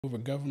over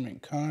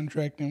government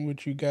contracting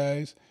with you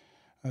guys.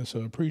 So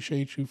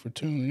appreciate you for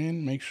tuning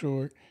in. Make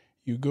sure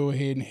you go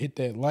ahead and hit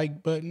that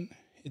like button,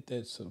 hit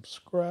that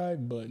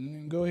subscribe button,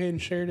 and go ahead and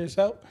share this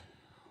out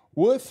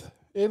with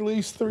at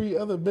least 3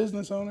 other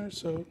business owners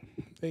so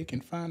they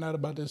can find out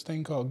about this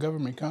thing called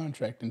government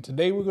contracting.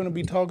 Today we're going to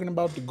be talking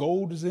about the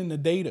gold is in the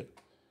data.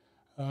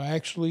 I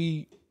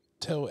actually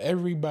tell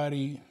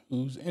everybody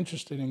who's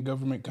interested in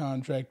government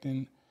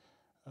contracting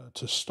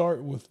to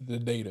start with the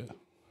data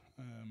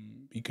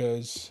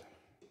because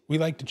we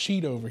like to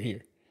cheat over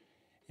here.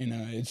 And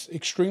it's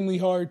extremely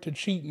hard to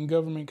cheat in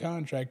government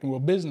contracting, well,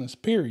 business,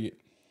 period,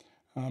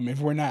 if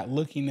we're not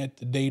looking at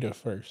the data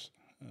first.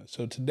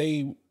 So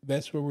today,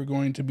 that's what we're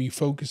going to be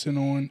focusing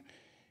on,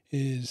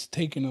 is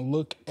taking a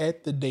look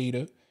at the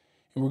data.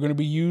 And we're going to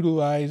be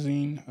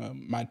utilizing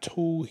my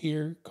tool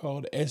here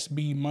called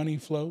SB Money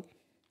Flow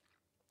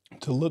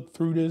to look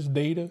through this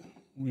data.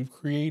 We've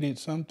created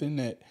something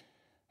that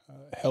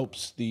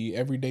helps the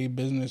everyday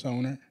business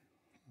owner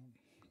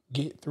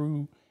get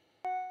through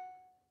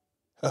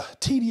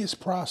tedious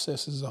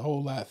processes a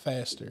whole lot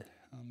faster.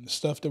 The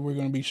stuff that we're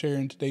going to be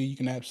sharing today, you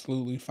can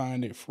absolutely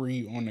find it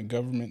free on the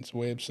government's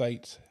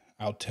websites.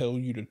 I'll tell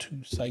you the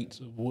 3 sites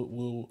of what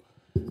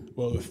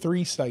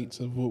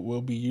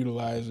we'll be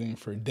utilizing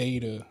for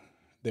data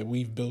that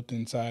we've built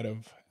inside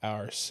of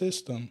our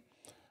system.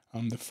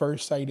 The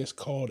first site is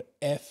called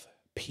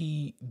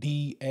fpds.gov.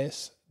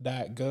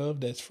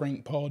 That's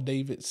Frank Paul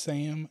David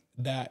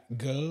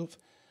Sam.gov.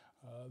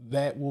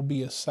 That will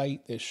be a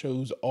site that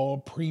shows all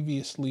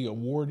previously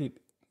awarded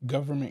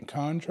government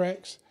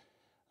contracts,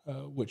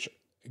 which,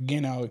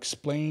 again, I'll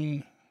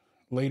explain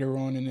later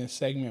on in this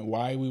segment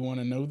why we want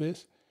to know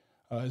this,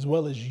 as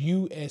well as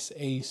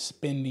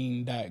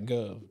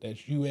usaspending.gov.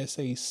 That's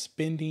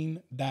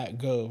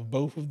usaspending.gov.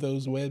 Both of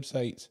those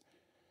websites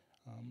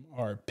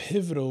are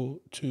pivotal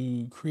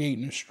to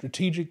creating a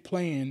strategic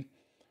plan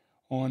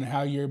on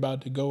how you're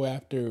about to go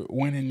after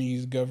winning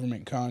these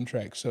government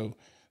contracts. So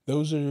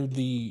those are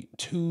the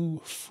 2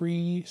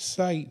 free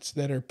sites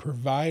that are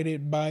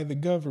provided by the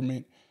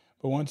government.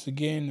 But once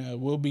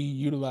again, we'll be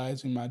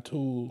utilizing my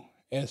tool,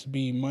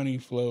 SB Money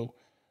Flow,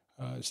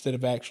 instead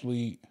of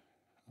actually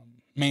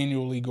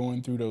manually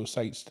going through those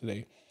sites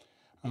today.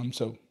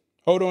 So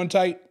hold on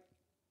tight.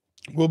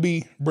 We'll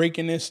be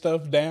breaking this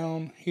stuff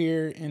down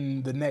here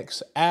in the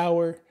next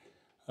hour.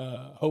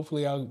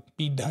 Hopefully I'll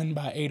be done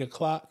by 8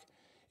 o'clock.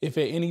 If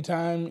at any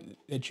time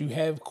that you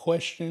have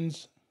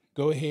questions,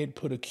 go ahead,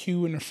 put a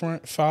Q in the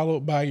front,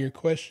 followed by your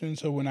question.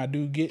 So when I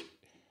do get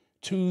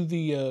to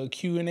the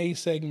Q&A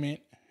segment,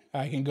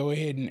 I can go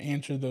ahead and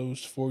answer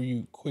those for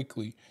you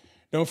quickly.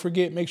 Don't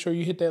forget, make sure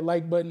you hit that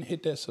like button,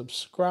 hit that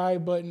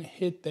subscribe button,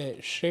 hit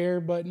that share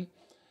button,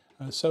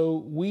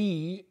 so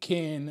we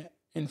can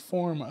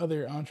inform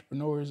other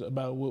entrepreneurs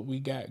about what we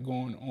got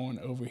going on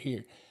over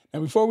here. Now,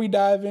 before we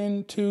dive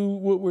into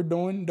what we're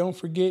doing, don't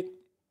forget,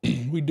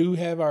 we do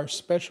have our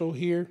special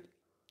here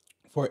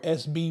for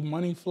SB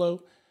Money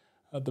Flow.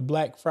 The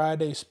Black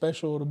Friday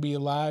special will be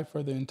alive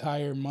for the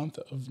entire month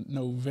of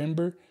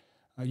November.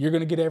 You're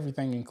going to get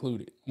everything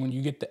included when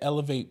you get the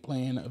Elevate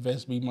plan of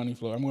SB Money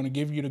Flow. I'm going to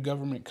give you the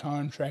government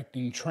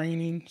contracting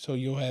training, so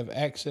you'll have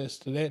access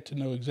to that to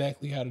know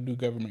exactly how to do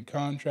government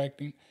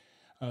contracting.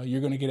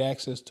 You're going to get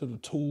access to the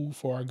tool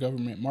for our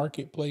government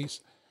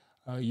marketplace.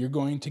 You're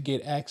going to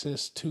get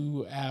access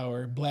to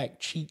our Black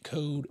Cheat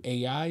Code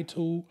AI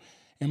tool.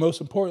 And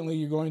most importantly,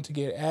 you're going to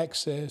get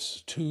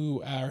access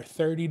to our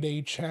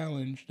 30-day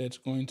challenge that's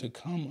going to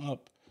come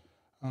up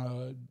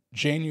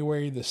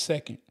January the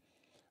 2nd,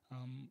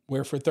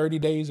 where for 30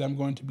 days, I'm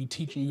going to be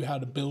teaching you how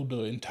to build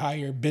an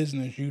entire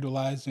business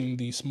utilizing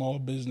the small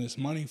business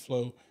money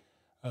flow.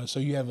 So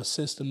you have a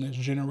system that's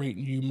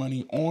generating you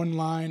money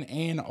online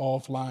and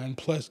offline,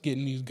 plus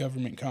getting these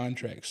government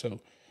contracts.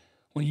 So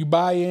when you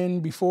buy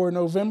in before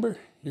November,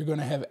 you're going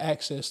to have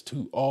access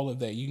to all of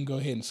that. You can go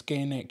ahead and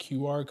scan that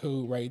QR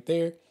code right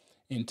there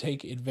and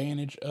take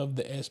advantage of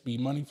the SB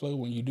Money Flow.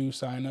 When you do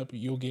sign up,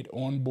 you'll get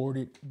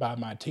onboarded by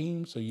my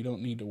team, so you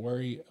don't need to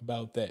worry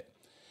about that.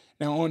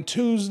 Now, on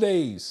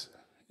Tuesdays,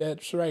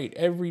 that's right,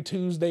 every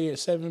Tuesday at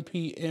 7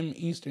 p.m.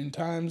 Eastern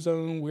Time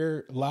Zone,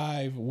 we're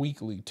live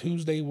weekly,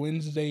 Tuesday,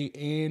 Wednesday,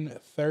 and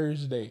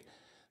Thursday.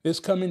 This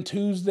coming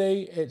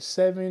Tuesday at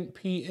 7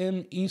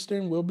 p.m.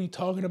 Eastern, we'll be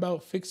talking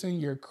about fixing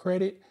your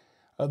credit.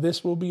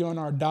 This will be on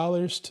our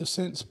Dollars to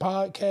Cents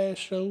podcast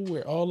show.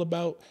 We're all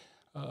about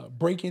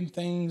breaking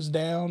things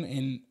down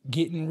and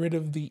getting rid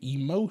of the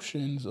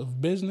emotions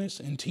of business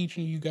and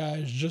teaching you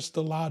guys just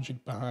the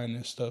logic behind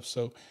this stuff.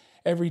 So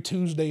every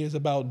Tuesday is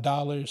about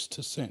dollars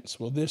to cents.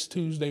 Well, this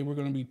Tuesday, we're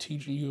going to be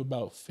teaching you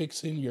about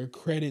fixing your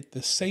credit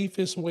the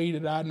safest way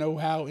that I know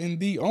how and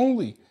the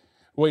only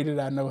way that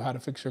I know how to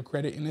fix your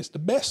credit. And it's the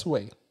best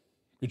way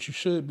that you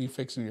should be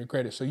fixing your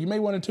credit. So you may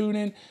want to tune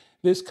in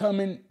this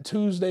coming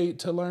Tuesday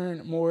to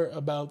learn more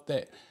about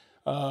that.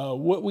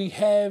 What we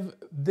have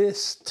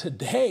this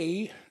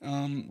today,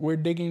 we're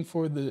digging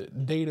for the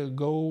data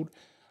gold.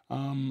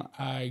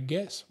 I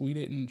guess we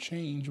didn't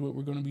change what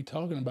we're going to be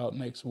talking about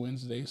next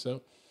Wednesday.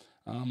 So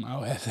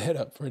I'll have that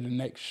up for the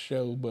next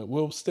show, but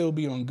we'll still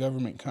be on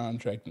government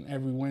contracting.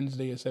 Every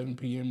Wednesday at 7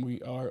 p.m.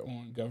 we are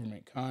on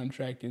government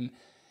contracting.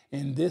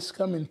 And this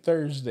coming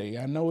Thursday,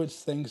 I know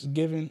it's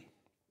Thanksgiving.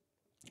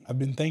 I've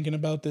been thinking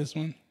about this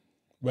one,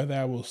 whether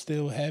I will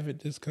still have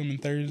it this coming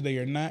Thursday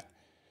or not.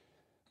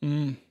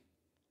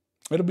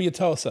 It'll be a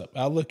toss-up.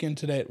 I'll look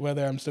into that,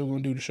 whether I'm still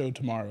going to do the show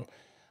tomorrow.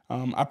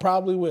 I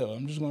probably will.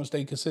 I'm just going to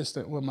stay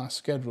consistent with my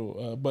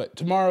schedule. But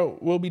tomorrow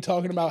we'll be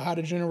talking about how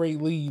to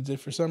generate leads. If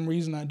for some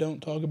reason I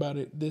don't talk about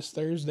it this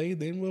Thursday,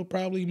 then we'll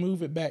probably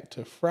move it back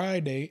to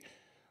Friday.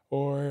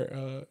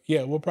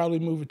 We'll probably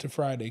move it to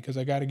Friday because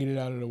I got to get it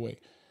out of the way.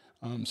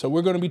 So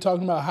we're going to be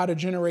talking about how to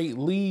generate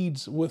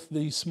leads with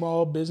the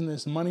small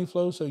business money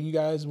flow. So you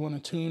guys want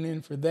to tune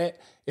in for that.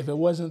 If it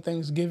wasn't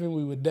Thanksgiving,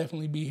 we would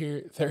definitely be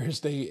here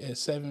Thursday at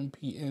 7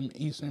 p.m.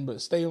 Eastern,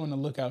 but stay on the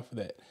lookout for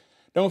that.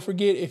 Don't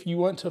forget, if you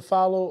want to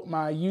follow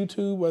my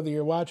YouTube, whether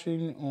you're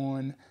watching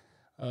on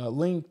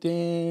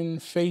LinkedIn,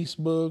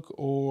 Facebook,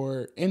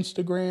 or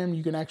Instagram,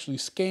 you can actually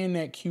scan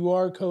that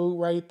QR code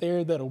right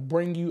there. That'll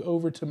bring you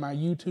over to my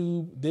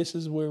YouTube. This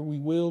is where we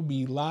will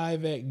be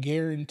live at,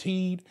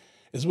 guaranteed,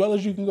 as well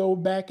as you can go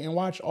back and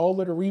watch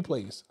all of the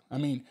replays. I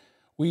mean,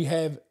 we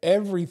have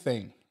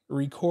everything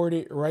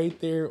recorded right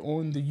there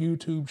on the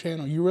YouTube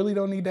channel. You really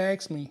don't need to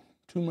ask me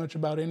too much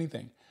about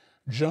anything.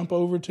 Jump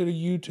over to the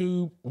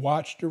YouTube,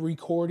 watch the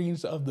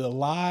recordings of the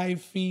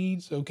live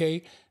feeds,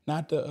 okay?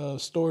 Not the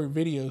stored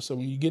video. So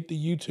when you get to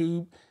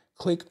YouTube,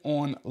 click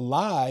on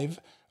live,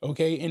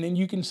 okay? And then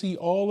you can see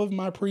all of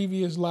my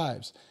previous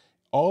lives.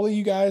 All of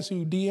you guys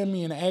who DM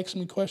me and ask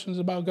me questions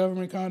about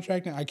government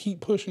contracting, I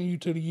keep pushing you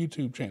to the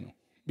YouTube channel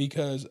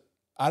because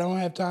I don't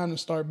have time to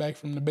start back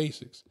from the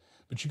basics.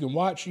 But you can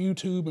watch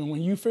YouTube, and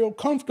when you feel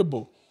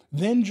comfortable,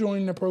 then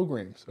join the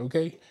programs,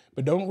 okay?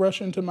 But don't rush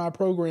into my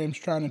programs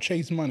trying to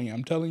chase money.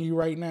 I'm telling you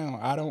right now,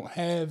 I don't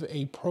have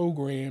a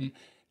program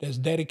that's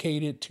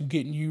dedicated to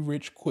getting you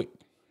rich quick.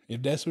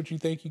 If that's what you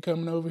think you're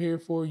coming over here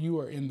for, you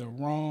are in the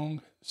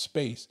wrong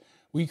space.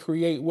 We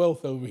create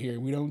wealth over here.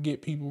 We don't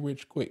get people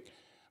rich quick.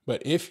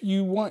 But if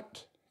you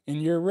want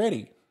and you're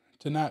ready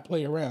to not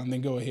play around,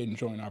 then go ahead and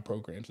join our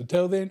programs.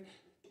 Until then,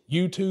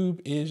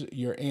 YouTube is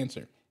your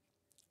answer.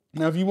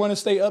 Now, if you want to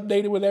stay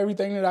updated with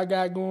everything that I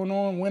got going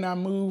on, when I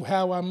move,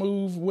 how I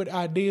move, what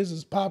ideas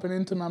is popping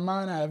into my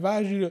mind, I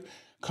advise you to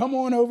come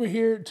on over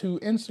here to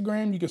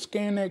Instagram. You can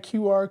scan that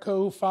QR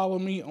code, follow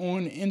me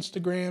on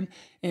Instagram,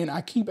 and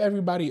I keep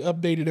everybody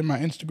updated in my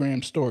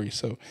Instagram story.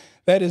 So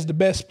that is the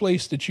best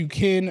place that you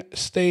can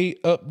stay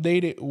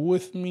updated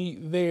with me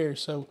there.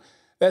 So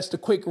that's the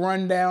quick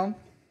rundown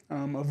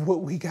of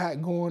what we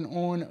got going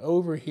on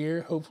over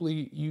here.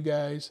 Hopefully you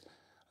guys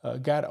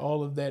got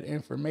all of that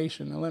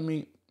information. Now let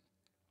me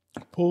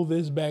pull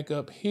this back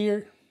up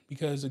here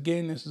because,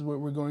 again, this is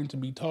what we're going to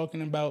be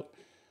talking about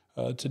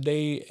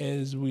today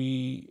as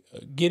we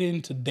get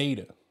into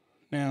data.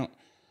 Now,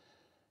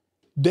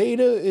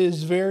 data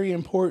is very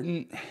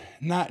important,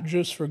 not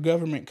just for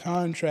government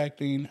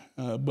contracting,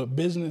 but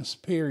business,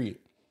 period.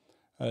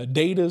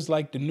 Data is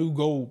like the new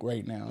gold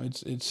right now.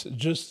 It's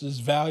just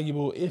as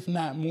valuable, if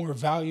not more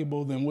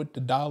valuable, than what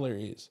the dollar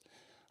is.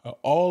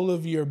 All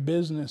of your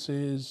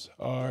businesses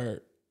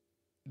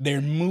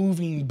they're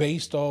moving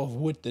based off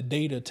what the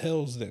data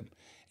tells them.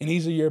 And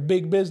these are your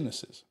big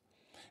businesses.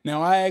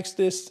 Now, I ask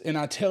this and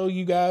I tell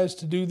you guys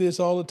to do this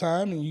all the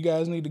time, and you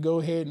guys need to go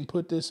ahead and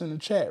put this in the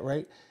chat,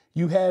 right?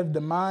 You have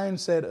the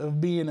mindset of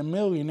being a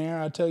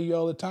millionaire. I tell you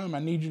all the time, I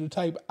need you to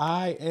type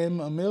I am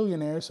a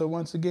millionaire. So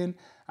once again,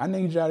 I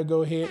need y'all to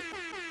go ahead,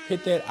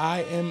 hit that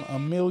I am a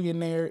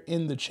millionaire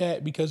in the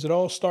chat because it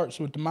all starts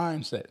with the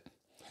mindset.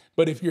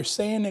 But if you're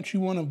saying that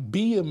you want to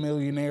be a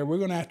millionaire, we're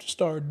going to have to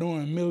start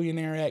doing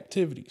millionaire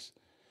activities.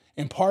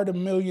 And part of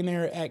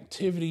millionaire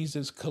activities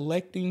is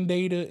collecting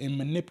data and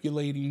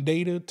manipulating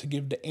data to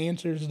give the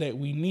answers that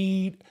we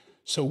need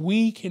so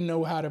we can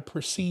know how to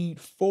proceed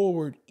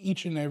forward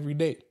each and every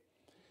day.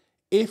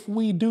 If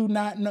we do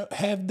not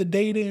have the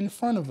data in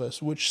front of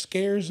us, which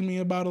scares me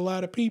about a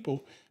lot of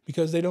people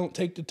because they don't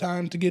take the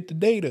time to get the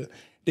data,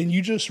 then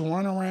you just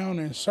run around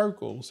in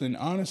circles. And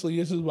honestly,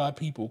 this is why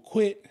people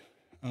quit.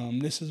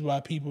 This is why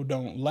people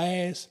don't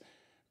last,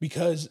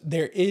 because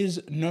there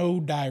is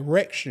no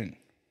direction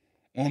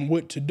on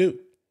what to do.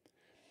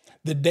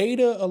 The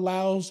data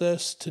allows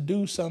us to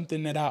do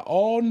something that I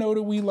all know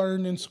that we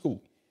learned in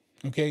school.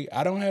 Okay,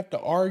 I don't have to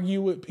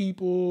argue with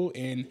people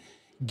and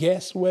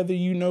guess whether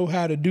you know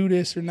how to do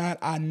this or not.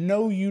 I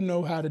know you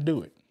know how to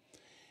do it.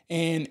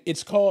 And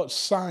it's called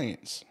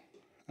science.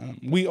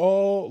 We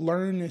all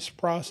learn this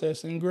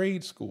process in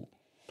grade school.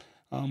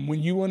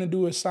 When you want to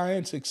do a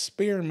science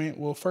experiment,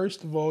 well,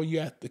 first of all, you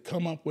have to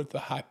come up with a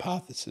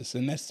hypothesis,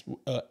 and that's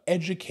an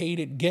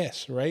educated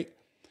guess, right?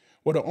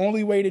 Well, the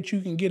only way that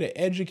you can get an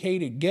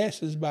educated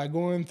guess is by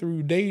going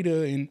through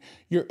data, and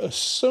you're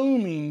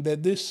assuming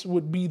that this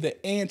would be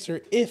the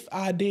answer if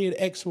I did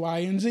X, Y,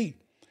 and Z.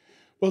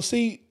 Well,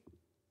 see,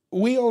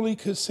 we only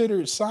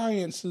considered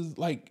science as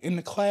like in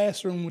the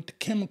classroom with the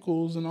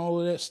chemicals and all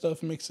of that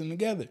stuff mixing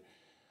together.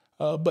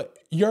 But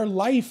your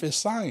life is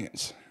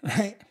science,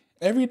 right?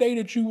 Every day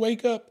that you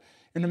wake up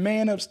and the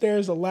man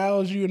upstairs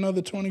allows you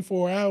another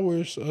 24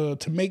 hours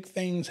to make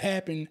things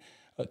happen,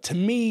 to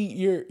me,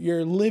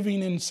 you're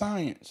living in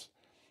science.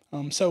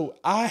 So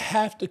I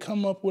have to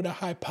come up with a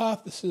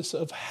hypothesis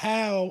of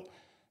how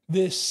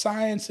this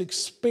science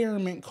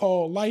experiment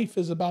called life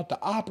is about to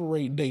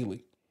operate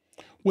daily.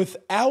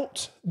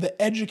 Without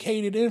the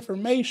educated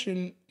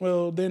information,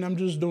 well, then I'm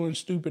just doing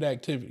stupid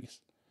activities.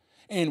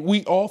 And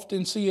we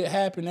often see it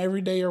happen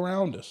every day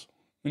around us,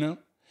 you know?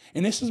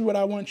 And this is what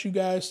I want you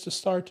guys to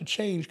start to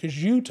change,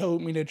 because you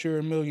told me that you're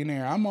a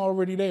millionaire. I'm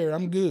already there.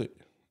 I'm good.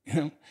 You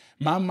know,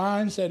 my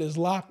mindset is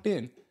locked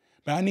in,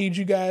 but I need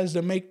you guys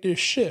to make this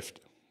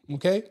shift.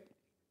 Okay.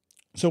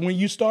 So when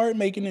you start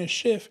making this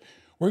shift,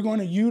 we're going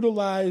to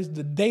utilize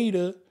the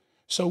data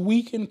so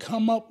we can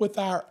come up with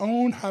our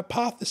own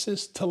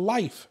hypothesis to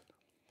life.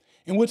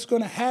 And what's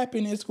going to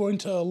happen is going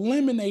to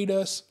eliminate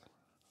us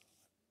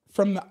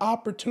from the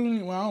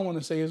opportunity. Well, I don't want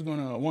to say it's going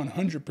to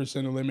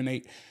 100%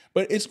 eliminate,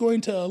 but it's going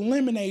to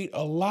eliminate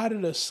a lot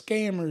of the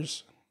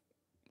scammers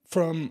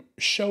from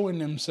showing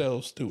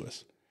themselves to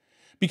us.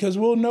 Because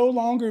we'll no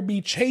longer be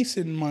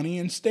chasing money.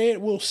 Instead,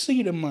 we'll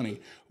see the money.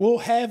 We'll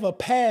have a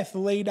path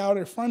laid out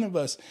in front of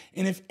us.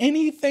 And if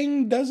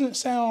anything doesn't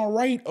sound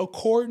right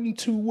according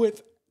to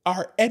what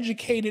our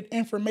educated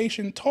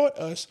information taught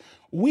us,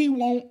 we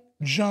won't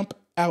jump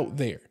out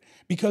there.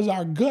 Because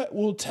our gut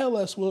will tell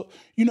us, well,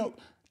 you know,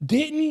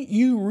 didn't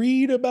you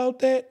read about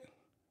that?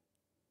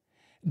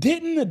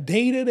 Didn't the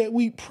data that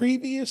we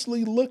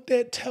previously looked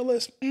at tell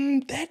us,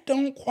 that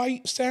don't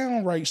quite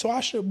sound right, so I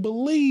should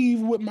believe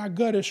what my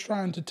gut is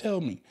trying to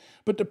tell me?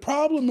 But the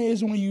problem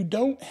is when you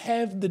don't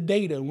have the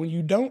data, when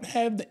you don't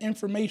have the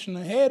information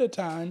ahead of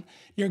time,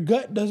 your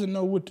gut doesn't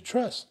know what to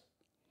trust.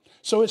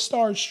 So it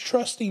starts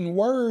trusting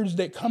words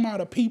that come out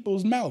of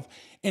people's mouth.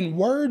 And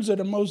words are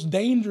the most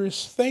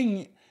dangerous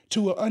thing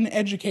to an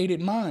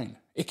uneducated mind.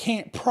 It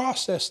can't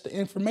process the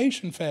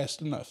information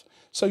fast enough.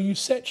 So you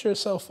set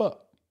yourself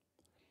up.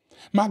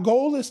 My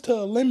goal is to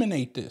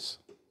eliminate this,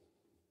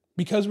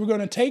 because we're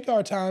going to take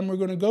our time. We're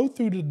going to go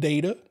through the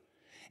data,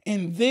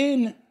 and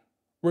then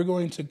we're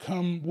going to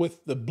come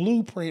with the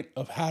blueprint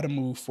of how to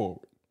move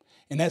forward.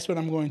 And that's what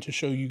I'm going to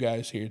show you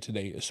guys here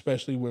today,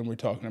 especially when we're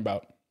talking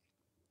about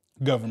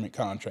government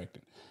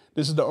contracting.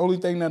 This is the only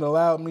thing that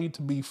allowed me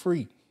to be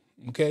free.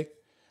 Okay.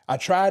 I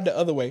tried the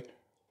other way.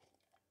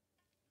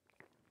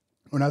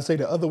 When I say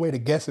the other way, the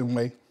guessing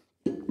way,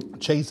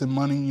 chasing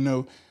money, you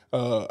know,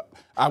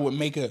 I would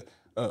make a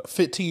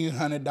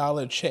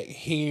 $1,500 check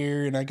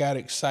here and I got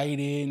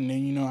excited, and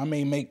then, you know, I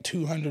may make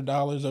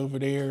 $200 over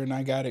there and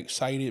I got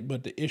excited,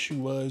 but the issue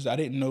was I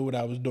didn't know what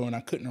I was doing. I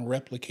couldn't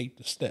replicate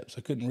the steps.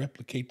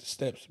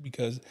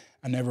 Because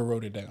I never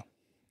wrote it down.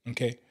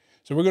 Okay.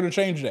 So we're going to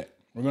change that.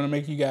 We're going to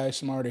make you guys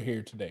smarter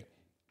here today.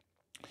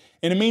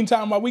 In the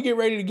meantime, while we get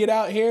ready to get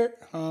out here,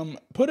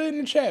 put it in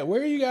the chat.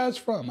 Where are you guys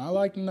from? I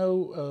like to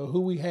know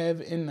who we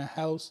have in the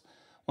house.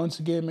 Once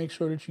again, make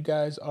sure that you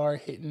guys are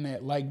hitting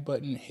that like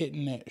button,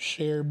 hitting that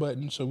share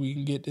button, so we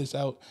can get this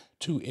out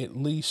to at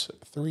least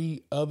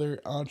 3 other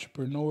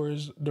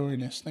entrepreneurs during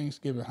this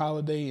Thanksgiving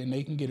holiday, and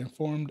they can get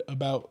informed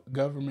about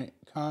government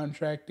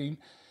contracting.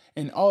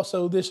 And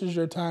also, this is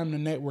your time to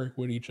network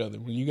with each other.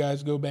 When you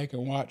guys go back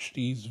and watch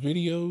these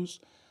videos,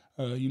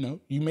 you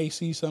know, you may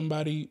see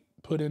somebody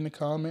put in the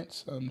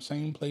comments,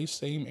 same place,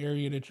 same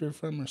area that you're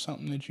from, or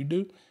something that you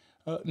do.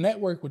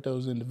 Network with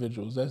those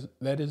individuals.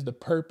 That is the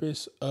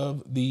purpose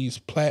of these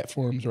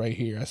platforms right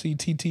here. I see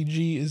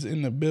TTG is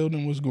in the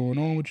building. What's going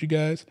on with you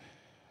guys?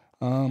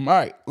 All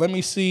right, let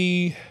me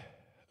see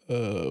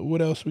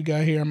what else we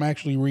got here. I'm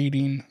actually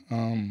reading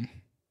the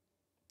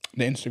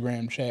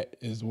Instagram chat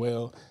as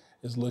well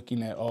as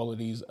looking at all of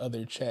these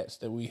other chats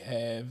that we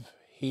have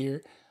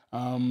here.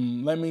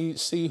 Let me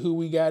see who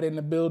we got in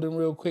the building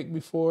real quick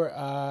before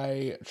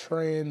I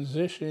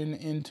transition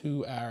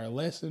into our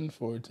lesson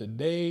for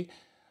today.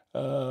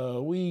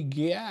 We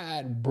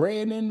got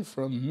Brandon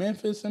from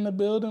Memphis in the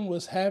building.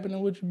 What's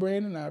happening with you,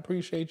 Brandon? I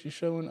appreciate you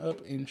showing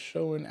up and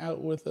showing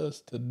out with us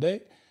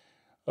today.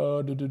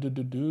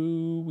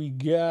 We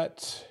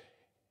got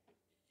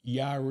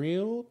your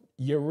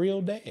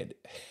real dad.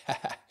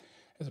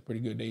 That's a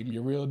pretty good name.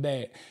 Your real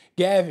dad.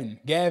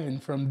 Gavin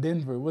from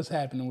Denver. What's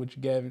happening with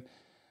you, Gavin?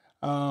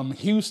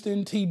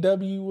 Houston,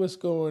 TW, what's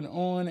going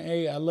on?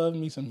 Hey, I love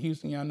me some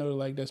Houston. Y'all know,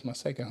 like, that's my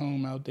second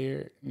home out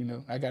there. You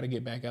know, I got to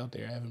get back out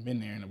there. I haven't been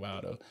there in a while,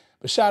 though.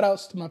 But shout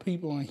outs to my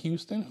people in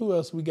Houston. Who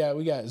else we got?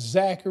 We got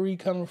Zachary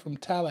coming from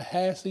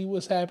Tallahassee.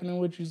 What's happening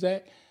with you,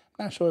 Zach?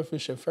 Not sure if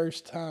it's your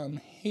first time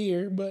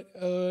here, but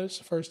it's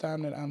the first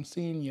time that I'm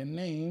seeing your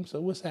name. So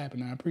what's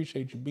happening? I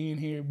appreciate you being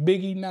here.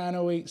 Biggie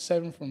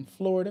 9087 from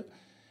Florida.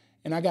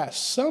 And I got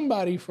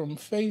somebody from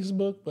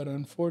Facebook, but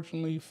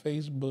unfortunately,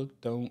 Facebook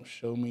don't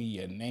show me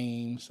your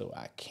name, so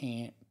I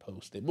can't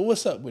post it. But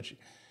what's up with you?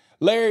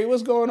 Larry,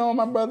 what's going on,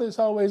 my brother? It's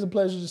always a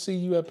pleasure to see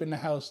you up in the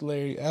house,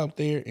 Larry, out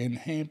there in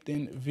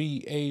Hampton,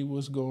 VA.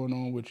 What's going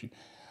on with you?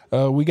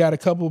 We got a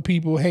couple of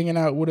people hanging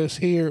out with us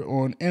here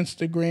on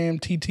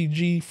Instagram,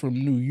 TTG from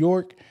New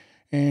York.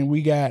 And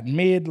we got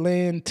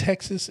Midland,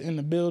 Texas in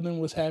the building.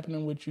 What's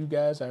happening with you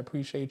guys? I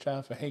appreciate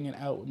y'all for hanging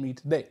out with me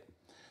today.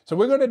 So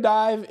we're going to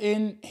dive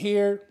in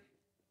here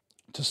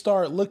to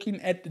start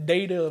looking at the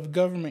data of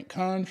government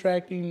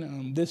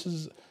contracting. This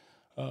is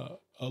a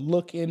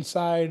look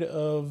inside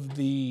of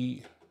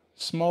the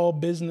small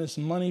business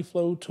money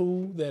flow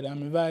tool that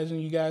I'm advising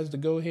you guys to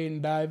go ahead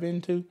and dive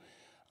into.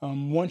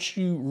 Once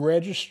you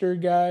register,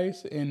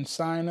 guys, and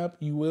sign up,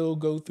 you will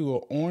go through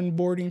an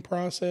onboarding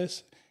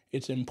process.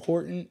 It's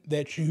important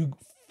that you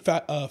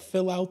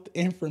fill out the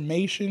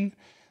information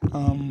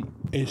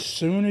as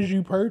soon as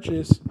you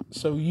purchase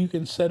so you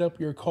can set up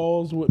your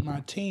calls with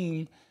my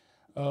team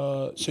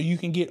so you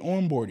can get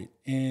onboarded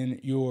and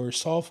your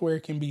software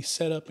can be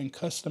set up and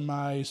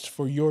customized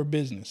for your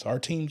business. Our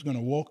team's going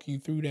to walk you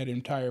through that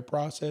entire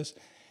process,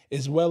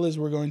 as well as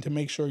we're going to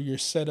make sure you're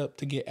set up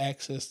to get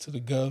access to the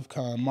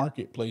GovCon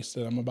marketplace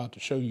that I'm about to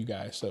show you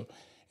guys. So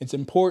it's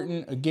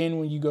important, again,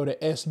 when you go to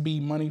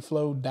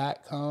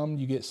sbmoneyflow.com,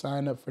 you get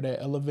signed up for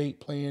that Elevate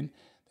plan,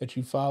 that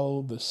you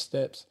follow the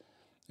steps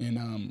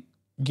and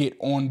get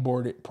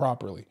onboarded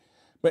properly.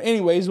 But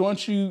anyways,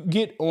 once you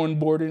get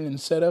onboarded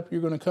and set up,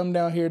 you're going to come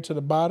down here to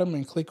the bottom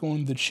and click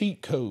on the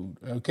cheat code.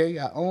 Okay,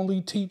 I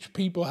only teach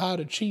people how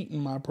to cheat in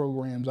my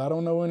programs. I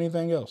don't know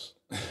anything else,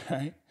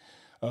 right?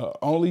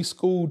 Only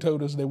school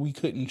told us that we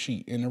couldn't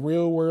cheat. In the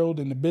real world,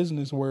 in the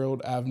business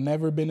world, I've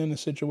never been in a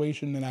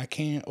situation that I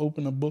can't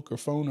open a book or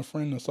phone a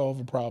friend to solve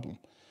a problem.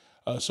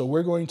 So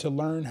we're going to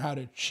learn how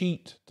to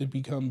cheat to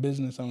become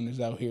business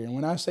owners out here. And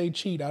when I say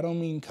cheat, I don't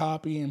mean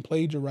copy and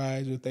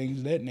plagiarize or things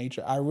of that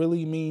nature. I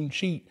really mean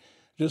cheat.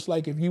 Just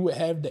like if you would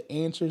have the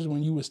answers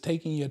when you was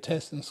taking your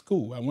test in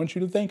school. I want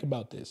you to think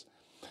about this.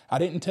 I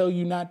didn't tell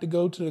you not to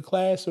go to the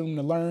classroom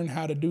to learn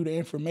how to do the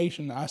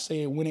information. I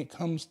said when it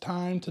comes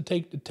time to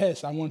take the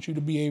test, I want you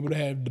to be able to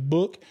have the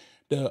book,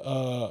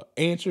 the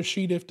answer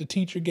sheet if the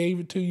teacher gave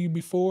it to you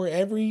before.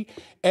 Every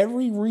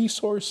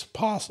resource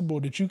possible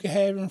that you can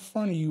have in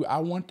front of you, I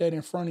want that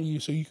in front of you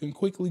so you can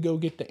quickly go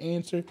get the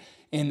answer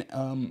and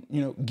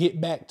get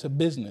back to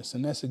business.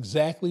 And that's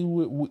exactly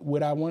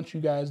what I want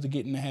you guys to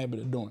get in the habit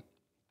of doing.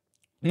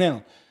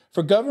 Now,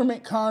 for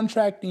government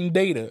contracting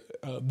data,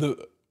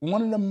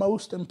 one of the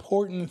most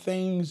important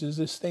things is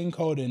this thing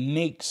called a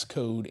NAICS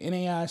code,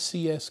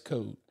 N-A-I-C-S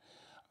code.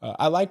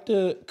 I like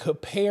to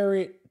compare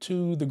it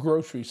to the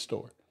grocery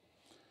store.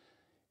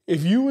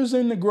 If you was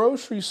in the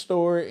grocery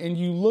store and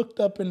you looked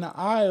up in the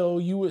aisle,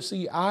 you would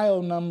see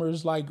aisle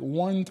numbers like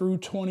 1 through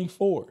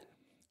 24.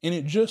 And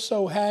it just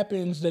so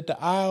happens that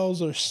the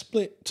aisles are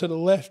split to the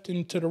left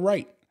and to the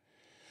right.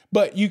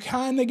 But you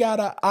kind of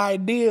got an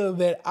idea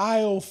that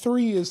aisle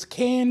 3 is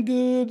canned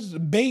goods,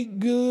 baked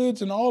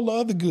goods, and all the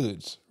other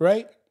goods,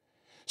 right?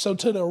 So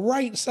to the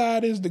right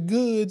side is the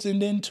goods,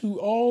 and then to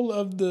all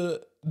of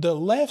the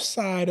left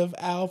side of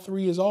aisle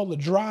 3 is all the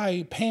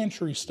dry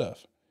pantry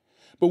stuff.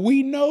 But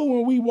we know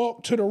when we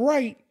walk to the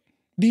right,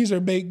 these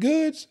are baked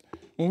goods.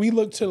 When we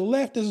look to the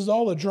left, this is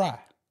all the dry.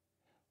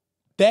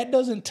 That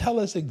doesn't tell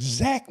us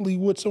exactly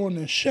what's on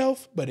the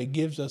shelf, but it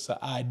gives us an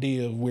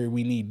idea of where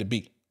we need to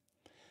be.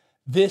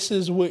 This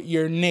is what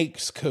your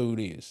NAICS code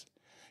is.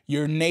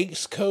 Your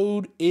NAICS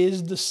code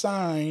is the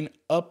sign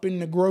up in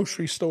the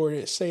grocery store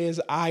that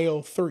says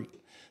aisle 3.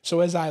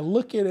 So as I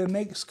look at a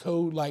NAICS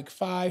code like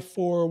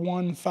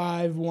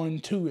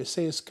 541512, it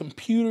says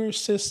Computer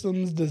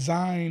Systems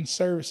Design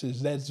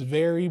Services. That's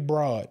very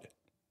broad,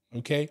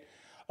 okay?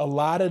 A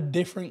lot of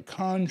different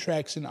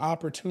contracts and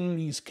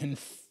opportunities can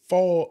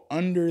fall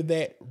under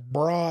that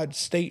broad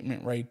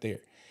statement right there.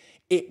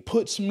 It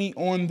puts me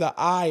on the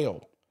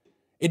aisle.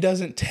 It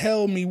doesn't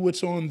tell me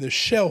what's on the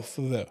shelf,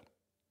 though.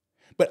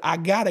 But I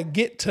got to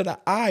get to the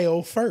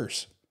aisle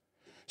first.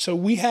 So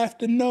we have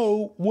to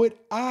know what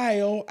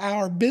aisle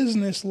our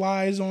business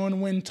lies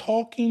on when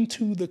talking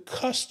to the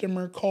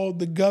customer called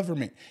the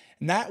government.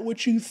 Not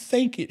what you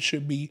think it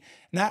should be,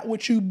 not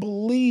what you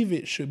believe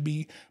it should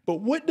be,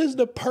 but what does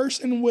the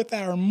person with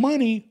our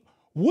money,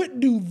 what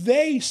do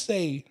they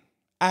say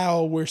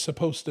aisle we're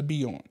supposed to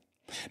be on?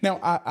 Now,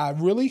 I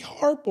really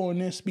harp on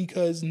this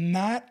because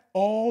not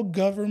all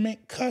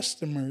government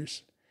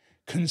customers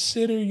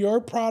consider your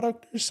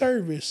product or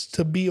service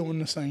to be on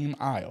the same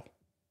aisle.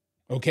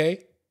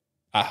 Okay?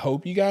 I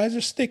hope you guys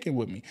are sticking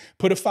with me.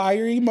 Put a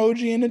fire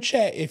emoji in the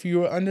chat if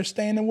you are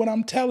understanding what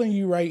I'm telling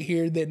you right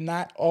here, that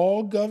not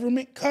all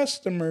government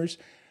customers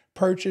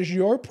purchase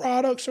your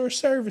products or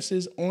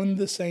services on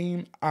the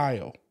same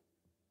aisle.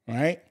 All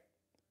right?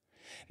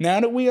 Now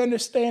that we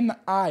understand the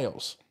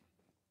aisles,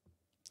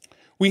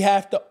 we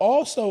have to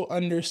also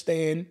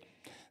understand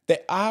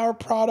that our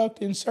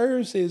product and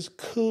services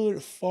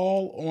could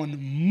fall on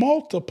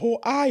multiple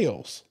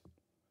aisles.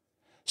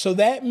 So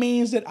that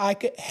means that I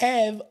could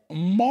have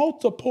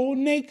multiple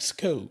NAICS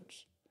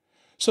codes.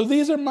 So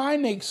these are my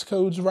NAICS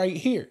codes right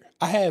here.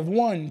 I have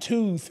 1,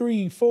 2,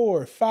 3,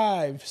 4,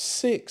 5,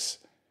 6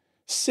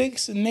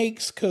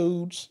 NAICS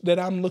codes that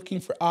I'm looking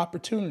for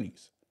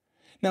opportunities.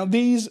 Now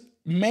these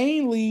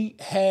mainly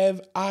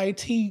have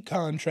IT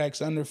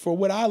contracts under for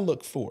what I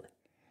look for.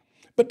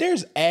 But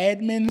there's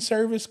admin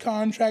service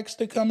contracts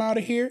that come out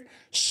of here.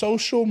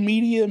 Social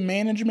media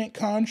management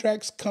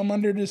contracts come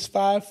under this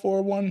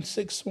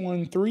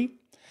 541613.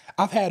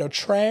 I've had a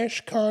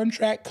trash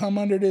contract come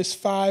under this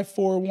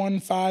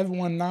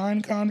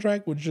 541519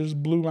 contract, which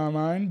just blew my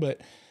mind.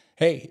 But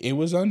hey, it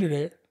was under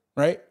there,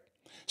 right?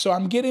 So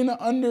I'm getting an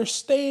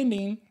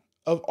understanding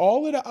of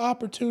all of the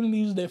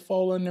opportunities that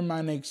fall under my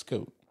NAICS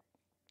code.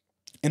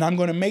 And I'm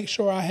going to make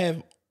sure I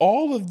have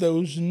all of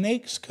those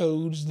NAICS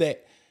codes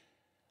that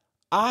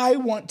I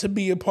want to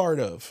be a part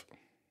of.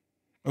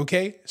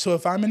 Okay, so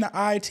if I'm in the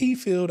IT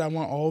field, I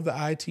want all the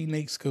IT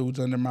NAICS codes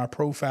under my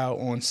profile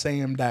on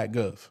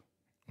sam.gov.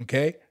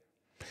 Okay,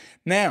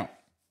 now,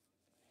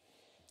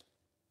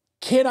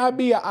 can I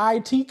be an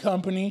IT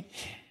company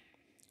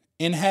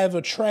and have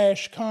a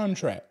trash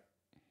contract?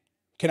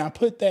 Can I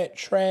put that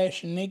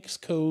trash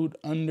NAICS code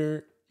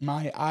under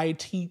my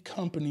IT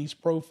company's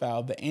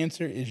profile? The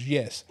answer is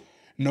yes.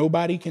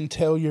 Nobody can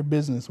tell your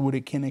business what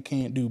it can and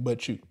can't do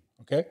but you.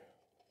 Okay,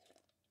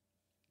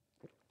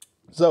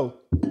 so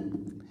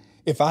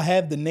if I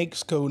have the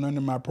NAICS code under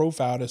my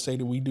profile to say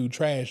that we do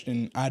trash,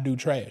 then I do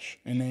trash.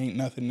 And there ain't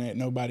nothing that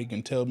nobody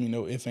can tell me,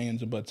 no ifs,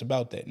 ands, or buts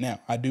about that.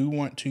 Now, I do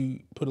want to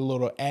put a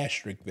little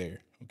asterisk there,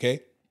 okay?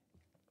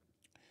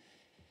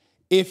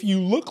 If you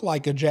look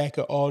like a jack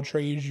of all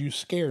trades, you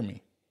scare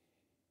me,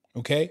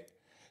 okay?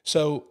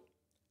 So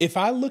if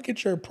I look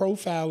at your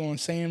profile on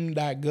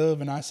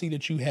sam.gov and I see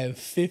that you have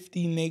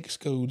 50 NAICS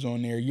codes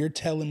on there, you're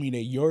telling me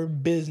that your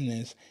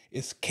business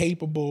is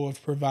capable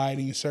of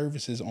providing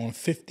services on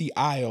 50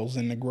 aisles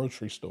in the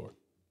grocery store.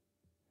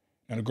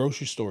 Now, the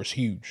grocery store is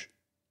huge.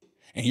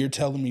 And you're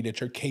telling me that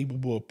you're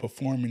capable of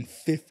performing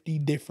 50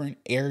 different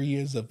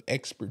areas of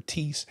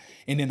expertise.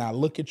 And then I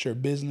look at your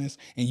business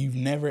and you've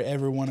never,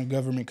 ever won a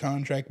government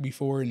contract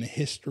before in the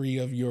history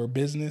of your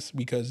business,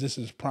 because this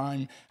is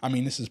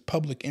this is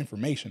public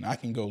information. I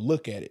can go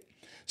look at it.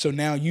 So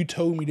now you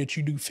told me that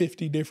you do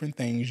 50 different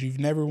things. You've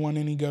never won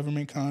any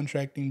government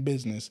contracting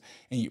business,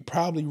 and you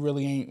probably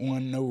really ain't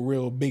won no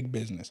real big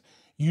business.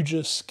 You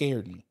just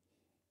scared me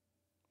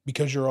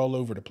because you're all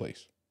over the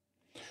place.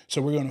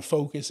 So we're going to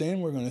focus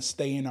in. We're going to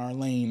stay in our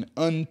lane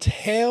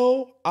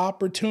until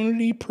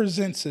opportunity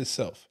presents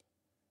itself.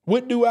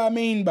 What do I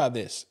mean by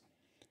this?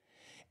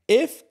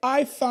 If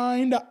I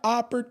find an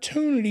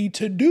opportunity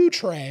to do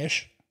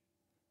trash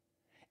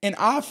and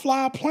I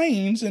fly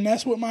planes, and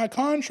that's what my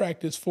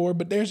contract is for,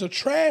 but there's a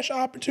trash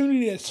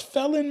opportunity that's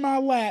fell in my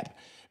lap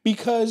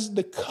because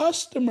the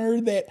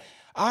customer that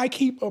I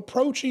keep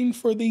approaching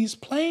for these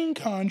plane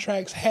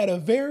contracts had a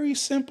very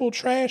simple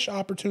trash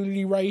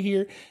opportunity right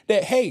here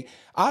that, hey,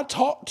 I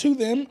talked to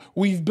them.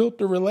 We've built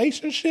a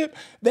relationship.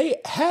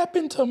 They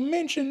happened to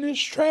mention this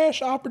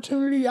trash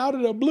opportunity out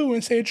of the blue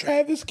and said,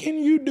 Travis, can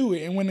you do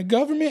it? And when the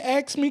government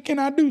asks me, can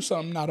I do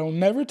something? I don't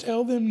never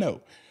tell them no.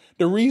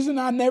 The reason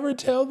I never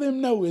tell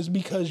them no is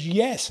because,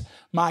 yes,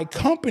 my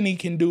company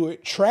can do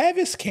it.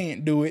 Travis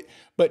can't do it,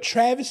 but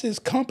Travis's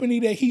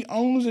company that he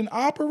owns and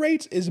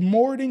operates is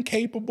more than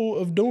capable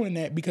of doing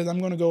that, because I'm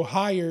going to go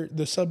hire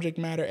the subject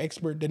matter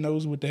expert that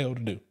knows what the hell to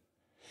do.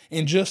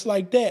 And just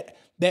like that,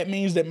 that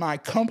means that my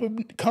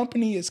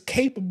company is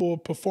capable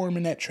of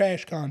performing that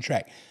trash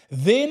contract.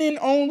 Then and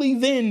only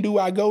then do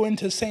I go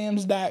into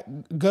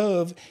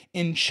sams.gov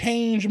and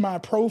change my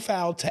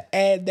profile to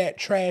add that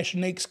trash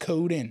NAICS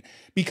code in,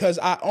 because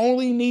I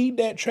only need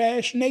that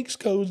trash NAICS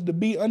code to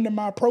be under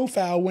my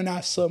profile when I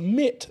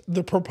submit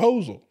the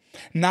proposal,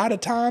 not a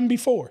time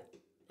before.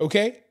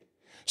 Okay?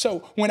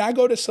 So when I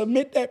go to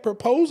submit that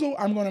proposal,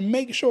 I'm going to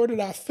make sure that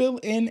I fill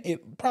in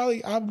it.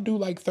 I'll do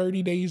like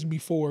 30 days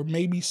before,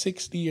 maybe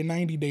 60 or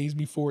 90 days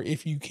before,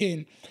 if you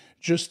can,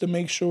 just to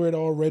make sure it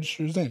all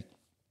registers in.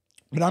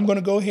 But I'm going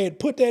to go ahead,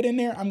 put that in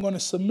there. I'm going to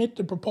submit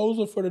the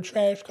proposal for the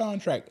trash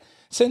contract.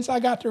 Since I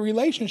got the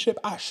relationship,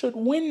 I should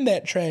win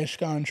that trash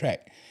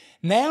contract.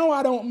 Now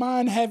I don't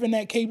mind having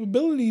that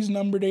capabilities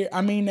number there.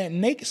 that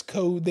NAICS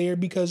code there,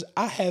 because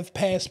I have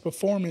past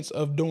performance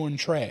of doing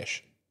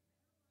trash,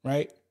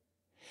 right?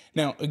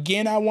 Now,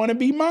 again, I want to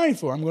be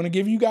mindful. I'm going to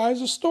give you guys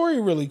a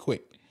story really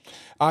quick.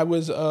 I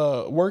was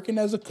working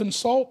as a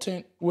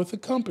consultant with a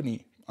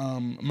company.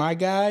 My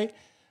guy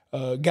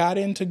got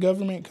into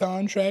government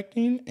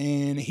contracting,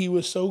 and he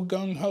was so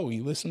gung-ho. He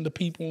listened to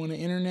people on the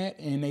internet,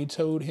 and they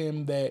told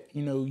him that,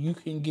 you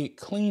can get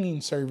cleaning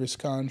service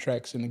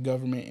contracts in the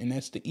government, and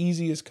that's the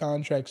easiest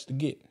contracts to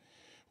get,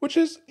 which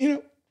is,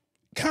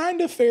 kind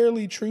of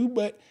fairly true,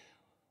 but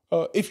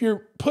if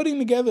you're putting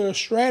together a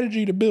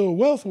strategy to build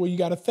wealth, well, you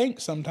got to think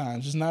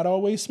sometimes. It's not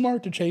always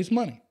smart to chase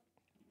money.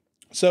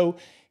 So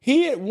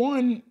he had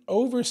won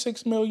over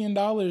 $6 million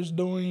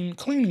doing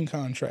cleaning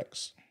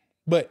contracts,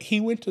 but he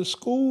went to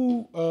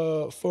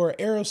school for an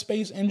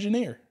aerospace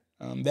engineer.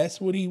 That's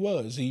what he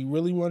was. He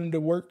really wanted to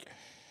work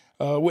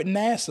with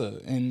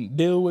NASA and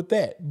deal with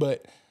that.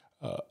 But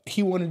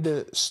he wanted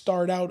to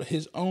start out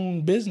his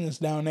own business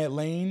down that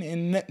lane,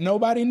 and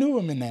nobody knew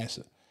him in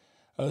NASA.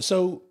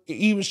 So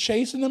he was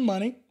chasing the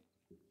money,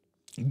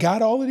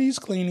 got all of these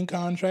cleaning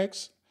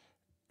contracts.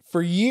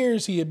 For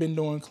years he had been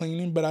doing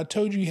cleaning, but I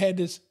told you he had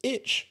this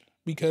itch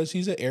because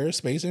he's an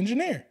aerospace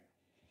engineer.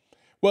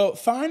 Well,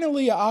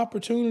 finally, an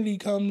opportunity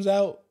comes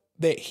out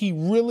that he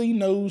really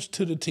knows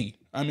to the T.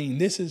 I mean,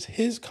 this is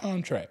his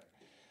contract.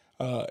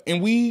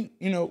 And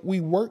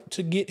we worked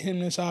to get him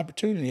this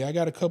opportunity. I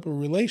got a couple of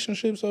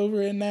relationships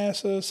over at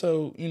NASA.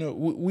 So,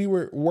 we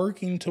were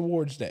working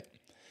towards that.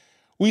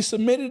 We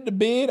submitted the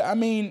bid. I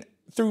mean,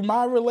 through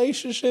my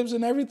relationships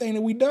and everything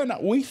that we done,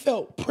 we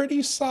felt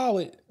pretty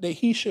solid that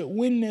he should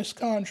win this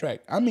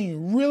contract. I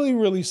mean, really,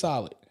 really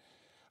solid.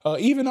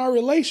 Even our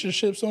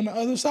relationships on the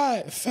other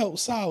side felt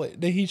solid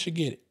that he should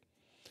get it.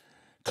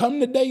 Come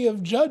the day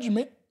of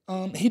judgment,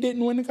 he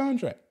didn't win the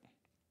contract.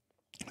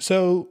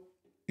 So,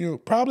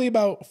 probably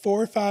about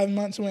 4 or 5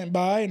 months went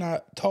by, and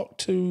I talked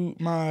to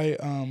my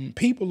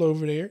people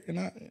over there, and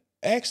I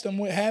asked them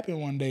what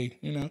happened one day,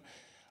 and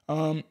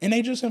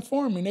they just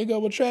informed me. They go,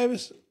 well,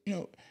 Travis,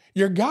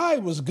 your guy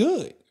was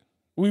good.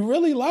 We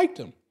really liked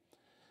him.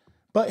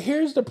 But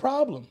here's the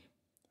problem.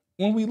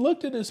 When we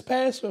looked at his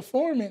past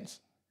performance,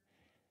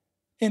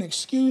 and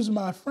excuse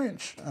my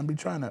French, I'll be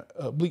trying to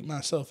bleep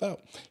myself out.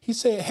 He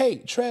said, hey,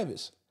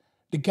 Travis,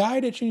 the guy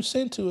that you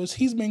sent to us,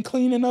 he's been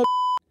cleaning up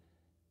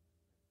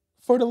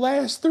for the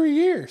last 3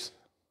 years.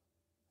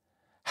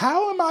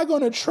 How am I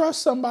going to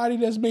trust somebody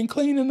that's been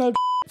cleaning up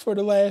for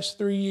the last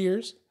 3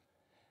 years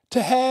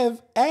to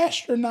have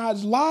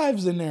astronauts'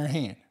 lives in their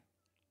hand?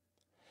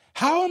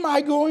 How am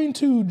I going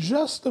to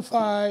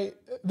justify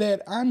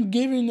that I'm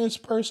giving this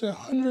person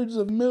hundreds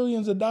of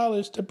millions of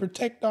dollars to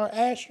protect our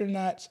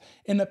astronauts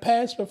and the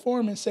past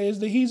performance says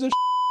that he's a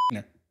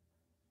shit?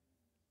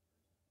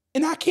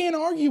 And I can't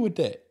argue with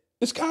that.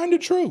 It's kind of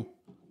true.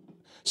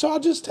 So I'll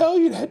just tell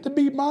you that to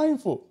be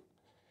mindful.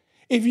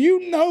 If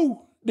you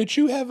know that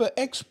you have an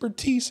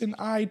expertise in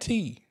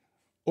IT,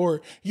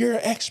 or your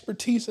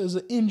expertise as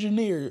an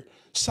engineer,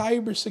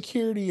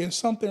 cybersecurity, and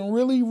something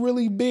really,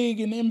 really big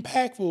and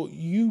impactful,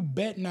 you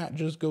bet not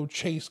just go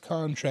chase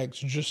contracts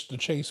just to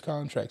chase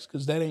contracts,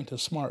 because that ain't the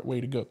smart way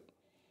to go.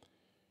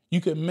 You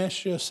could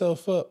mess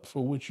yourself up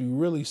for what you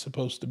really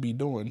supposed to be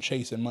doing,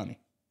 chasing money.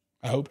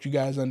 I hope you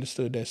guys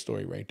understood that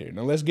story right there.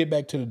 Now let's get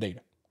back to the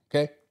data,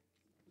 okay?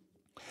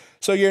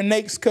 So your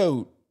NAICS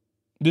code,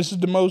 this is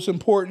the most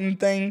important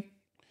thing,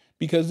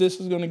 because this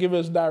is going to give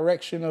us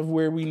direction of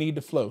where we need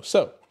to flow.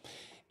 So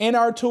in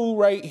our tool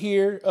right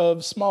here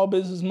of small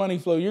business money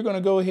flow, you're going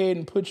to go ahead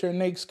and put your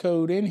NAICS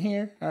code in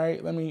here. All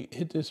right, let me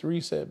hit this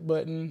reset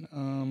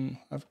button.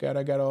 I forgot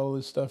I got all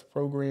this stuff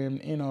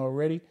programmed in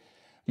already.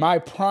 My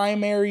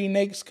primary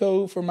NAICS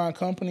code for my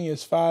company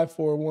is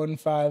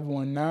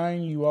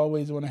 541519. You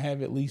always want to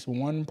have at least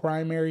one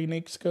primary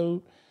NAICS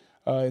code,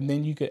 and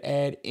then you could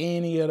add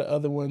any of the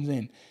other ones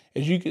in.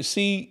 As you can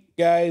see,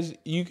 guys,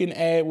 you can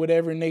add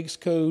whatever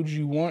NAICS codes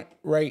you want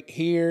right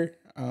here.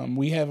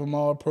 We have them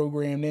all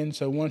programmed in.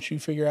 So once you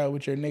figure out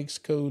what your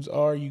NAICS codes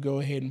are, you go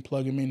ahead and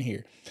plug them in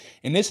here.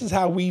 And this is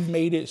how we've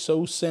made it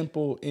so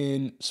simple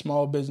in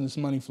small business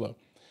money flow.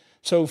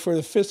 So for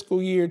the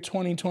fiscal year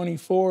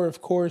 2024,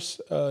 of course,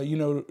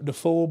 the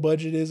full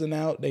budget isn't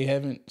out. They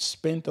haven't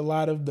spent a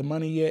lot of the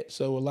money yet.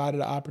 So a lot of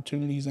the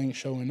opportunities ain't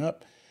showing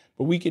up.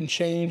 But we can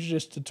change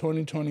this to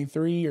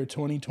 2023 or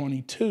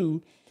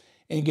 2022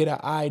 and get an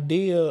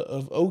idea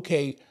of,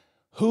 okay,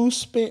 who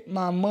spent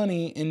my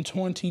money in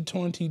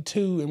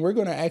 2022? And we're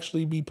going to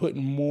actually be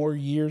putting more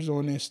years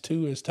on this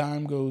too as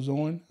time goes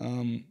on.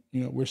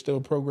 We're still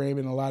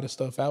programming a lot of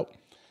stuff out,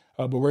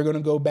 but we're going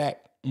to go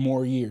back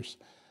more years.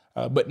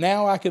 But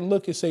now I can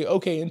look and say,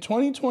 okay, in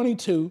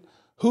 2022,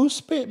 who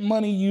spent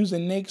money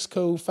using NAICS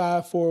code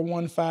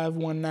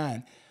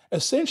 541519?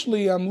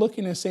 Essentially, I'm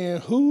looking and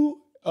saying who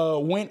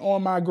went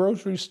on my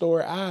grocery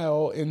store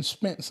aisle and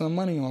spent some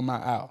money on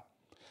my aisle.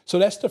 So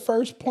that's the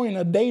first point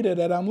of data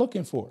that I'm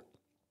looking for.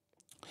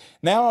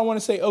 Now I want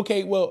to say,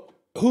 okay, well,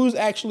 who's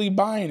actually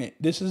buying it?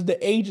 This is the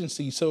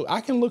agency. So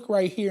I can look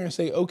right here and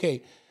say,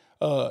 okay,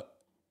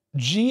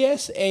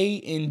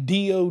 GSA and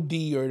DOD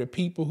are the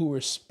people who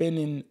are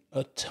spending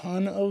a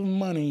ton of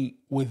money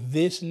with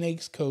this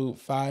NAICS code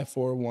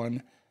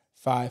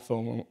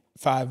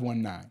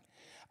 541519.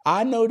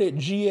 I know that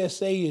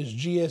GSA is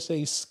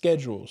GSA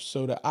schedules.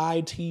 So the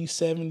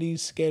IT-70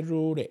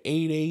 schedule, the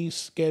 8A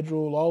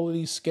schedule, all of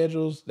these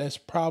schedules, that's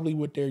probably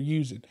what they're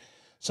using.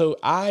 So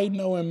I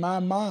know in my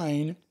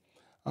mind,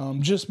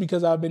 just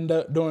because I've been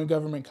doing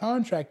government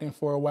contracting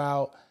for a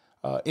while,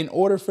 in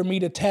order for me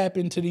to tap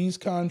into these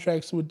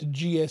contracts with the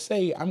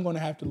GSA, I'm going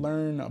to have to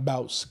learn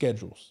about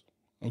schedules.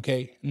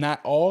 Okay.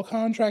 Not all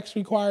contracts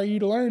require you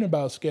to learn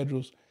about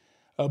schedules.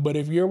 But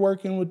if you're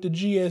working with the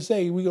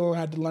GSA, we're going to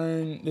have to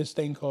learn this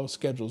thing called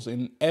schedules.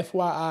 And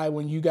FYI,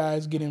 when you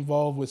guys get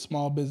involved with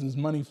small business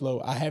money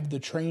flow, I have the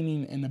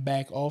training in the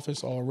back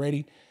office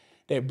already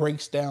that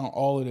breaks down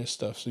all of this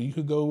stuff. So you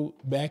could go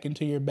back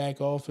into your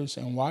back office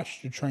and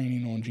watch the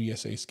training on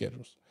GSA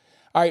schedules.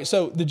 All right,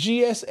 so the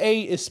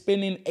GSA is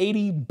spending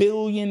 $80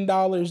 billion in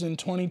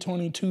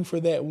 2022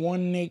 for that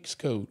one NAICS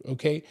code,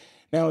 okay?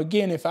 Now,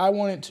 again, if I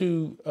wanted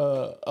to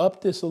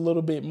up this a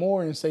little bit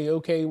more and say,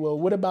 okay, well,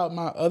 what about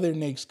my other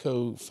NAICS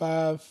code,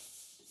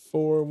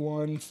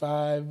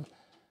 5415,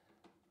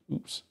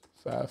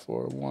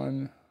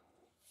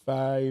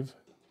 5415.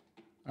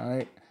 All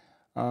right.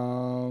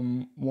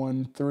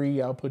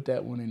 13. I'll put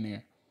that one in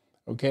there.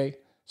 Okay.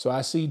 So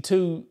I see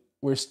two.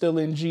 We're still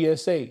in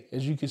GSA.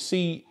 As you can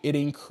see, it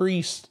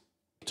increased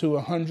to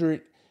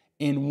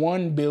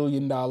 $101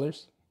 billion.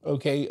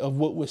 Okay. Of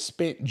what was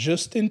spent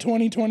just in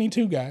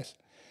 2022, guys.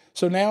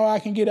 So now I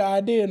can get an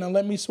idea. Now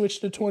let me switch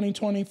to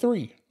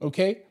 2023.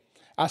 Okay.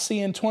 I see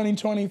in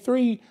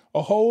 2023,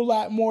 a whole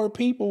lot more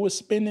people was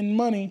spending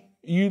money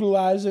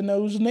utilizing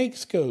those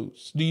NAICS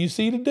codes. Do you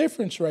see the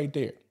difference right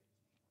there?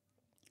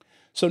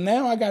 So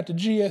now I got the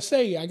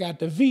GSA, I got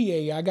the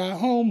VA, I got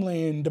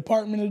Homeland,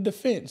 Department of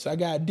Defense, I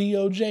got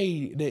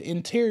DOJ, the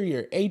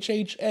Interior,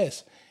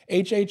 HHS.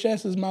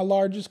 HHS is my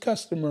largest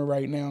customer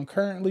right now,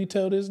 currently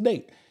till this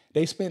date.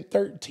 They spent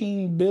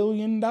 $13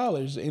 billion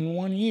in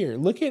 1 year.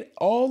 Look at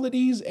all of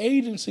these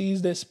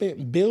agencies that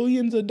spent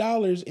billions of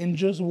dollars in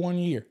just 1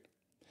 year.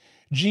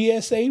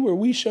 GSA, where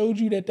we showed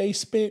you that they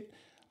spent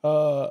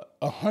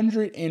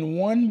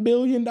 $101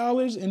 billion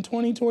in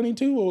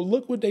 2022. Well,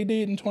 look what they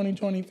did in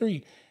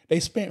 2023. They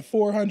spent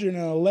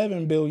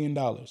 $411 billion.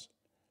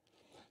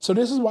 So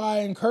this is why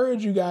I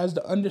encourage you guys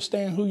to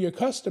understand who your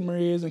customer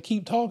is and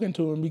keep talking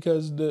to them,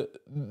 because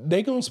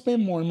they're going to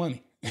spend more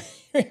money. You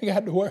ain't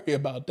got to worry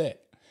about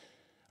that.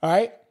 All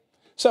right.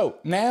 So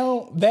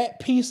now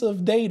that piece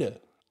of data,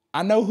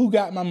 I know who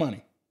got my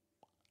money.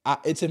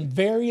 It's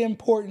very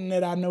important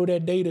that I know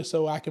that data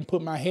so I can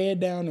put my head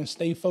down and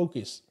stay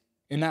focused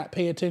and not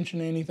pay attention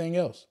to anything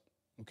else.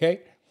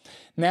 Okay.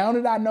 Now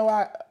that I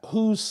know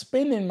who's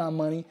spending my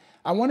money,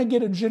 I want to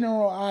get a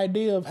general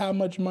idea of how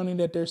much money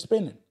that they're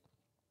spending.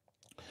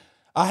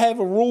 I have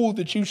a rule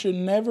that you should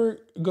never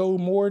go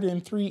more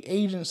than 3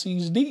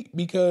 agencies deep,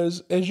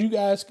 because as you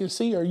guys can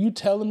see, are you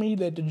telling me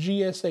that the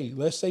GSA,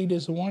 let's say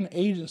this one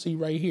agency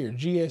right here,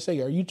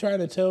 GSA, are you trying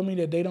to tell me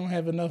that they don't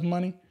have enough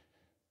money?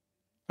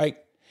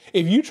 Like,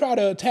 if you try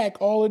to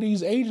attack all of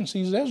these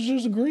agencies, that's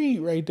just greed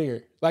right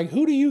there. Like,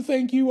 who do you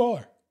think you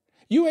are?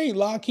 You ain't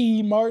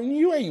Lockheed Martin.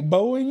 You ain't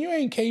Boeing. You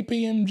ain't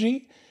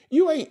KPMG.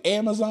 You ain't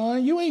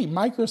Amazon. You ain't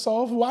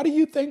Microsoft. Why do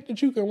you think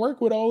that you can work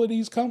with all of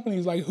these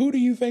companies? Like, who do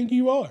you think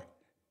you are?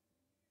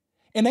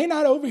 And they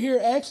not over here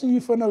asking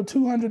you for no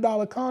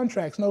 $200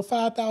 contracts, no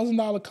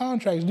 $5,000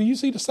 contracts. Do you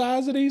see the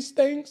size of these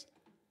things?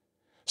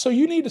 So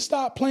you need to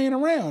stop playing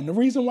around. The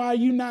reason why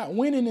you're not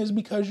winning is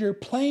because you're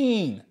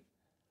playing.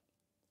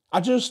 I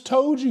just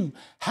told you,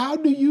 how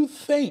do you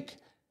think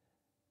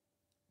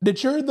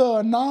that you're the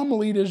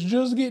anomaly that's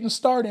just getting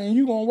started and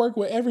you're going to work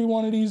with every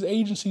one of these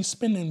agencies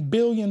spending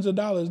billions of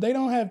dollars? They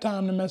don't have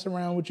time to mess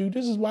around with you.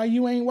 This is why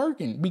you ain't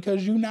working,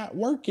 because you're not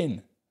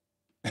working.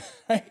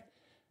 Right?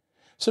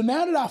 So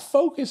now that I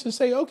focus and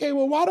say, okay,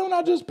 well, why don't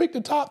I just pick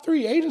the top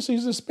 3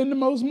 agencies that spend the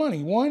most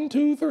money? 1,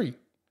 2, 3.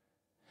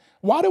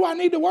 Why do I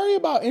need to worry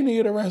about any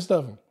of the rest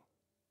of them?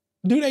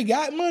 Do they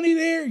got money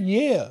there?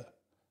 Yeah.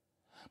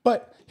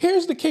 But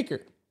here's the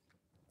kicker.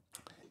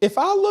 If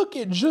I look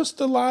at just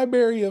the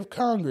Library of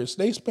Congress,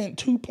 they spent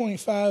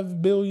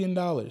 $2.5 billion.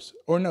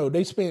 Or no,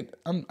 they spent,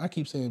 I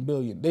keep saying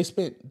billion. They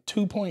spent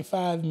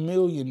 $2.5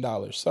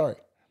 million. Sorry.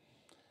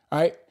 All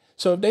right.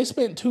 So if they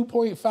spent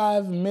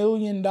 $2.5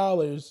 million,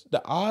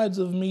 the odds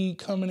of me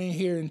coming in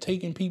here and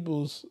taking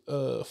people's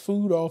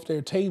food off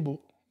their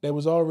table that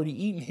was already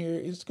eaten here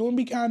is going to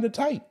be kind of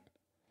tight.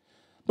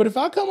 But if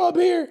I come up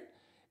here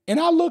and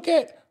I look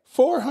at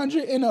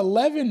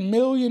 $411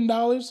 million,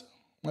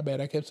 my bad,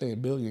 I kept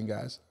saying billion,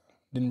 guys.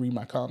 Didn't read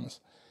my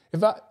commas.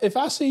 If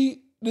I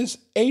see this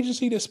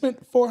agency that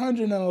spent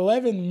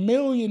 $411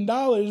 million,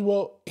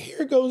 well,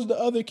 here goes the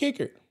other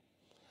kicker.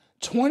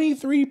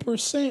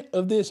 23%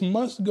 of this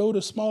must go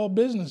to small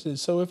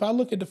businesses. So if I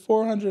look at the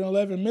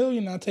 411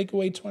 million, I take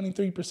away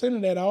 23%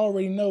 of that, I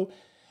already know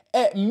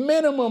at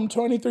minimum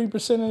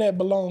 23% of that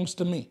belongs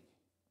to me.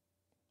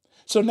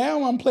 So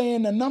now I'm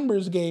playing the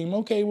numbers game.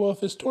 Okay, well,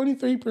 if it's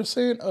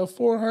 23% of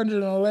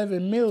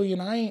 411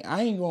 million, I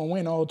ain't going to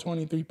win all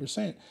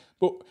 23%.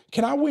 But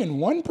can I win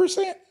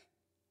 1%?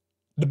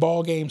 The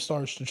ball game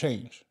starts to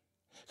change,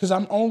 because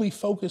I'm only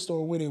focused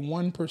on winning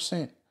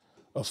 1%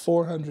 of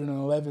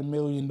 $411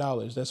 million.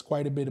 That's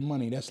quite a bit of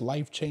money. That's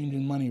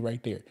life-changing money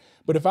right there.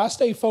 But if I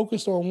stay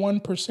focused on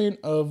 1%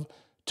 of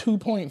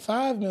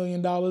 $2.5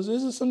 million,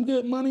 is it some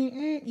good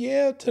money?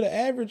 Yeah, to the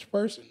average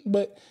person.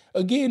 But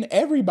again,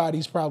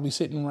 everybody's probably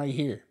sitting right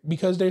here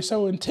because they're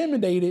so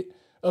intimidated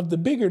of the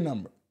bigger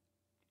number.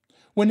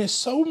 When there's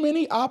so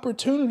many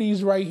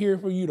opportunities right here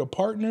for you to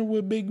partner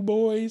with big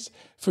boys,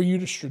 for you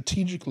to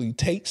strategically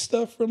take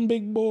stuff from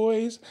big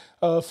boys,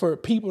 for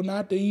people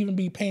not to even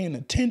be paying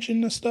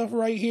attention to stuff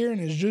right here, and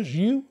it's just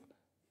you,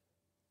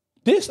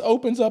 this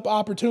opens up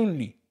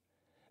opportunity.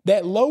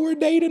 That lower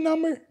data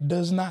number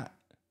does not.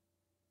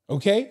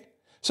 Okay?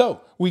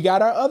 So we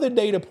got our other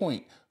data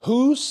point.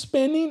 Who's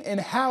spending and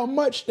how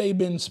much they've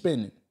been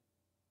spending.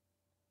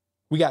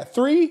 We got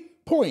 3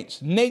 points.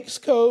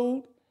 NAICS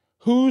code.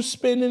 Who's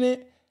spending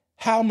it?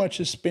 How much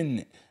is spending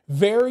it?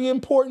 Very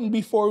important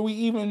before we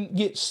even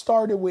get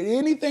started with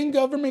anything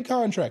government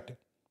contracting.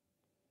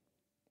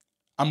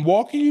 I'm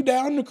walking you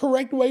down the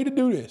correct way to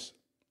do this.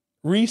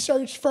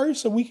 Research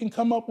first so we can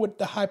come up with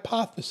the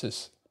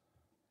hypothesis.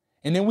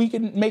 And then we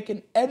can make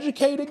an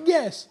educated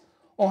guess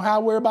on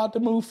how we're about to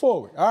move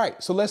forward. All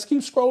right, so let's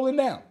keep scrolling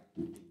down.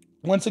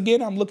 Once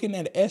again, I'm looking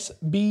at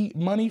SB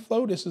Money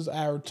Flow. This is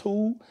our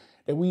tool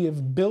that we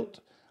have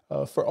built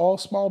for all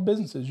small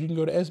businesses. You can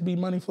go to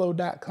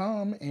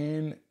sbmoneyflow.com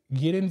and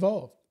get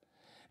involved.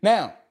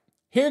 Now,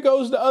 here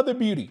goes the other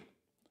beauty.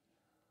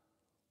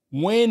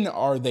 When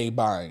are they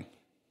buying?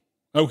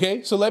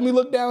 Okay, so let me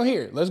look down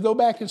here. Let's go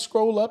back and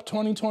scroll up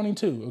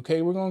 2022.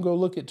 Okay, we're going to go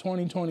look at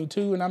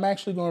 2022, and I'm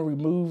actually going to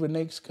remove a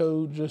next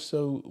code just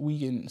so we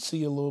can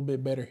see a little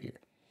bit better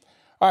here.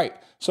 All right,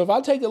 so if I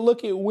take a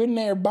look at when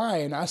they're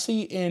buying, I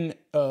see in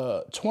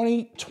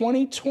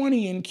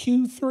 2020 in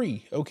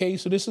Q3. Okay,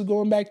 so this is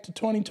going back to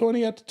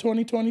 2020 up to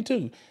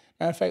 2022.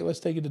 Matter of fact, let's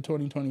take it to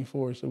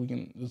 2024 so we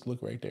can just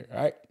look right there.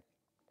 All right,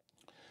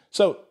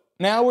 so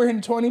now we're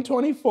in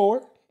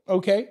 2024.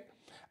 Okay.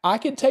 I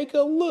can take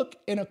a look,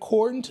 and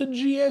according to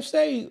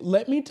GSA,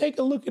 let me take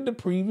a look at the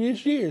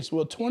previous years.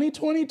 Well,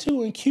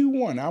 2022 and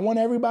Q1, I want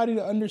everybody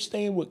to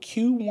understand what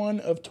Q1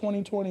 of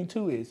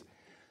 2022 is.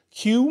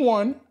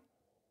 Q1,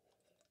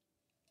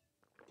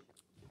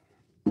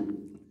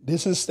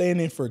 this is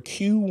standing for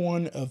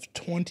Q1 of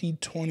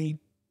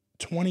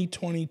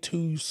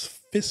 2022's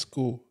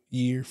fiscal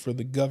year for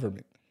the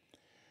government.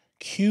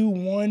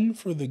 Q1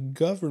 for the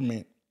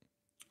government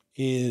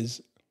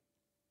is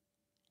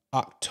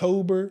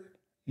October,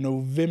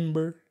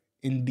 November,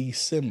 and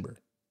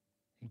December.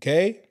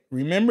 Okay?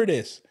 Remember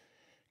this.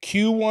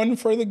 Q1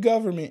 for the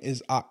government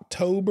is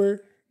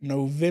October,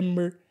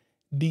 November,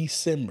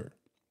 December.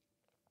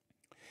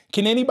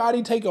 Can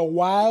anybody take a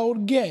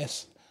wild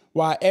guess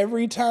why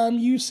every time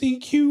you see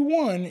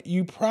Q1,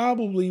 you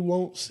probably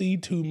won't see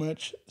too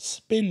much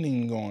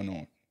spending going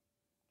on?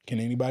 Can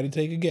anybody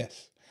take a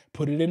guess?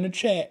 Put it in the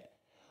chat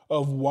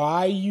of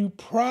why you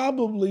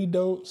probably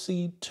don't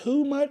see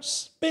too much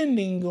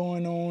spending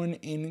going on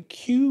in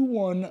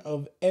Q1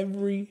 of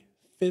every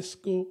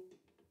fiscal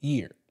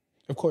year.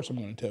 Of course, I'm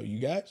going to tell you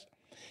guys.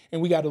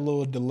 And we got a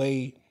little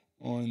delay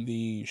on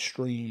the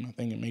stream. I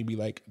think it may be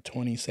like a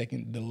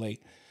 20-second delay.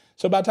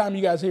 So by the time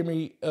you guys hear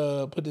me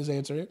put this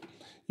answer in,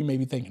 you may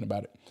be thinking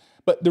about it.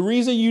 But the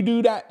reason you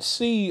do not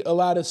see a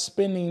lot of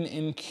spending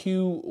in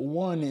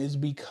Q1 is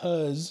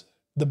because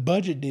the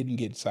budget didn't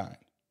get signed.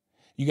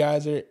 You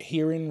guys are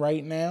hearing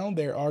right now,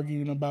 they're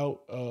arguing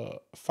about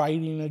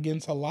fighting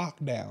against a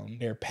lockdown.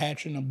 They're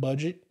patching a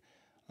budget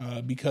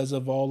because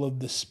of all of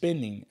the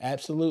spending.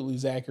 Absolutely,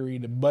 Zachary,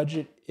 the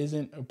budget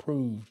isn't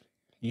approved.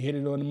 You hit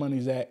it on the money,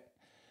 Zach.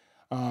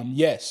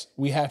 Yes,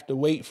 we have to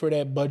wait for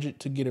that budget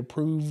to get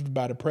approved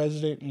by the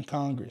president and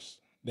Congress.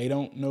 They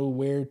don't know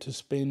where to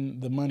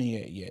spend the money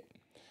at yet.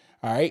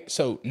 All right,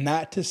 so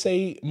not to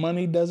say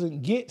money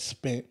doesn't get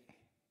spent.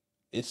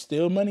 It's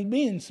still money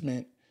being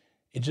spent.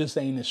 It just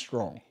ain't as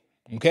strong,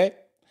 okay?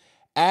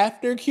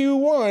 After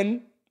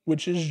Q1,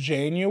 which is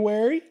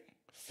January,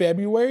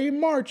 February,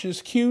 March is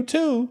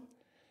Q2.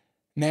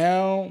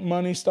 Now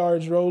money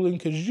starts rolling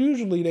because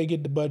usually they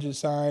get the budget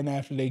signed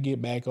after they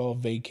get back off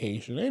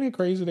vacation. Ain't it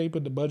crazy they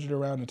put the budget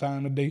around the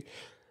time that they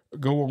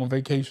go on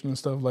vacation and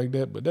stuff like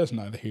that? But that's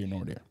neither here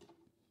nor there.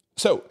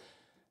 So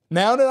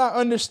now that I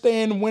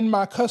understand when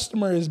my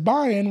customer is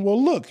buying,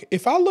 well, look,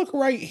 if I look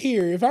right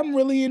here, if I'm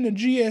really in the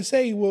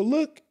GSA, well,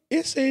 look,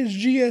 it says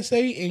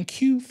GSA in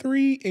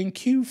Q3 and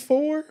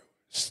Q4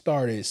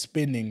 started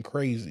spending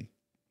crazy.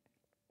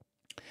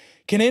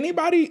 Can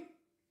anybody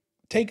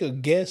take a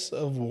guess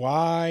of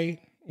why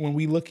when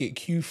we look at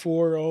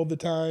Q4 all the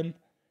time,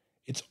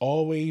 it's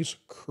always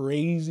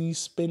crazy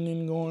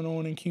spending going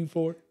on in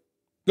Q4?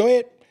 Go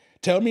ahead.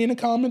 Tell me in the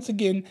comments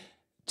again.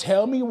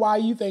 Tell me why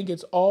you think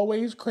it's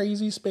always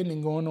crazy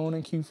spending going on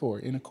in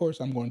Q4. And of course,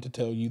 I'm going to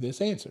tell you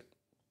this answer.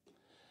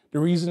 The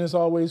reason it's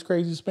always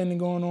crazy spending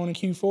going on in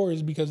Q4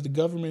 is because the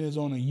government is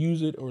on a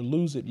use it or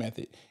lose it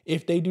method.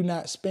 If they do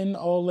not spend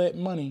all that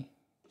money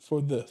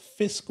for the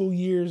fiscal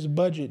year's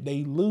budget,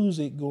 they lose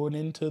it going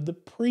into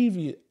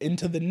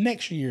the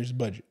next year's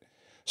budget.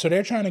 So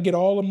they're trying to get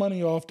all the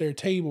money off their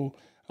table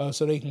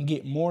so they can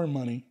get more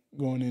money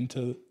going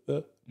into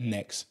the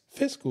next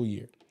fiscal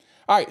year.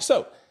 All right,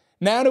 so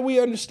now that we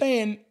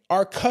understand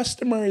our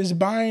customer is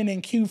buying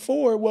in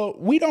Q4, well,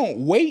 we don't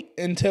wait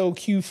until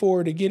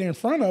Q4 to get in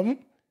front of them.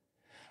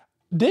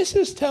 This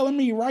is telling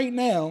me right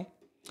now,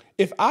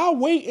 if I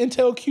wait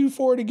until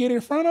Q4 to get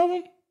in front of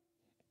them,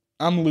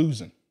 I'm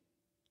losing.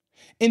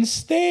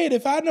 Instead,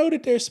 if I know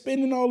that they're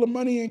spending all the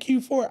money in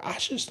Q4, I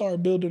should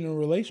start building a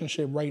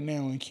relationship right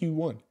now in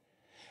Q1.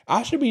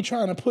 I should be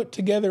trying to put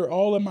together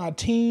all of my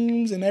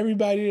teams and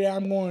everybody that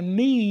I'm going to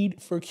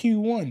need for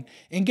Q1.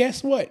 And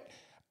guess what?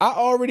 I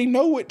already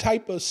know what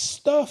type of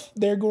stuff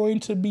they're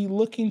going to be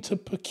looking to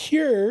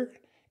procure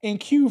in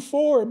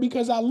Q4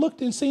 because I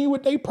looked and seen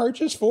what they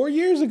purchased 4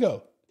 years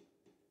ago.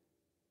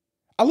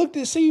 I looked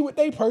and see what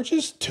they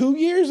purchased 2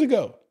 years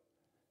ago.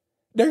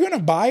 They're going to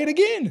buy it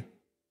again.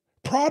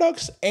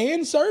 Products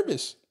and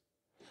service.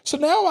 So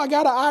now I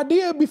got an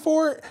idea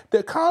before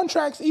the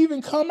contracts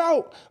even come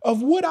out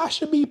of what I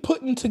should be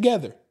putting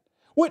together.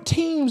 what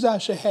teams I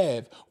should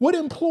have, what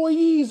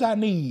employees I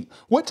need,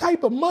 what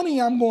type of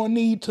money I'm going to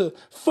need to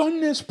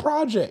fund this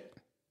project.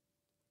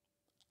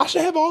 I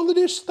should have all of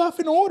this stuff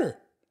in order.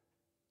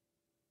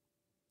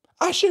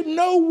 I should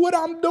know what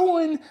I'm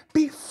doing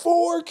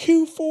before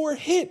Q4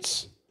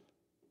 hits.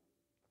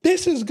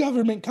 This is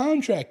government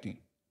contracting.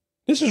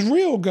 This is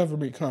real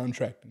government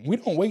contracting. We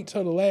don't wait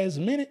till the last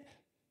minute.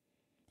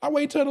 I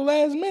wait till the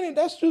last minute.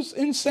 That's just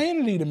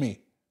insanity to me.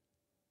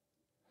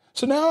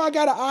 So now I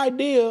got an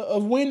idea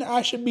of when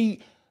I should be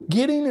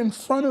getting in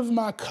front of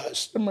my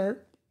customer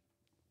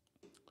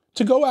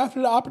to go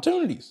after the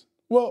opportunities.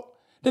 Well,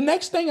 the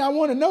next thing I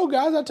want to know,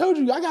 guys, I told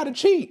you I got to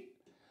cheat.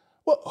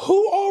 Well,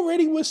 who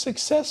already was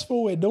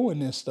successful at doing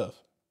this stuff?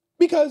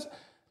 Because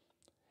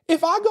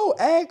if I go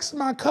ask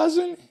my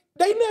cousin,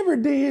 they never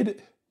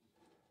did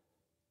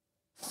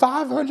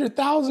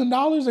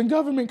 $500,000 in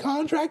government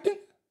contracting.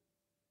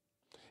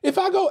 If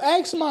I go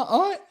ask my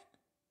aunt,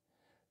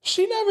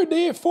 she never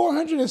did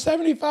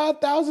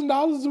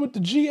 $475,000 with the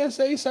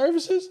GSA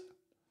services.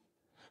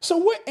 So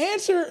what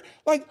answer,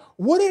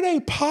 what are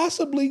they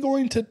possibly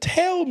going to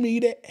tell me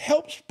that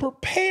helps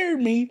prepare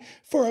me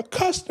for a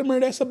customer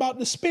that's about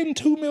to spend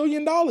 $2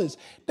 million?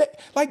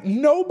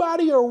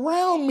 Nobody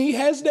around me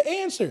has the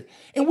answer.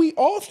 And we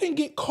often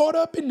get caught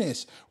up in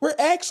this. We're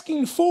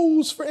asking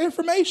fools for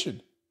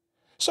information.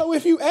 So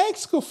if you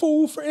ask a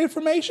fool for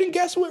information,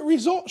 guess what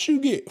results you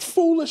get?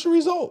 Foolish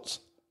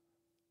results.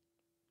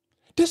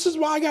 This is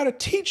why I got to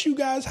teach you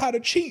guys how to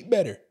cheat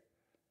better.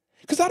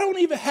 Because I don't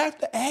even have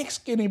to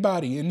ask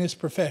anybody in this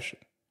profession.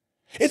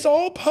 It's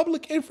all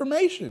public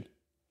information.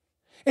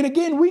 And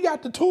again, we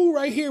got the tool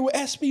right here with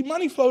SB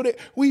Money Flow that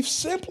we've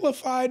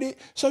simplified it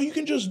so you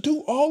can just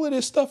do all of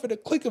this stuff at a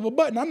click of a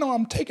button. I know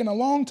I'm taking a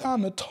long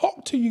time to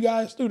talk to you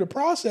guys through the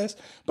process,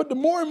 but the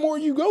more and more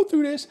you go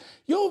through this,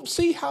 you'll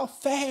see how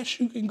fast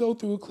you can go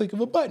through a click of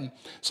a button.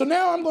 So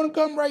now I'm going to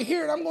come right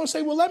here and I'm going to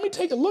say, well, let me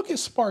take a look at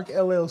Spark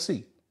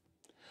LLC.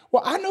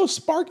 Well, I know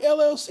Spark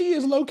LLC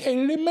is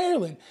located in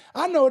Maryland.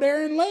 I know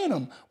they're in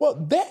Lanham. Well,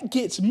 that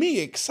gets me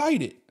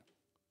excited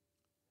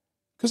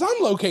because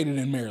I'm located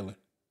in Maryland.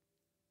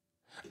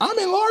 I'm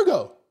in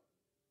Largo.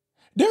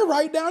 They're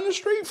right down the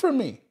street from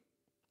me.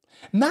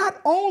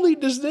 Not only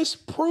does this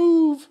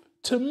prove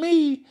to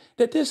me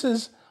that this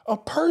is a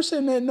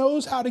person that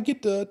knows how to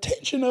get the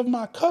attention of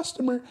my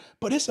customer,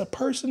 but it's a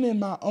person in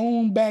my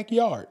own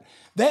backyard.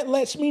 That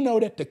lets me know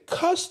that the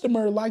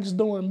customer likes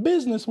doing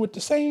business with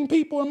the same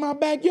people in my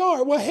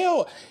backyard. Well,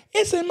 hell,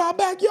 it's in my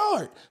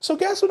backyard. So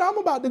guess what I'm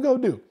about to go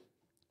do?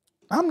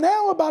 I'm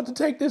now about to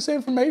take this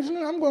information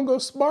and I'm going to go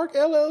Spark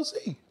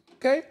LLC,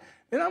 okay?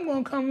 Then I'm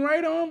going to come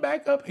right on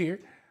back up here.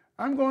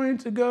 I'm going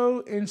to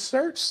go and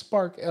search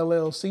Spark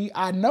LLC.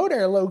 I know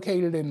they're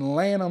located in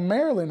Lanham,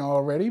 Maryland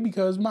already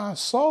because my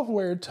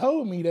software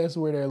told me that's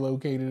where they're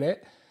located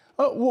at.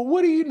 Well,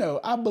 what do you know?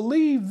 I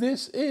believe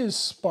this is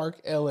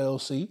Spark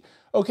LLC.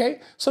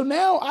 Okay, so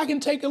now I can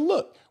take a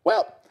look.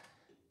 Well,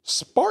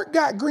 Spark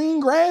got green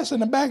grass in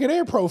the back of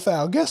their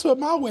profile. Guess what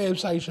my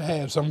website should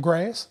have? Some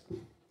grass.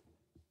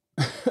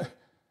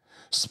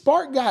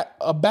 Spark got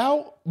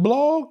about,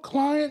 blog,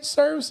 client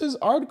services,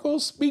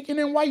 articles, speaking,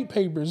 and white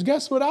papers.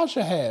 Guess what I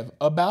should have?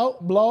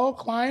 About, blog,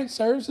 client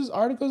services,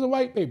 articles, and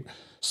white paper.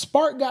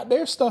 Spark got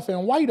their stuff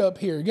in white up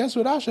here. Guess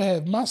what I should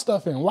have? My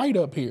stuff in white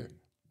up here.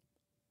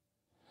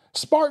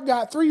 Spark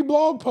got 3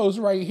 blog posts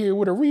right here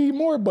with a read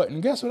more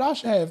button. Guess what I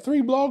should have?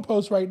 3 blog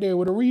posts right there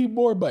with a read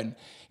more button.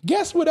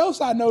 Guess what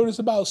else I noticed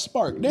about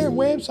Spark? Their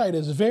website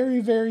is very,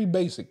 very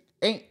basic.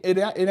 It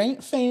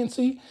ain't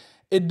fancy.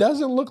 It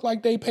doesn't look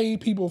like they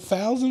paid people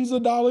thousands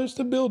of dollars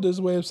to build this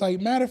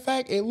website. Matter of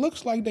fact, it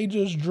looks like they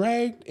just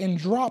dragged and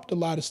dropped a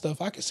lot of stuff.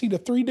 I can see the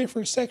 3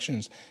 different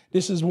sections.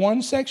 This is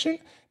 1 section.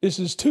 This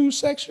is 2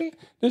 sections.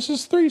 This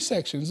is 3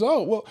 sections.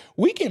 Oh, well,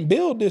 we can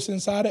build this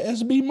inside of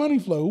SB Money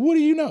Flow. What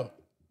do you know?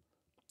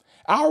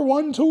 Our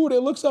one tool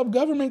that looks up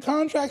government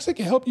contracts, it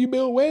can help you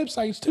build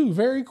websites too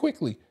very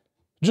quickly,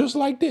 just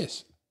like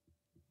this.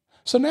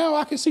 So now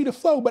I can see the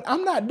flow, but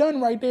I'm not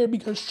done right there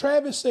because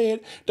Travis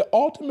said the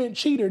ultimate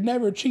cheater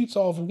never cheats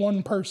off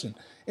one person.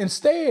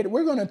 Instead,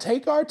 we're going to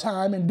take our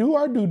time and do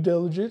our due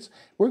diligence.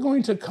 We're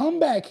going to come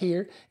back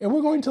here and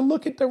we're going to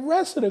look at the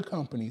rest of the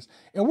companies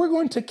and we're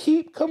going to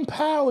keep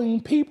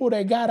compiling people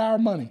that got our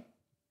money.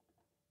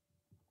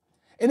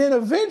 And then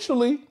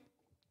eventually,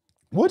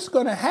 what's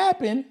going to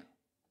happen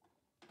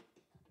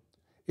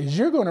is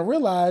you're going to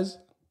realize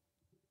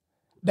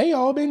they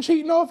all been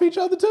cheating off each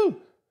other too.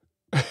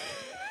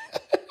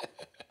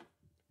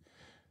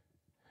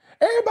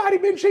 Everybody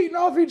been cheating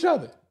off each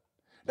other.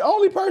 The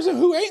only person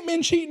who ain't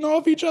been cheating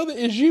off each other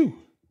is you.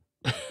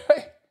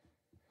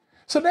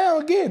 So now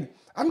again,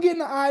 I'm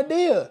getting an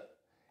idea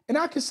and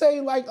I can say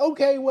like,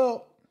 okay,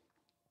 well,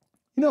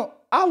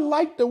 I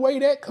like the way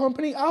that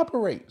company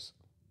operates.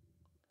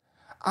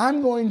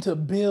 I'm going to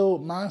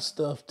build my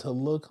stuff to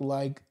look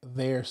like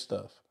their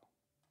stuff.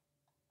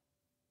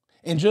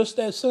 And just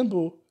that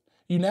simple,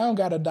 you now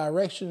got a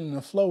direction and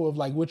a flow of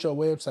like what your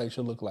website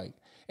should look like.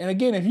 And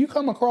again, if you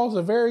come across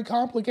a very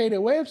complicated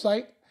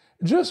website,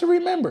 just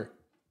remember,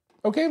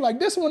 Okay, like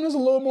this one is a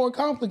little more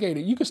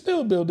complicated. You can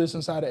still build this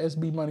inside of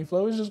SB Money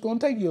Flow. It's just going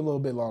to take you a little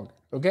bit longer.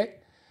 Okay.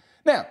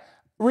 Now,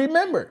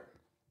 remember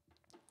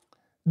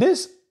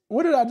this.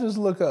 What did I just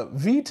look up?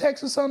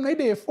 VTEX or something? They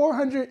did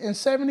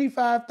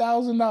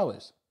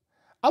 $475,000.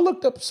 I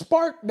looked up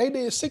Spark. They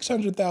did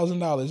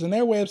 $600,000 and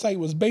their website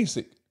was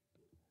basic.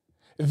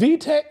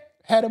 VTech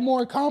had a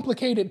more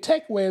complicated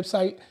tech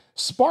website.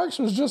 Sparks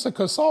was just a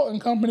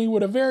consulting company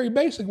with a very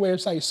basic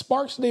website.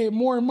 Sparks did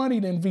more money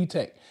than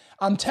VTech.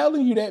 I'm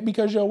telling you that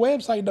because your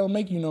website don't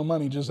make you no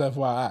money, just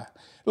FYI.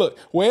 Look,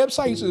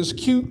 websites is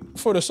cute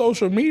for the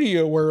social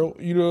media world,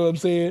 you know what I'm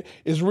saying?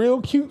 It's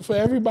real cute for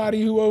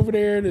everybody who over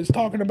there that's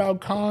talking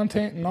about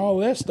content and all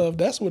that stuff.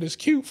 That's what it's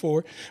cute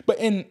for. But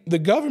in the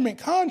government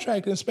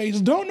contracting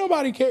space, don't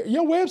nobody care.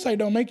 Your website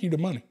don't make you the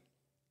money.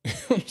 You know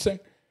what I'm saying?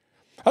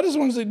 I just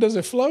want to say, does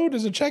it flow?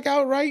 Does it check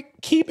out right?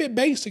 Keep it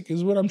basic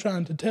is what I'm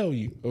trying to tell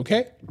you,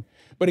 okay?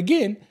 But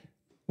again,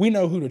 we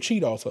know who to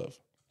cheat off of.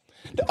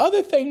 The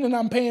other thing that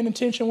I'm paying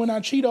attention when I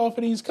cheat off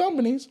of these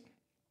companies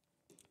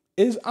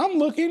is I'm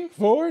looking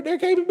for their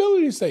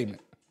capability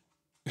statement.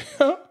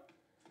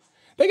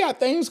 They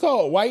got things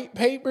called white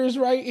papers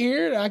right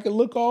here that I could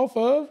look off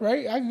of,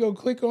 right? I could go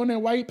click on their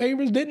white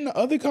papers. Didn't the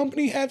other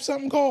company have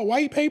something called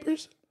white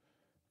papers,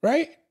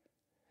 right?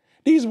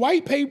 These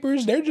white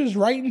papers, they're just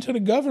writing to the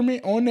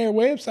government on their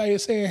website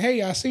saying,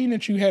 hey, I seen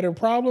that you had a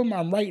problem.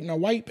 I'm writing a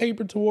white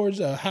paper towards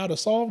how to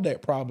solve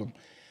that problem.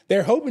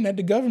 They're hoping that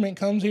the government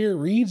comes here,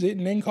 reads it,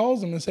 and then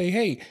calls them and say,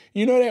 hey,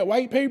 you know that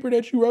white paper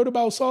that you wrote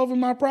about solving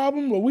my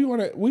problem? Well, we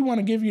want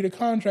to give you the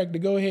contract to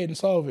go ahead and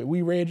solve it.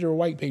 We read your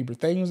white paper.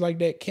 Things like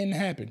that can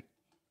happen.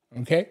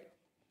 Okay.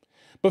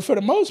 But for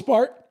the most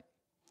part,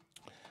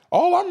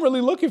 all I'm really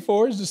looking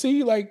for is to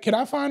see, like, can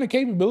I find a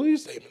capability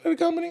statement of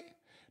the company?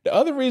 The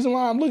other reason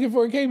why I'm looking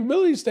for a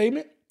capability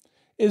statement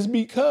is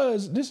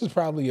because this is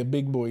probably a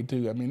big boy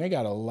too. I mean, they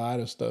got a lot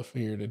of stuff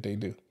here that they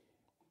do,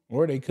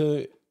 or they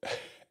could.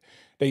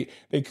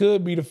 They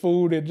could be the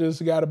fool that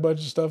just got a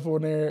bunch of stuff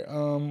on their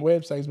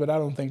websites, but I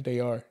don't think they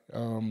are.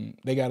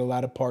 They got a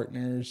lot of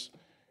partners.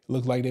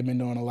 Look like they've been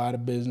doing a lot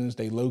of business.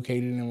 They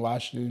located in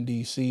Washington,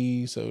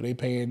 D.C., so they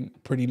paying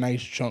pretty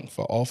nice chunk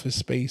for office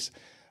space.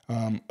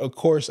 Of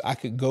course, I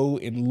could go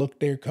and look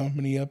their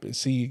company up and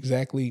see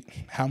exactly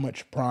how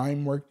much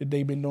prime work that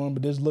they've been doing,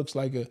 but this looks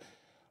like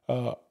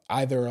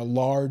either a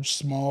large,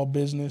 small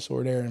business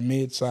or they're a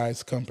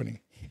mid-sized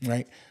company,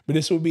 right? But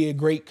this would be a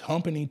great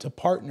company to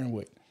partner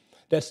with.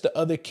 That's the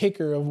other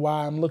kicker of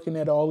why I'm looking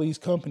at all these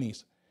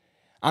companies.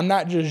 I'm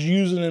not just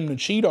using them to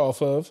cheat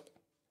off of.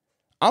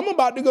 I'm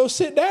about to go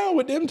sit down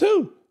with them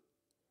too.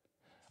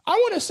 I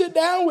want to sit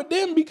down with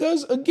them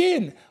because,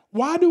 again,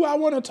 why do I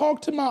want to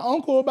talk to my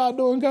uncle about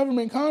doing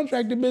government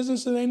contracting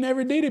business and they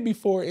never did it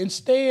before?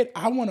 Instead,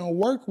 I want to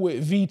work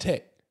with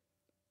VTech.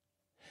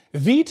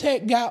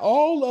 VTech got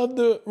all of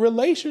the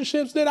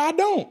relationships that I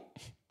don't.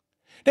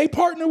 They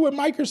partner with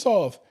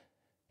Microsoft,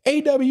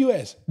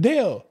 AWS,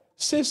 Dell,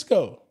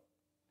 Cisco.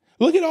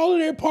 Look at all of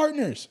their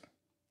partners.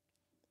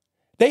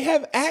 They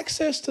have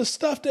access to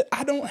stuff that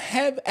I don't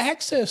have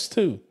access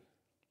to.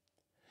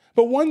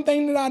 But one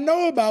thing that I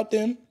know about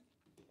them,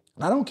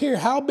 I don't care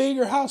how big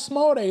or how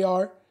small they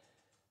are,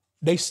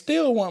 they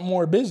still want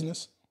more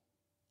business.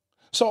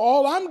 So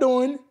all I'm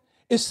doing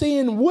is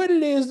seeing what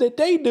it is that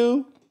they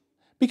do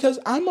because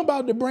I'm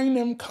about to bring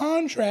them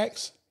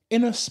contracts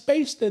in a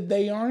space that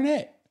they aren't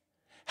at.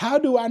 How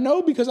do I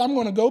know? Because I'm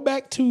going to go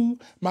back to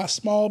my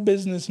small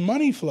business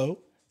money flow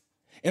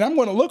and I'm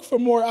going to look for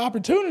more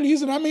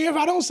opportunities. And I mean, if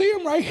I don't see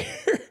them right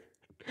here,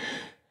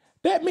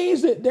 that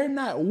means that they're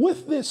not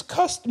with this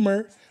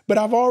customer, but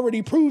I've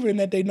already proven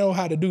that they know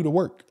how to do the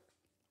work.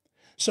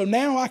 So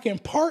now I can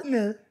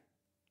partner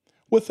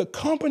with a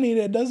company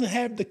that doesn't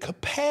have the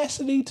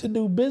capacity to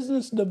do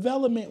business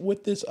development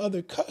with this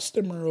other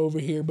customer over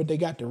here, but they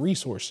got the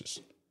resources.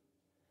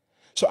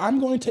 So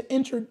I'm going to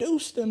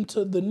introduce them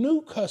to the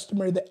new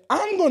customer that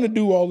I'm going to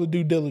do all the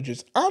due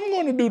diligence. I'm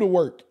going to do the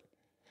work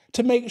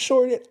to make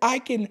sure that I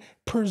can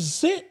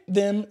present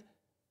them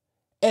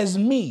as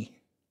me.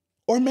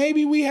 Or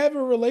maybe we have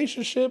a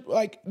relationship,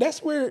 like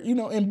that's where,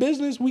 in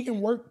business, we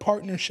can work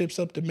partnerships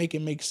up to make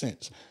it make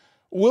sense.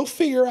 We'll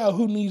figure out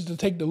who needs to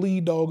take the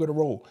lead dog of the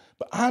role.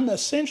 But I'm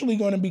essentially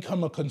going to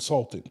become a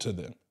consultant to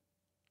them.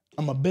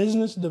 I'm a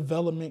business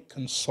development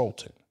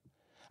consultant.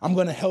 I'm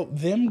going to help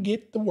them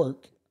get the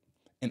work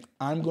and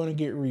I'm going to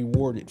get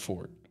rewarded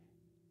for it.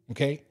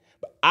 Okay?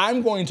 But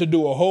I'm going to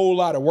do a whole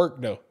lot of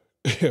work though.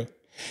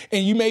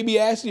 And you may be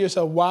asking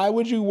yourself, why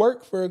would you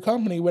work for a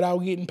company without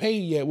getting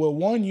paid yet? Well,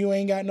 one, you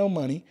ain't got no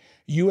money.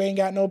 You ain't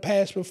got no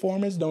past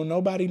performance. Don't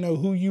nobody know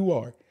who you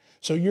are.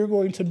 So you're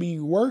going to be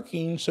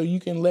working so you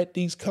can let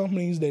these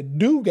companies that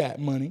do got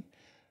money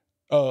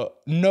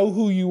know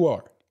who you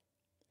are.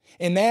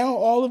 And now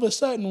all of a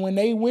sudden, when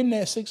they win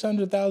that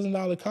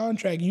 $600,000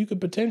 contract, you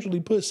could potentially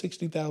put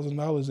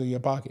 $60,000 in your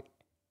pocket.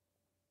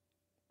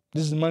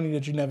 This is money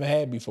that you never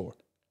had before.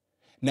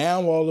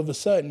 Now all of a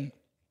sudden,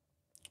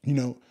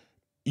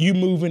 you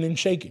moving and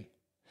shaking.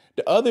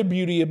 The other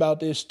beauty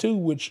about this too,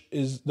 which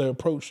is the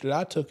approach that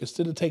I took,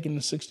 instead of taking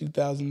the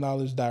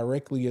 $60,000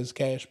 directly as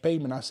cash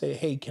payment, I said,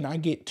 hey, can I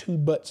get 2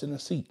 butts in a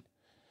seat?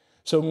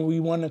 So when we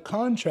won the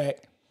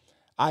contract,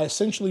 I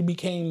essentially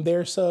became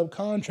their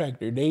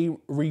subcontractor. They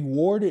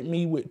rewarded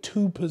me with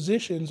 2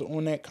 positions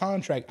on that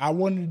contract. I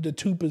wanted the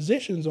 2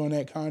 positions on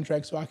that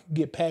contract so I could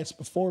get past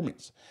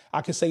performance.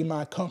 I could say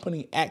my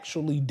company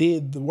actually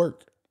did the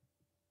work.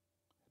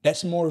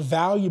 That's more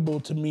valuable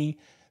to me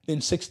than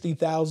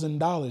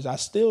 $60,000. I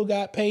still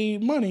got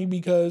paid money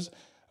because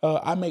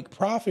I make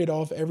profit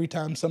off every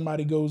time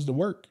somebody goes to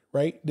work,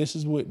 right? This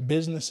is what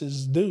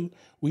businesses do.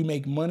 We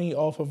make money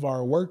off of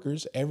our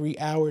workers. Every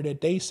hour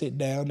that they sit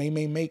down, they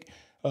may make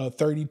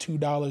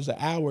 $32 an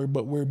hour,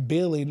 but we're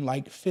billing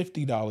like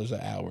 $50 an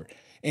hour,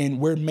 and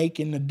we're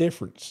making the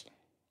difference.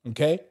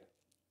 Okay.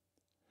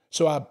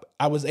 So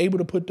I was able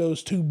to put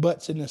those 2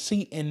 butts in the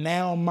seat, and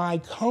now my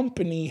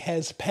company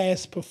has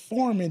past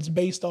performance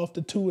based off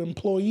the 2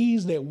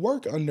 employees that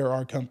work under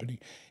our company.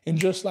 And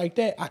just like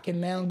that, I can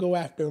now go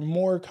after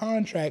more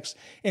contracts.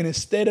 And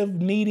instead of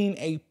needing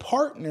a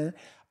partner,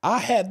 I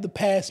have the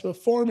past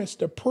performance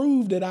to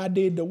prove that I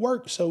did the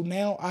work. So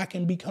now I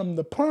can become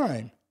the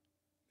prime.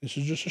 This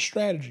is just a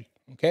strategy.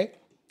 Okay.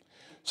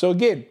 So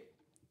again,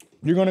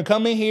 you're going to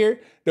come in here.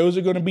 Those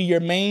are going to be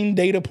your main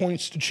data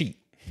points to cheat.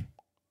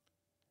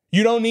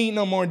 You don't need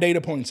no more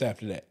data points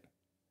after that.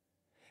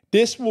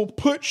 This will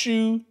put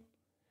you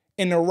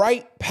in the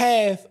right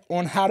path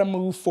on how to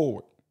move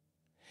forward.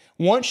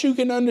 Once you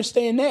can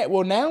understand that,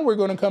 well, now we're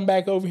going to come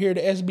back over here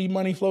to SB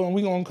Money Flow, and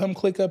we're going to come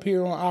click up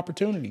here on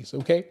opportunities.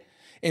 Okay.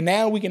 And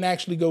now we can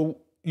actually go,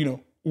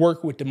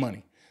 work with the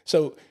money.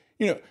 So,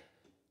 I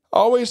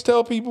always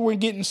tell people when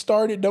getting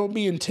started, don't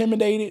be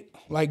intimidated.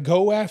 Like,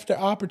 go after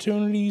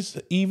opportunities,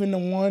 even the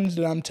ones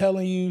that I'm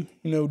telling you,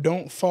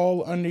 don't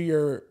fall under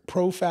your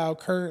profile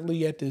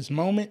currently at this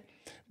moment.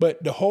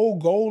 But the whole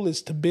goal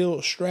is to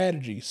build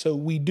strategy. So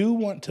we do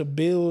want to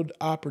build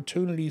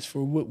opportunities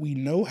for what we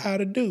know how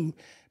to do,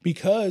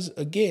 because,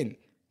 again,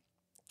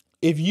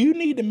 if you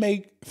need to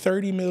make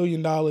 $30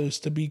 million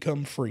to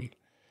become free,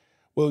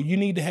 well, you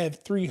need to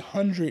have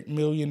 $300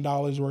 million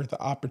worth of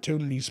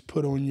opportunities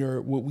put on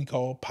your what we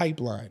call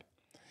pipeline,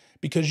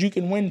 because you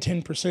can win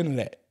 10% of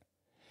that.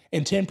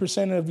 And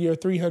 10% of your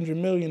 300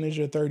 million is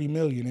your 30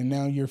 million. And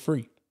now you're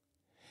free.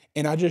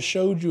 And I just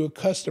showed you a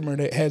customer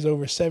that has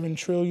over $7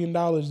 trillion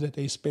that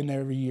they spend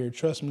every year.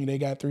 Trust me, they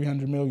got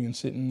 300 million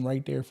sitting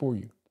right there for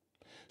you.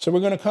 So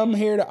we're going to come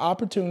here to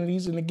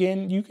opportunities. And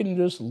again, you can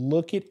just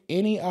look at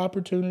any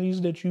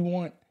opportunities that you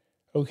want.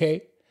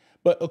 Okay.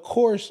 But of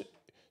course,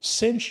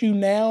 since you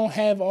now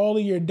have all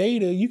of your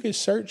data, you can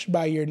search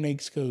by your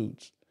NAICS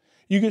codes.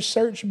 You can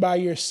search by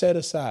your set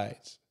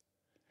asides.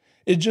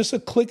 It's just a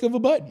click of a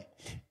button.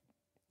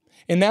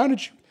 And now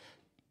that you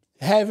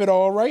have it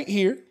all right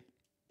here,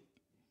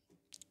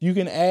 you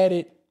can add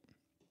it.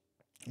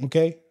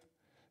 Okay.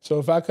 So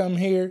if I come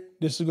here,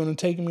 this is going to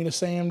take me to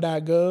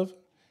sam.gov,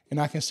 and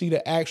I can see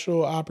the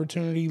actual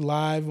opportunity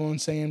live on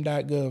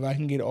sam.gov. I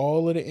can get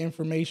all of the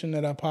information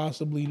that I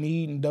possibly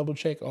need and double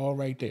check all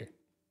right there.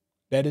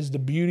 That is the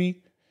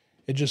beauty.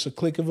 It's just a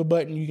click of a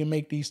button. You can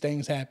make these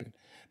things happen.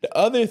 The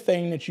other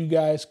thing that you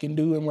guys can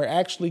do, and we're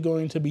actually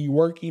going to be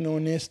working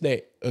on this,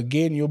 that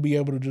again, you'll be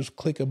able to just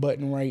click a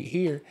button right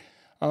here.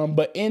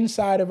 But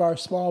inside of our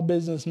small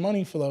business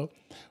money flow,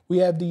 we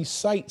have these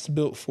sites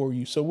built for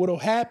you. So what'll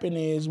happen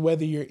is,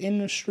 whether you're in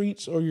the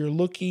streets or you're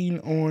looking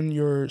on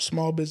your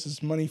small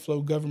business money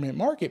flow government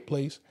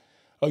marketplace,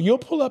 you'll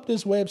pull up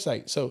this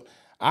website. So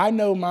I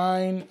know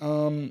mine,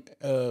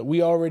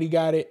 we already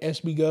got it,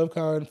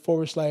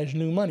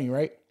 sbgovcon/new money,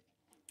 right?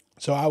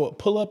 So I would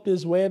pull up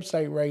this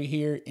website right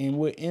here, and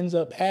what ends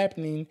up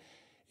happening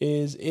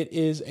is it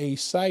is a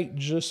site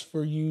just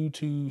for you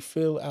to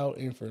fill out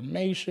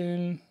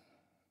information.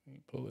 Let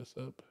me pull this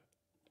up.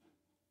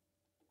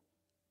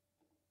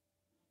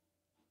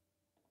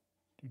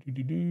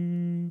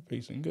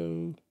 Paste and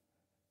go.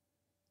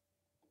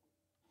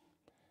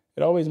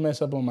 It always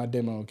mess up on my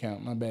demo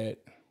account. My bad.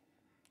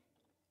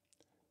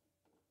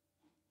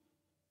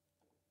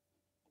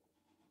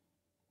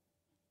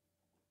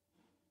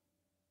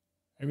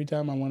 Every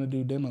time I want to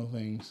do demo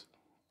things,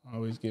 I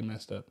always get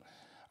messed up.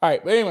 All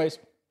right, but anyways,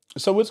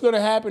 so what's going to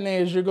happen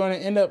is you're going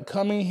to end up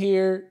coming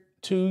here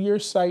to your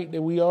site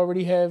that we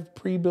already have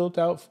pre-built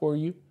out for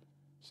you.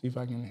 See if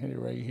I can hit it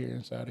right here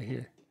inside of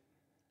here.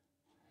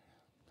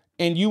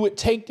 And you would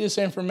take this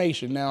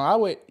information. Now, I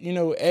would,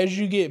 as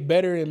you get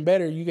better and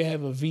better, you can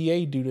have a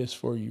VA do this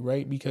for you,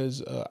 right?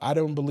 Because I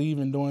don't believe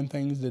in doing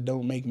things that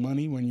don't make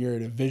money when you're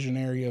the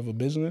visionary of a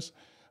business.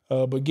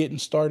 But getting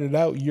started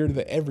out, you're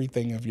the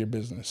everything of your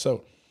business.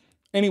 So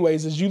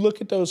anyways, as you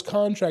look at those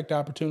contract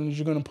opportunities,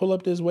 you're going to pull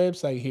up this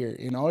website here,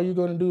 and all you're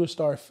going to do is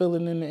start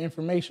filling in the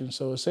information.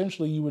 So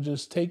essentially you would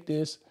just take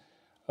this,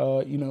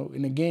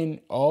 and again,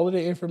 all of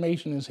the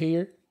information is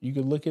here. You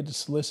could look at the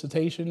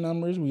solicitation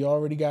numbers. We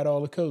already got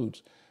all the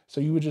codes. So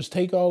you would just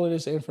take all of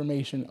this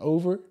information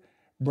over,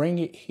 bring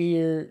it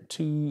here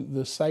to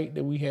the site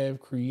that we have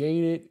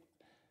created,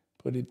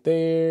 Put it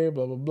there,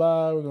 blah, blah,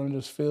 blah. We're going to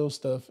just fill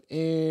stuff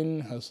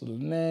in, hustle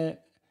the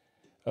net.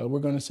 We're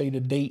going to say the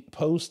date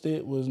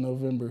posted was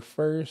November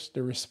 1st.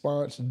 The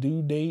response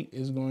due date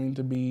is going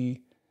to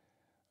be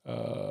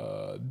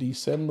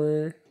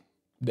December.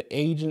 The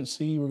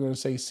agency, we're going to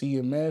say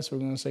CMS. We're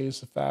going to say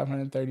it's a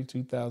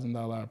 $532,000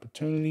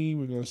 opportunity.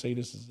 We're going to say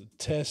this is a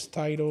test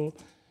title.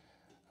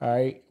 All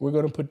right. We're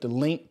going to put the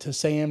link to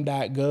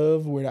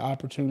sam.gov where the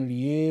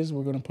opportunity is.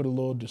 We're going to put a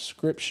little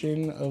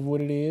description of what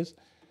it is.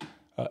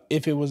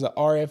 If it was a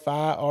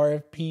RFI,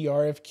 RFP,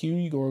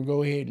 RFQ, you're going to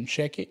go ahead and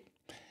check it.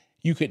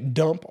 You could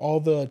dump all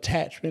the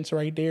attachments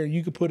right there.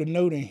 You could put a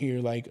note in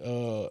here like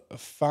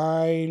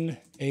find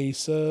a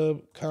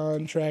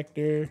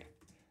subcontractor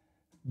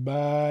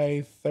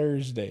by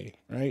Thursday,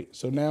 right?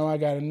 So now I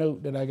got a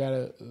note that I got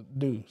to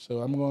do. So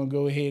I'm going to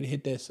go ahead and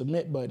hit that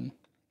submit button.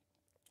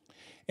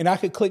 And I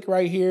could click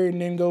right here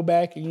and then go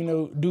back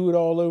and, do it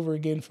all over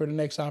again for the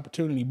next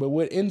opportunity. But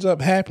what ends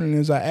up happening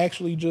is I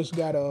actually just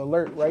got an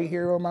alert right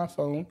here on my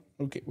phone.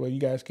 Okay, well, you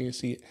guys can't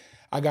see it.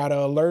 I got an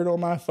alert on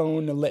my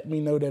phone to let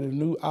me know that a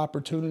new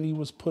opportunity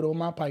was put on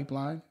my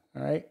pipeline.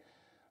 All right.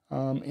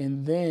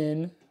 And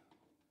then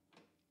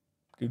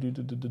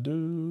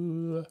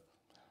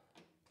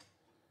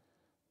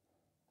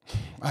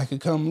I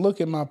could come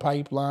look at my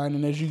pipeline.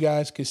 And as you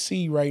guys can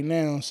see right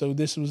now, so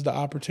this was the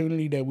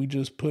opportunity that we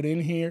just put in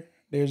here.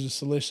 There's a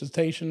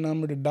solicitation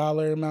number, the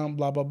dollar amount,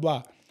 blah, blah,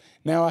 blah.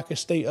 Now I could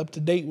stay up to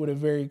date with it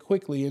very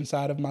quickly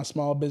inside of my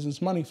small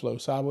business money flow.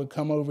 So I would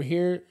come over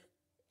here.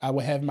 I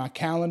would have my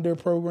calendar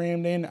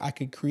programmed in. I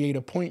could create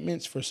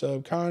appointments for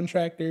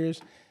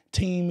subcontractors,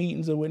 team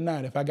meetings or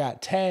whatnot. If I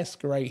got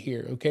tasks right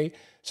here, okay?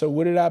 So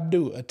what did I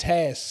do? A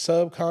task,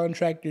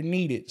 subcontractor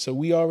needed. So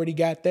we already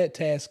got that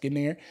task in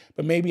there,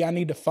 but maybe I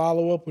need to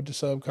follow up with the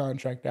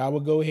subcontractor. I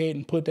would go ahead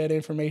and put that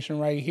information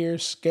right here,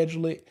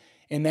 schedule it,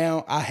 and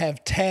now I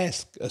have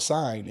tasks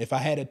assigned. If I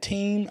had a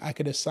team, I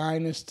could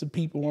assign this to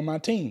people on my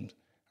teams,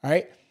 all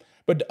right?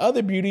 But the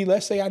other beauty,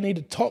 let's say I need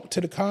to talk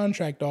to the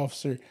contract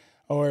officer,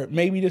 or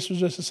maybe this was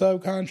just a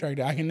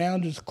subcontractor. I can now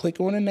just click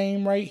on a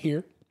name right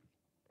here.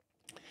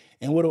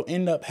 And what'll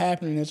end up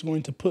happening is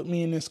going to put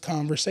me in this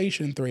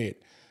conversation thread.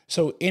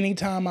 So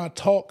anytime I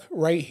talk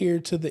right here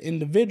to the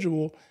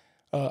individual,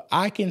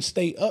 I can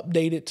stay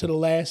updated to the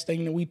last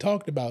thing that we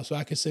talked about. So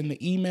I can send the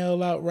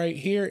email out right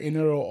here and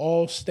it'll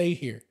all stay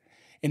here.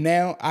 And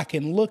now I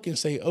can look and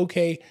say,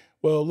 okay,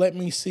 well, let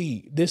me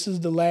see. This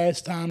is the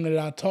last time that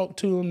I talked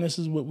to him. This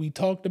is what we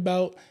talked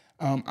about.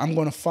 I'm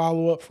going to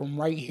follow up from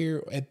right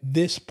here at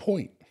this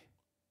point.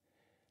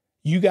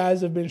 You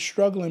guys have been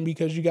struggling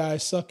because you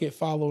guys suck at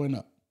following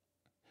up.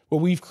 Well,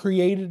 we've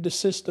created the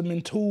system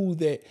and tool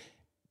that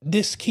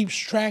this keeps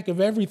track of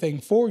everything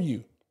for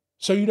you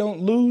so you don't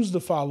lose the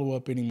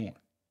follow-up anymore,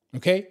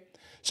 okay?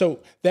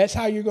 So that's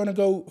how you're going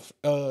to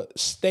go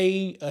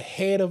stay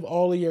ahead of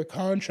all of your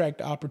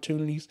contract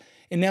opportunities.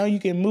 And now you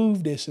can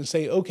move this and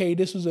say, okay,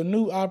 this was a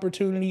new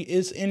opportunity.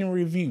 It's in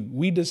review.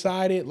 We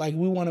decided like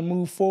we want to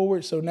move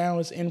forward. So now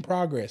it's in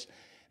progress.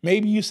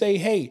 Maybe you say,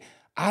 hey,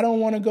 I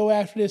don't want to go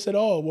after this at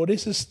all. Well,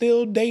 this is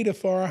still data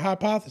for our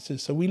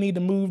hypothesis. So we need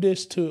to move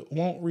this to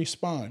won't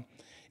respond.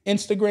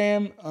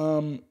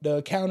 Instagram, the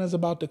account is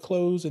about to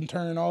close and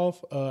turn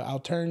off. I'll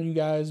turn you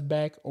guys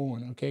back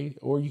on, okay?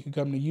 Or you can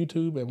come to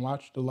YouTube and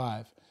watch the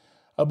live.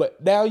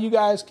 But now you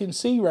guys can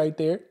see right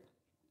there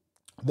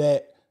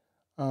that,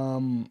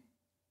 now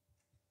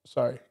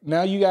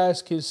you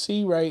guys can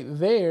see right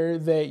there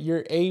that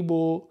you're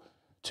able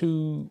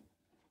to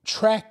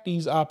track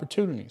these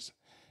opportunities.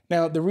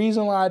 Now, the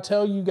reason why I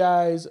tell you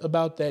guys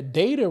about that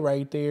data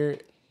right there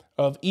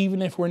of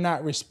even if we're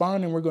not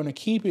responding, we're going to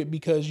keep it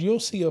because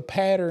you'll see a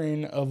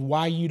pattern of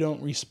why you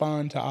don't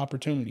respond to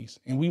opportunities.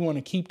 And we want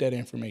to keep that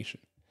information.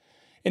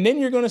 And then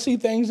you're going to see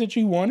things that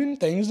you won and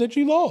things that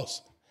you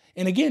lost.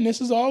 And again,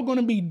 this is all going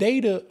to be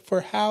data for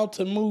how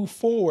to move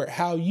forward,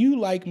 how you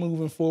like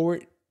moving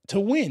forward to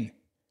win.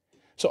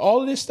 So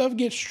all of this stuff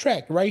gets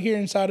tracked right here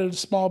inside of the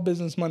small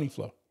business money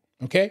flow.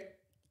 Okay.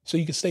 So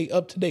you can stay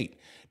up to date.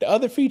 The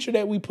other feature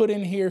that we put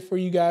in here for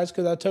you guys,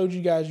 because I told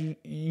you guys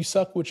you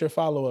suck with your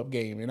follow-up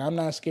game, and I'm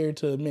not scared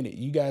to admit it.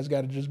 You guys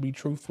got to just be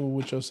truthful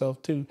with yourself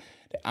too,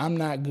 that I'm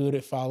not good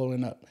at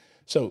following up.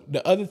 So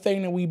the other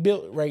thing that we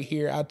built right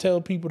here, I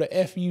tell people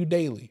to FU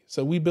daily.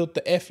 So we built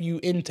the FU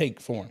intake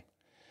form.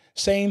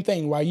 Same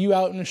thing, while you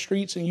out in the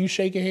streets and you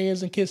shaking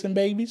hands and kissing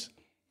babies,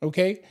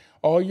 okay,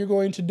 all you're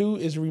going to do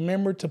is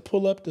remember to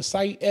pull up the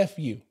site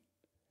FU.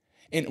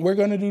 And we're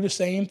going to do the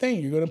same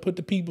thing. You're going to put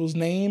the people's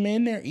name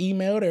in, their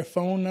email, their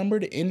phone number,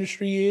 the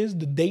industry is,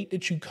 the date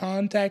that you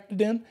contacted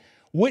them.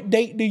 What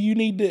date do you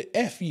need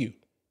to FU?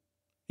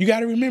 You got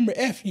to remember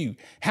FU.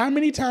 How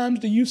many times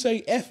do you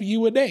say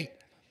FU a day?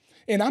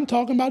 And I'm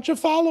talking about your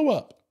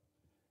follow-up.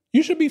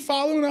 You should be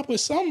following up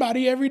with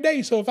somebody every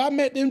day. So if I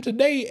met them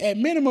today, at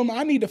minimum,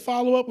 I need to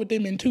follow up with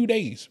them in 2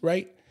 days,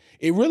 right?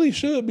 It really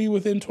should be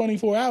within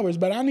 24 hours,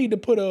 but I need to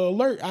put an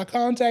alert. I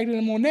contacted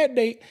them on that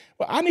date,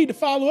 but I need to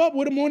follow up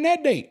with them on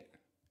that date.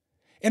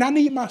 And I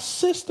need my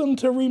system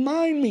to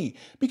remind me,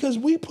 because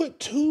we put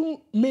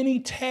too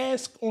many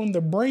tasks on the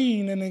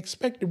brain and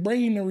expect the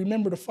brain to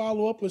remember to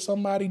follow up with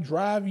somebody,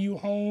 drive you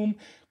home,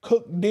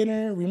 cook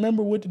dinner,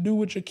 remember what to do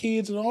with your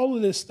kids and all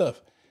of this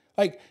stuff.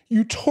 Like,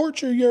 you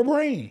torture your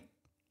brain.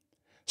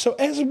 So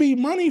SB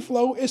Money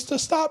Flow is to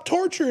stop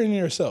torturing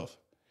yourself.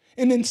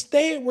 And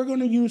instead, we're going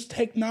to use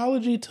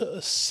technology to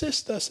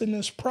assist us in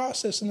this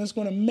process, and it's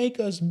going to make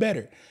us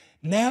better.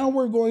 Now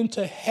we're going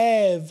to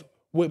have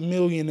what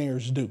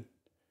millionaires do.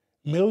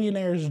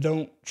 Millionaires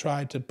don't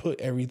try to put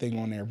everything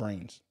on their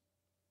brains.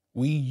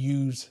 We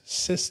use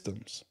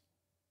systems,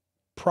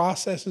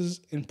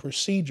 processes, and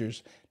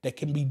procedures that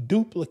can be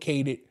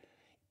duplicated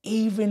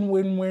even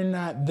when we're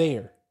not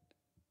there.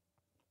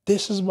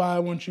 This is why I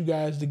want you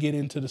guys to get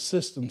into the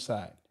system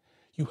side.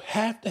 You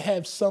have to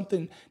have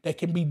something that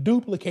can be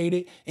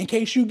duplicated in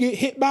case you get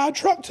hit by a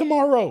truck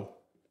tomorrow.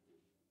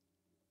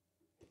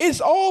 It's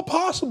all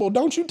possible.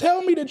 Don't you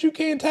tell me that you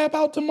can't tap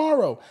out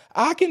tomorrow.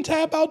 I can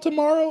tap out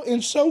tomorrow,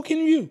 and so can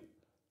you.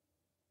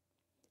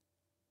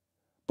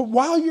 But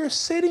while you're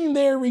sitting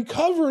there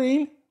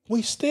recovering,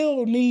 we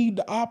still need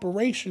the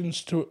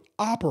operations to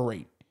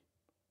operate.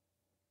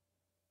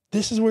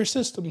 This is where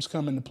systems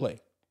come into play.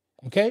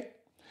 Okay?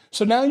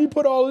 So now you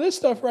put all of this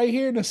stuff right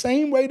here in the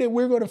same way that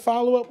we're going to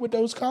follow up with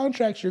those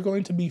contracts. You're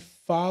going to be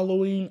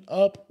following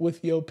up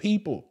with your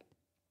people.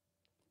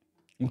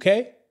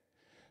 Okay?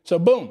 So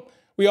boom.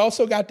 We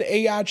also got the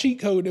AI cheat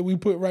code that we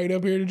put right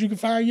up here that you can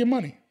find your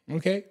money.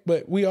 Okay?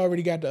 But we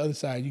already got the other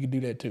side. You can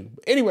do that too.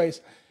 But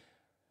anyways,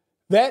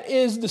 that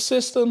is the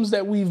systems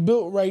that we've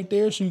built right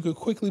there. So you could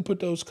quickly put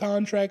those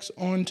contracts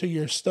onto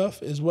your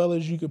stuff, as well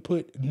as you could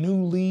put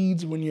new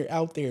leads when you're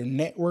out there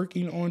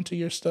networking onto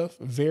your stuff.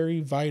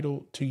 Very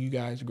vital to you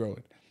guys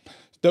growing.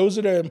 Those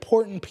are the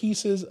important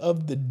pieces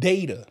of the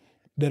data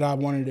that I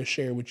wanted to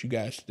share with you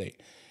guys today.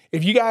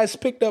 If you guys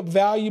picked up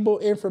valuable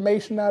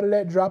information out of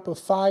that, drop a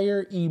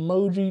fire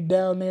emoji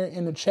down there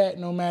in the chat,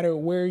 no matter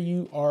where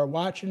you are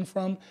watching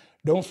from.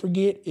 Don't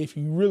forget, if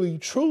you really,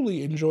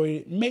 truly enjoyed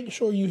it, make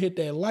sure you hit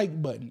that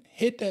like button,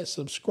 hit that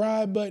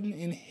subscribe button,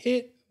 and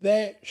hit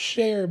that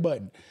share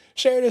button.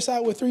 Share this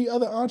out with 3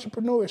 other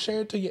entrepreneurs.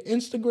 Share it to your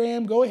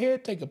Instagram. Go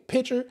ahead, take a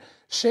picture,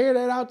 share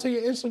that out to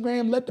your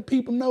Instagram. Let the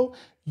people know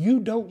you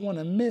don't want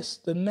to miss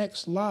the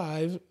next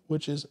live,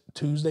 which is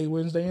Tuesday,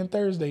 Wednesday, and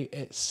Thursday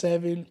at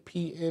 7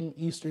 p.m.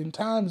 Eastern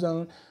time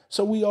zone,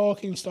 so we all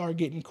can start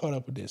getting caught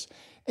up with this.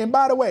 And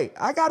by the way,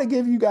 I got to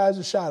give you guys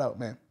a shout out,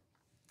 man.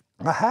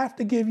 I have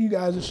to give you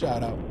guys a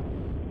shout out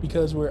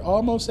because we're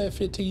almost at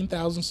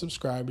 15,000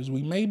 subscribers.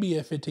 We may be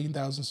at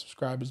 15,000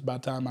 subscribers by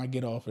the time I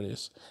get off of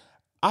this.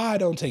 I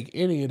don't take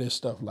any of this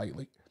stuff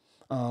lightly.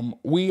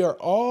 We are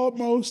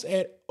almost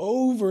at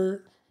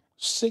over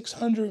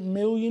 600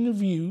 million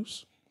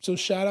views. So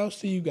shout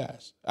outs to you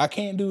guys. I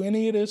can't do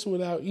any of this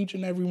without each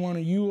and every one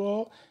of you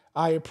all.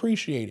 I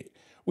appreciate it.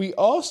 We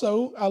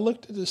also, I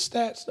looked at the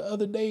stats the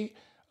other day.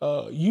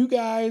 You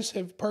guys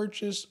have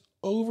purchased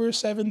over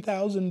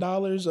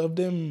 $7,000 of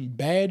them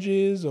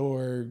badges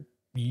or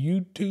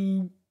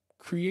YouTube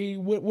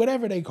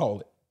whatever they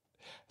call it.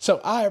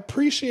 So I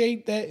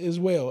appreciate that as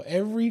well.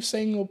 Every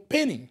single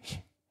penny,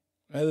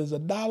 whether it's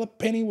 $1,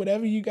 penny,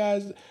 whatever you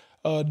guys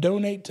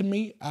donate to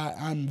me,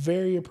 I'm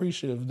very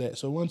appreciative of that.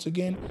 So once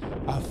again,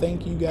 I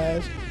thank you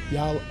guys.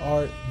 Y'all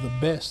are the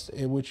best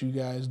at what you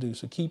guys do.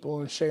 So keep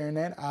on sharing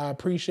that. I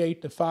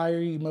appreciate the fire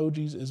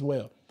emojis as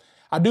well.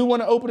 I do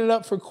want to open it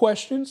up for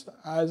questions.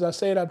 As I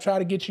said, I'll try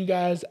to get you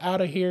guys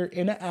out of here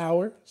in an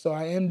hour. So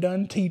I am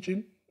done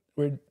teaching.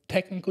 We're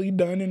technically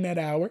done in that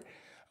hour.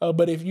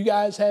 But if you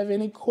guys have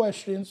any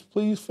questions,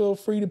 please feel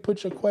free to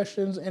put your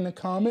questions in the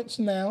comments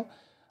now.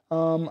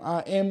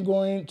 I am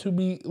going to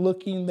be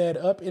looking that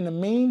up. In the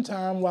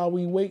meantime, while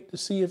we wait to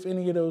see if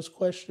any of those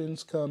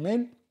questions come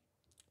in,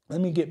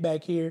 let me get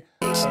back here.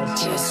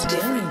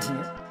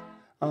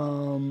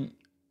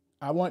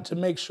 I want to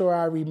make sure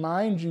I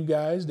remind you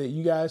guys that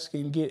you guys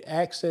can get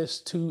access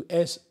to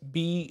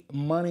SB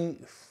Money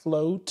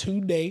Flow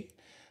today.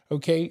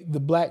 Okay, the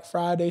Black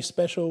Friday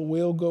special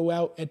will go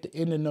out at the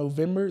end of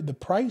November. The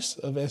price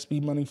of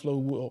SB Money Flow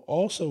will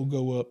also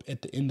go up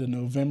at the end of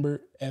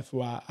November,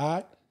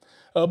 FYI.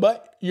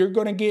 But you're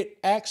going to get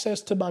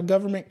access to my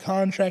government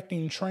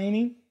contracting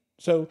training.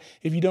 So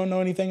if you don't know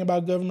anything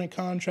about government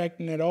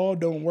contracting at all,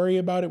 don't worry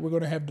about it. We're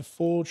going to have the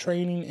full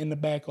training in the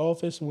back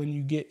office. When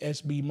you get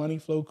SB Money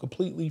Flow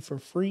completely for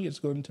free, it's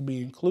going to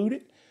be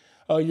included.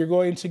 You're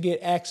going to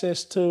get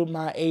access to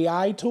my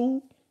AI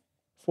tool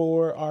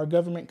for our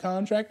government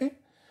contracting.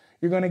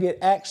 You're going to get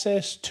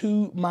access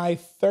to my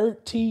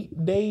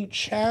 30-day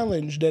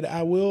challenge that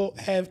I will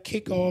have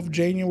kickoff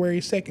January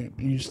 2nd.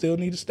 You still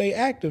need to stay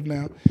active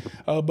now.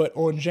 But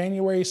on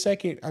January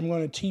 2nd, I'm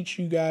going to teach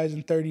you guys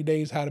in 30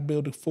 days how to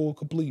build a full,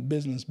 complete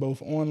business,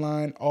 both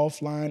online,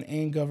 offline,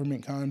 and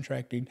government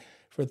contracting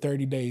for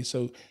 30 days.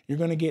 So you're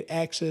going to get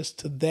access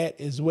to that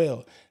as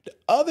well. The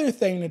other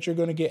thing that you're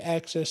going to get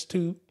access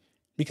to,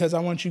 because I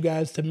want you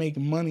guys to make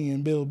money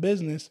and build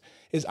business,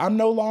 is I'm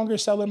no longer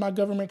selling my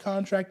government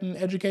contracting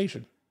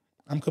education.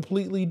 I'm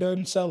completely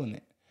done selling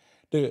it.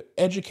 The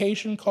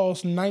education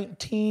costs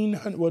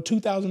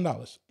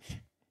 $2,000.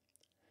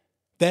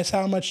 That's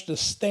how much the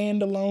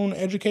standalone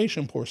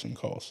education portion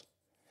costs.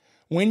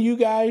 When you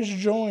guys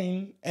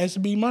join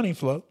SB Money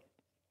Flow,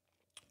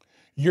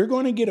 you're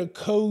going to get a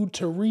code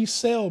to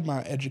resell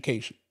my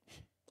education.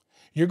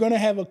 You're going to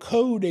have a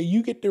code that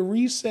you get to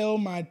resell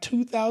my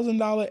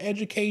 $2,000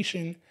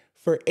 education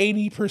for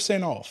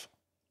 80% off.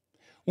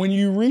 When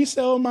you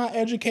resell my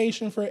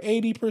education for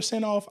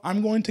 80% off,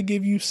 I'm going to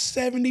give you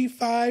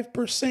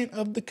 75%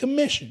 of the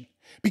commission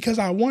because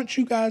I want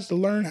you guys to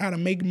learn how to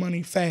make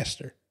money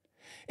faster.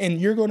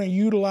 And you're going to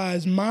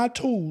utilize my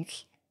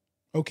tools,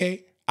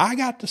 okay? I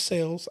got the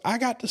sales. I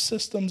got the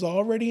systems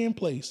already in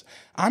place.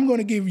 I'm going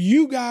to give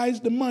you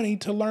guys the money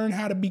to learn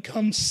how to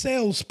become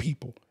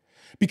salespeople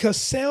because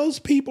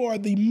salespeople are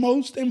the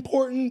most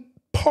important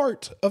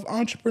part of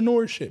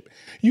entrepreneurship.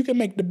 You can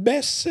make the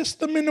best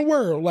system in the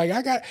world. Like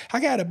I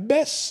got the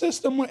best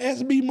system with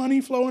SB Money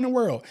Flow in the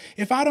world.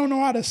 If I don't know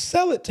how to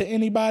sell it to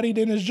anybody,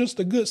 then it's just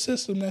a good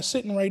system that's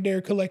sitting right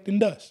there collecting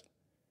dust.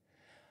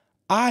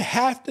 I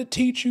have to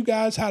teach you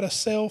guys how to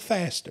sell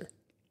faster.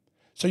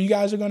 So you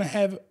guys are going to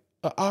have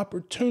an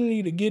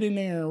opportunity to get in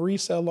there and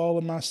resell all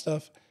of my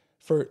stuff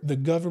for the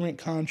government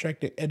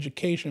contracted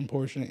education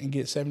portion and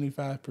get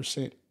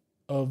 75%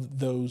 of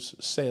those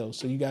sales.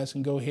 So you guys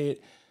can go ahead,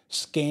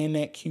 scan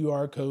that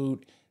QR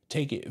code,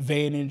 take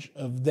advantage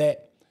of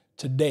that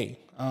today.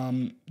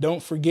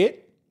 Don't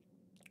forget,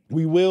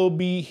 we will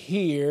be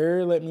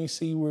here. Let me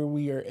see where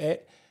we are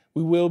at.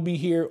 We will be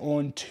here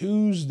on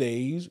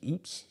Tuesdays.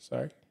 Oops,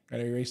 sorry,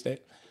 gotta erase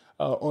that.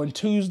 On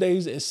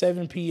Tuesdays at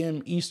 7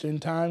 p.m. Eastern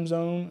time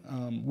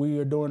zone. We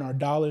are doing our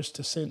Dollars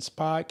to Cents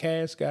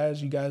podcast,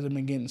 guys. You guys have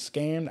been getting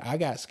scammed. I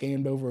got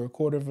scammed over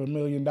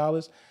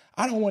 $250,000.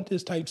 I don't want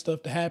this type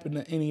stuff to happen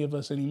to any of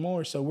us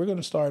anymore. So we're going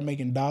to start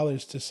making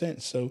dollars to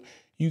cents so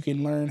you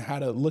can learn how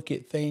to look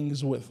at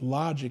things with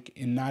logic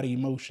and not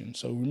emotion.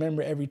 So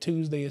remember, every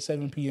Tuesday at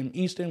 7 p.m.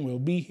 Eastern, we'll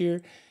be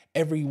here.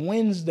 Every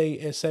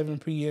Wednesday at 7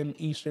 p.m.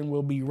 Eastern,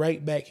 we'll be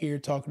right back here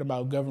talking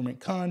about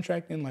government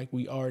contracting like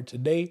we are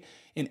today.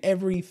 And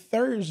every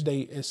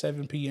Thursday at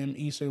 7 p.m.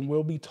 Eastern,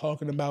 we'll be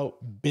talking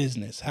about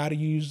business, how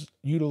to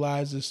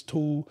utilize this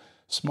tool,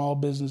 small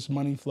business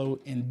money flow,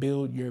 and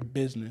build your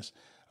business.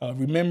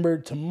 Remember,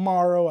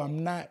 tomorrow,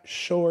 I'm not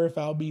sure if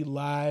I'll be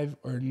live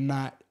or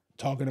not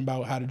talking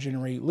about how to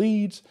generate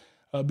leads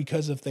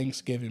because of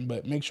Thanksgiving.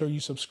 But make sure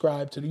you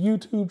subscribe to the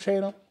YouTube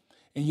channel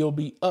and you'll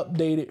be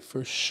updated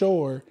for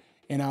sure.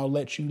 And I'll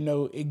let you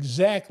know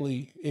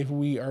exactly if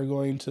we are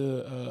going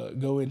to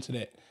go into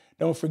that.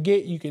 Don't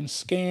forget, you can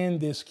scan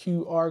this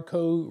QR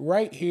code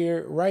right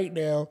here, right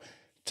now,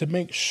 to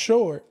make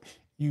sure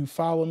you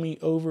follow me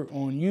over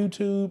on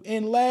YouTube.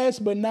 And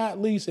last but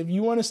not least, if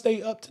you want to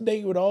stay up to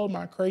date with all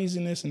my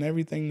craziness and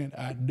everything that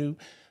I do,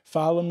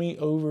 follow me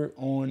over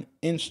on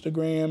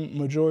Instagram.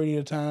 Majority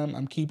of the time,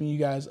 I'm keeping you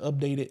guys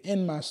updated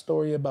in my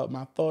story about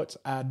my thoughts,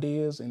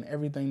 ideas, and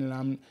everything that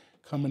I'm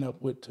coming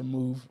up with to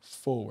move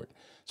forward.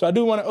 So I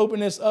do want to open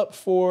this up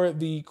for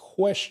the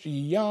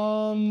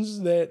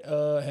questions that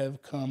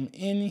have come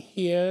in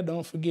here.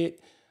 Don't forget,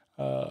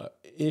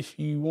 if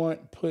you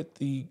want, put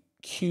the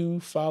Q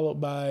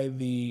followed by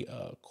the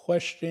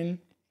question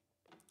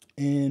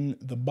in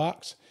the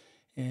box,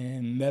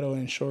 and that'll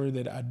ensure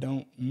that I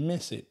don't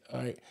miss it.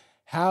 All right.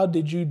 How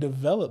did you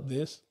develop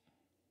this?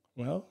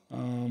 Well,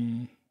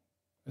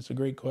 that's a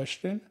great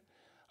question.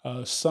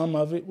 Some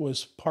of it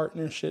was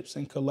partnerships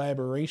and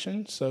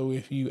collaboration. So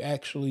if you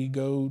actually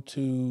go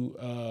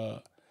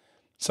to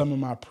some of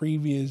my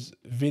previous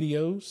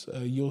videos,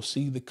 you'll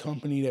see the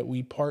company that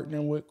we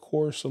partner with,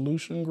 Core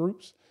Solution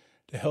Groups,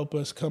 to help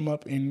us come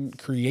up and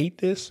create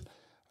this,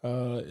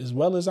 as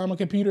well as I'm a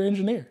computer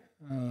engineer.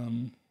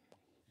 I'm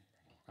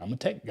a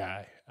tech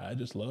guy. I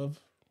just love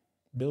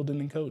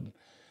building and coding.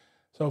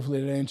 So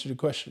hopefully that answered the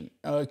question.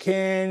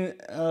 Can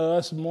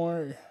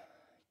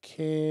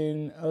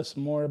us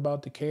more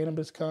about the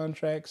cannabis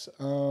contracts?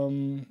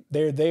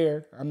 They're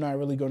there. I'm not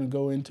really going to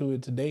go into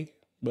it today,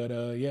 but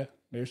yeah,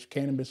 there's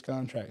cannabis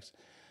contracts.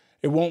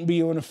 It won't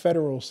be on the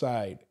federal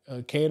side.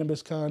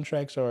 Cannabis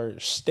contracts are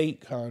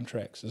state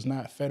contracts. It's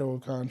not federal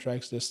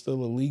contracts. They're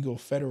still illegal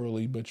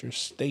federally, but your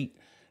state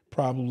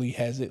probably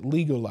has it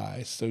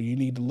legalized. So you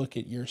need to look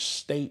at your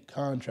state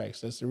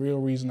contracts. That's the real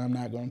reason I'm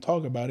not going to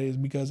talk about it, is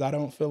because I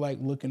don't feel like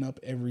looking up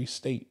every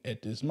state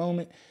at this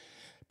moment.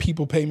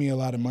 People pay me a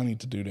lot of money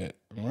to do that.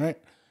 All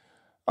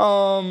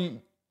right.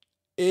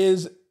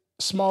 Is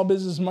small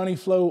business money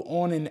flow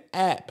on an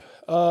app?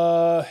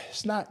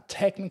 It's not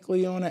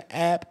technically on an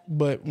app,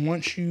 but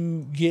once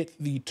you get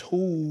the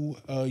tool,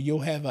 you'll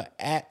have an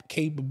app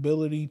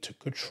capability to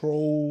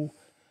control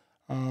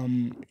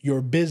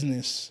your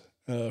business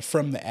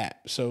from the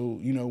app. So,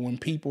 you know, when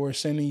people are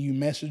sending you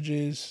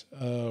messages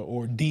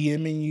or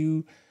DMing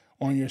you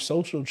on your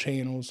social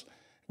channels,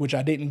 which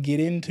I didn't get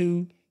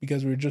into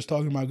because we were just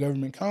talking about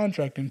government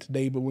contracting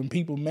today, but when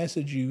people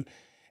message you,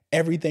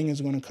 everything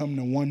is going to come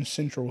to one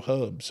central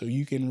hub. So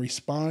you can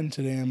respond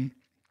to them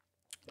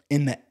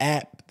in the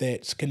app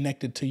that's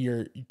connected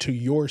to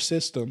your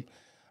system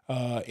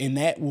And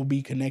that will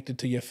be connected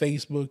to your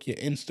Facebook, your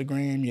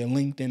Instagram, your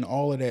LinkedIn,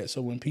 all of that.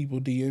 So when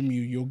people DM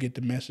you, you'll get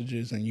the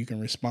messages and you can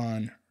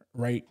respond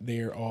right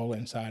there, all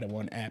inside of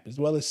one app, as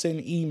well as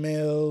send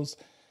emails,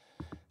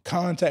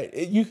 contact.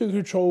 You can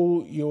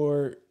control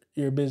your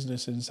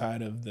business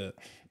inside of the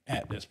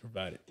app that's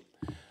provided.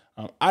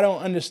 I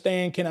don't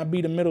understand. Can I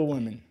be the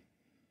middlewoman?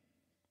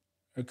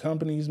 A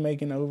company's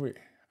making over.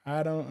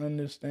 I don't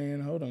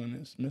understand. Hold on,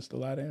 it's missed a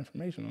lot of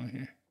information on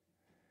here.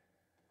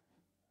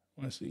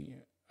 Let's see.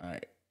 All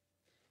right.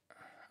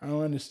 I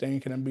don't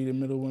understand. Can I be the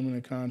middlewoman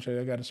of contract?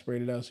 I got to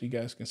spread it out so you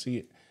guys can see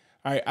it.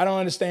 All right. I don't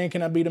understand.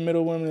 Can I be the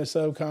middlewoman of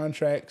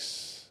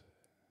subcontracts?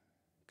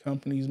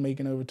 Companies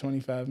making over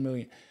 25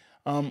 million.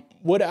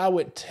 What I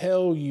would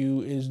tell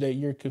you is that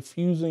you're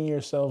confusing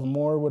yourself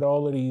more with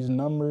all of these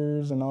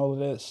numbers and all of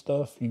that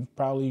stuff. You've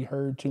probably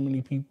heard too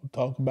many people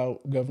talk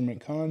about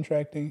government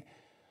contracting,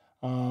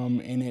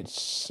 and it's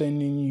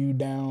sending you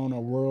down a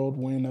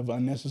whirlwind of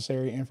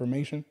unnecessary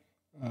information.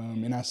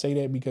 And I say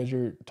that because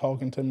you're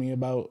talking to me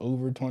about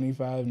over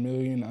 25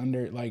 million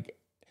under, like,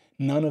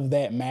 none of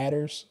that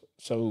matters.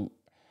 So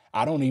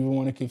I don't even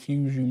want to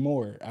confuse you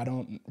more. I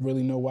don't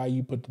really know why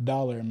you put the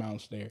dollar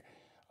amounts there.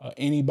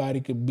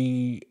 Anybody could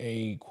be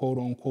a quote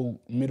unquote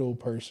middle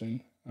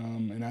person.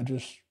 And I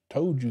just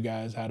told you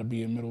guys how to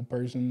be a middle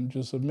person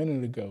just a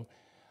minute ago.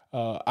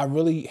 I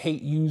really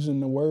hate using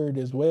the word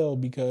as well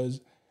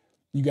because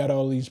you got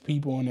all these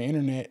people on the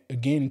internet,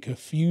 again,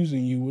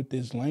 confusing you with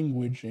this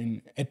language.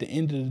 And at the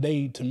end of the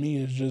day, to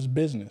me, it's just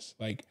business.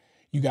 Like,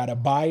 you got a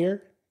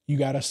buyer, you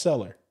got a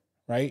seller,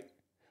 right?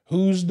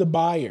 Who's the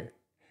buyer?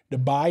 The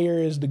buyer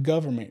is the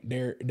government.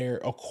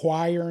 They're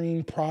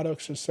acquiring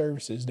products or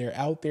services. They're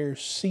out there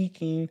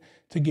seeking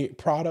to get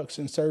products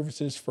and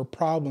services for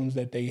problems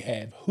that they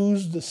have.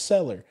 Who's the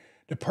seller?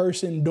 The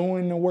person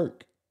doing the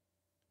work.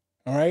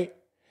 All right?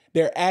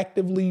 They're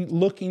actively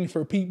looking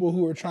for people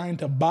who are trying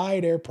to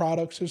buy their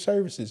products or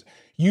services.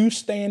 You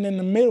stand in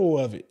the middle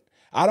of it.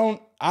 I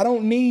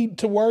don't need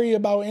to worry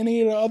about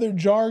any of the other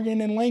jargon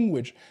and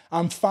language.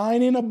 I'm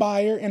finding a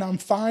buyer and I'm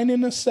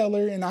finding a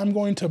seller and I'm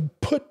going to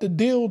put the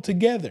deal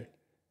together.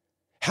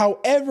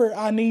 However,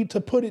 I need to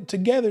put it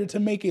together to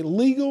make it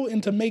legal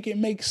and to make it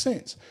make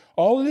sense.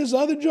 All of this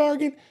other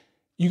jargon,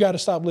 you got to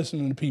stop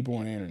listening to people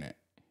on the internet.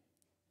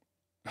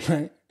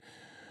 Right?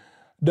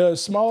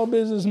 Does small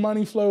business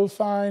money flow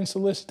fine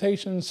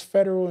solicitations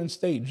federal and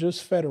state?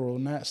 Just federal,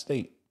 not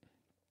state.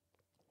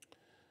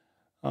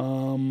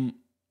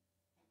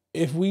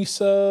 If we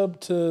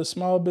sub to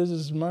small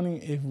business money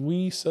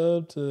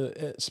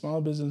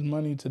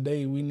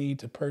today, we need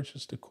to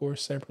purchase the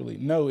course separately.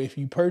 No, if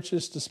you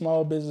purchase the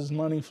small business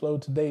money flow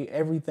today,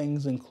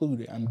 everything's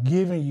included. I'm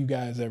giving you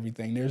guys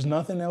everything. There's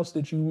nothing else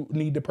that you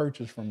need to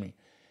purchase from me.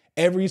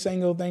 Every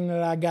single thing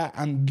that I got,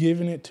 I'm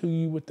giving it to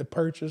you with the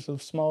purchase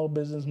of small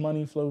business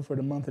money flow for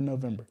the month of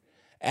November.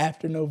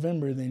 After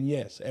November, then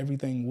yes,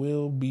 everything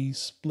will be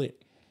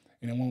split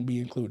and it won't be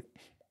included.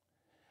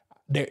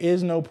 There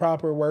is no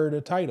proper word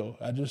or title.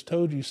 I just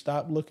told you,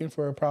 stop looking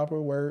for a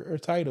proper word or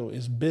title.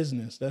 It's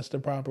business. That's the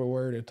proper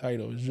word or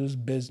title. It's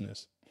just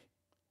business.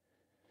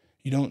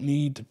 You don't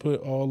need to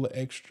put all the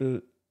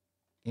extra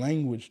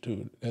language to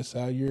it. That's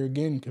how you're,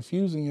 again,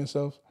 confusing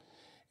yourself.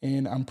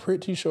 And I'm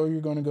pretty sure you're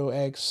going to go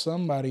ask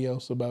somebody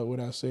else about what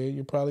I said.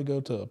 You'll probably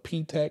go to a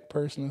PTAC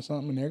person or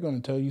something, and they're going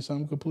to tell you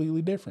something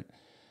completely different.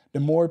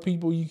 The more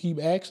people you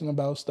keep asking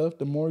about stuff,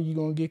 the more you're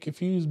going to get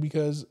confused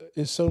because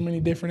there's so many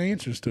different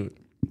answers to it.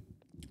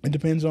 It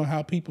depends on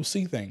how people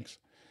see things.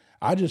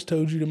 I just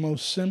told you the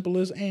most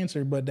simplest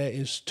answer, but that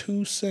is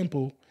too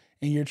simple,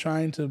 and you're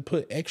trying to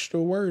put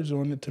extra words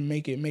on it to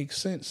make it make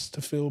sense,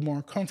 to feel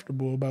more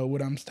comfortable about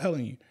what I'm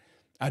telling you.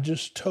 I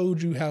just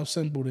told you how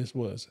simple this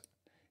was.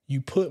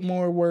 You put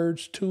more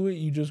words to it,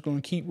 you're just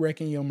going to keep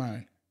wrecking your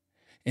mind.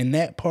 And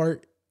that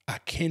part, I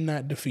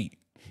cannot defeat.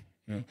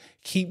 You know,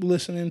 keep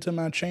listening to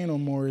my channel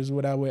more is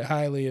what I would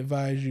highly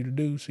advise you to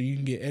do so you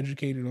can get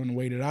educated on the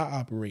way that I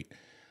operate.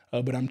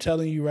 But I'm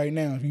telling you right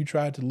now, if you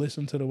try to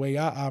listen to the way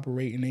I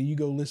operate and then you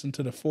go listen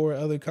to the 4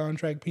 other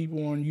contract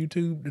people on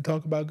YouTube to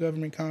talk about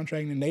government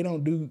contracting, and they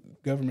don't do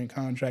government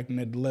contracting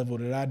at the level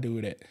that I do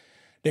it at.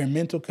 Their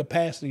mental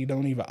capacity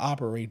don't even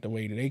operate the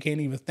way that they can't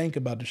even think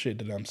about the shit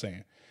that I'm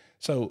saying.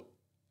 So,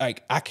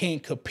 like, I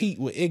can't compete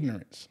with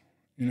ignorance,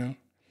 you know?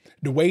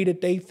 The way that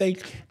they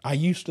think, I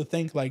used to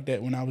think like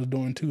that when I was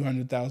doing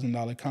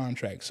 $200,000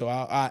 contracts. So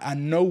I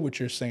know what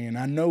you're saying.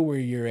 I know where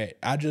you're at.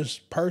 I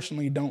just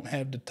personally don't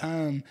have the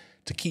time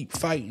to keep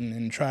fighting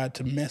and try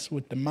to mess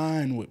with the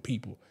mind with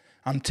people.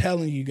 I'm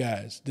telling you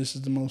guys, this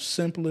is the most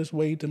simplest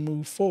way to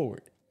move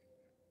forward.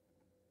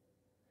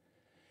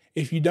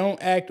 If you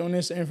don't act on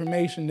this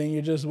information, then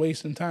you're just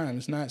wasting time.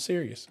 It's not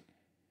serious.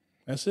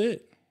 That's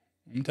it.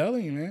 I'm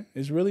telling you, man.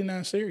 It's really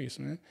not serious,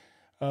 man.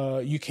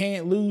 You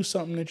can't lose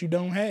something that you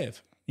don't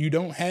have. You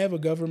don't have a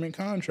government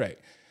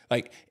contract.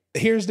 Like,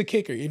 here's the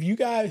kicker. If you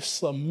guys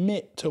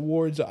submit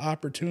towards an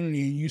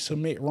opportunity and you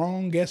submit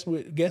wrong, guess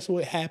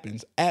what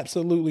happens?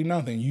 Absolutely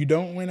nothing. You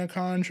don't win a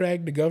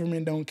contract. The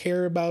government don't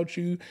care about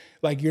you.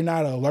 Like, you're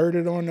not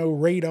alerted on no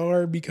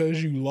radar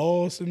because you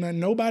lost, and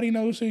nobody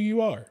knows who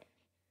you are.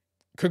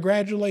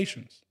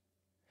 Congratulations.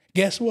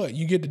 Guess what?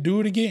 You get to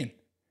do it again.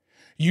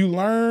 You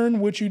learn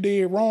what you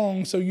did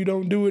wrong so you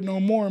don't do it no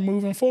more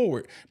moving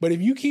forward. But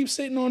if you keep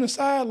sitting on the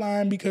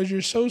sideline because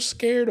you're so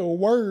scared of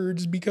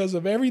words because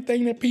of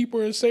everything that people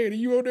are saying,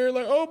 and you out there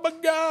like, oh my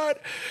God,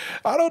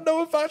 I don't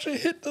know if I should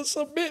hit the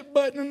submit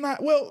button or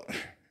not. Well,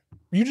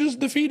 you just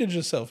defeated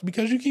yourself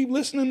because you keep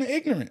listening to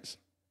ignorance.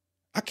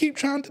 I keep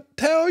trying to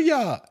tell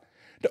y'all.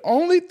 The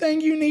only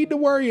thing you need to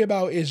worry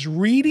about is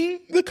reading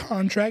the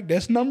contract.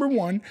 That's number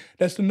one.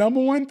 That's the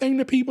number one thing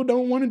that people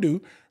don't want to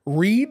do.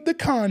 Read the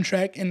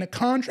contract, and the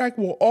contract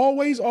will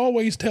always,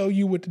 always tell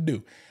you what to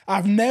do.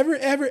 I've never,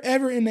 ever,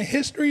 ever in the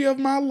history of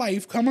my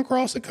life come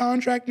across a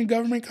contract and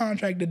government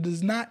contract that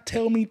does not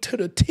tell me to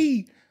the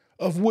T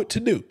of what to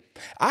do.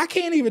 I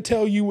can't even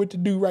tell you what to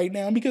do right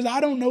now because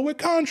I don't know what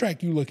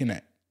contract you're looking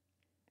at.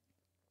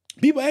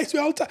 People ask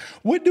me all the time,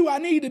 what do I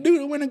need to do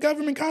to win a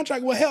government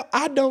contract? Well, hell,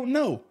 I don't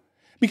know.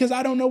 Because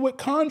I don't know what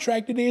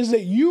contract it is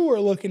that you are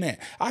looking at.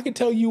 I could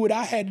tell you what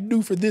I had to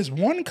do for this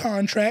one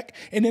contract,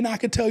 and then I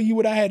could tell you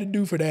what I had to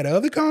do for that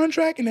other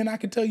contract, and then I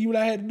could tell you what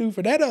I had to do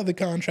for that other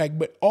contract.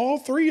 But all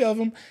three of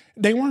them,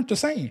 they weren't the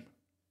same.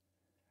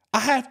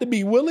 I have to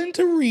be willing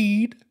to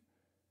read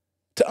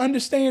to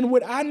understand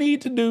what I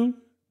need to do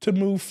to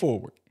move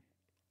forward.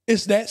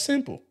 It's that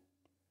simple.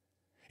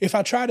 If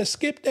I try to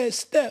skip that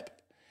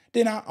step,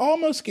 then I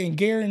almost can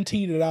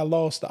guarantee that I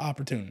lost the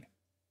opportunity.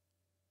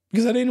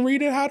 Because I didn't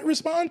read it how to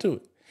respond to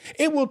it.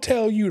 It will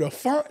tell you the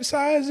font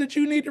size that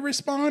you need to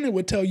respond. It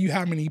will tell you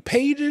how many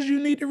pages you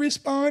need to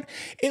respond.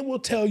 It will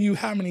tell you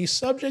how many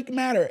subject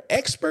matter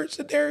experts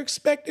that they're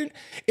expecting.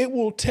 It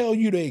will tell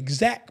you the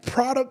exact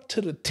product to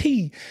the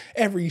T,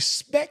 every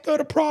spec of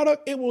the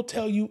product. It will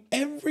tell you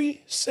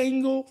every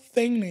single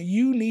thing that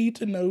you need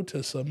to know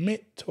to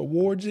submit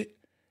towards it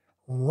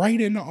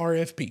right in the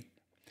RFP.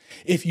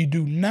 If you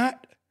do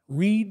not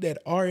read that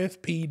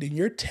RFP, then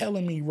you're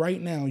telling me right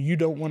now you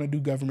don't want to do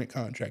government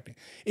contracting.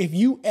 If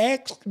you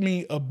ask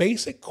me a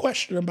basic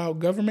question about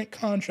government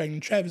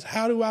contracting, Travis,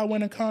 how do I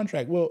win a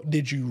contract? Well,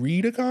 did you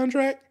read a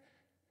contract?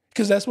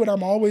 Because that's what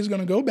I'm always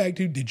going to go back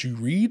to. Did you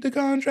read the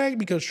contract?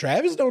 Because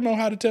Travis don't know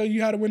how to tell you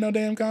how to win no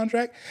damn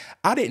contract.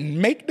 I didn't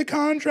make the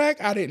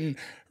contract. I didn't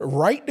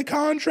write the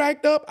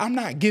contract up. I'm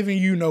not giving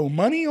you no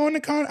money on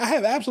the contract. I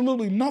have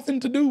absolutely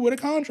nothing to do with a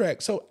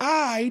contract. So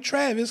I,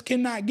 Travis,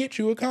 cannot get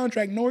you a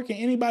contract, nor can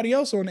anybody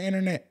else on the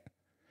internet.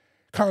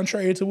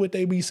 Contrary to what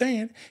they be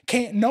saying,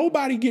 can't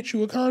nobody get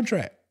you a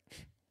contract.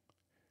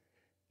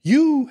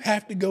 You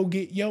have to go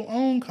get your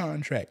own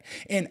contract.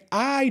 And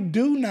I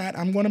do not,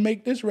 I'm going to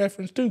make this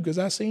reference too, because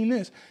I've seen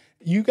this.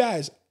 You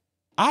guys,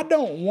 I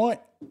don't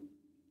want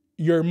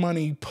your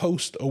money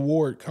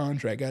post-award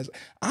contract, guys.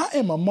 I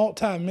am a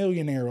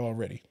multi-millionaire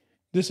already.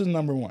 This is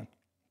number one.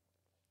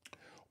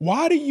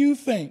 Why do you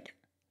think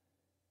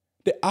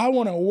that I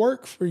want to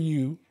work for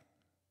you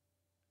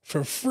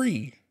for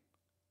free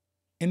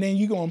and then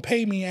you going to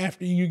pay me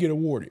after you get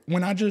awarded?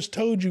 When I just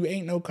told you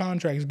ain't no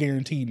contracts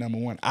guaranteed, number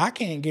one. I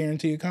can't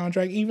guarantee a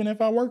contract even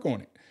if I work on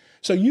it.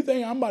 So you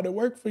think I'm about to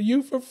work for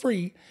you for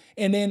free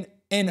and then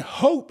in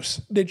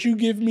hopes that you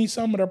give me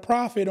some of the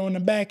profit on the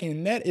back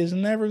end? That is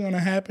never going to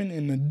happen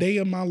in the day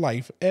of my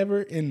life,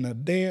 ever in the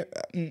day.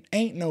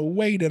 Ain't no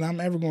way that I'm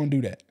ever going to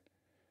do that.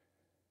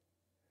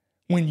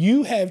 When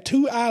you have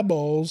two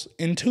eyeballs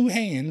and two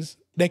hands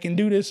that can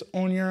do this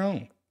on your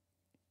own,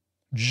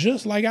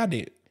 just like I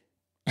did.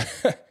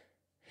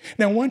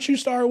 Now, once you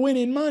start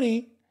winning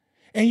money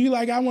and you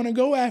like, I want to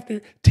go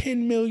after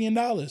 $10 million,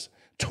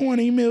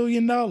 $20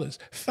 million,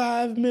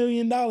 $5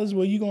 million,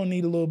 well, you're going to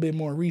need a little bit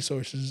more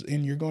resources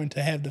and you're going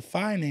to have the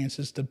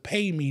finances to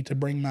pay me to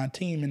bring my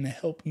team in to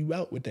help you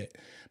out with that.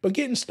 But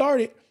getting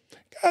started,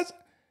 guys,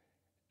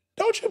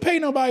 don't you pay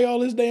nobody all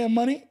this damn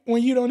money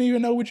when you don't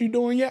even know what you're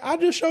doing yet. I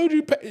just showed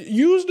you,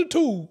 use the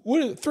tool.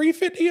 What is it,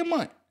 $350 a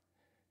month?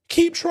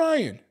 Keep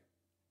trying.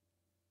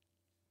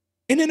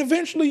 And then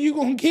eventually you're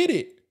going to get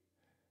it.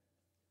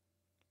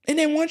 And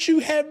then once you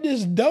have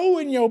this dough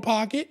in your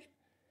pocket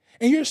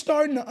and you're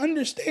starting to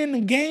understand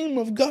the game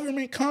of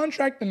government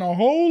contracting a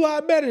whole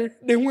lot better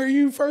than where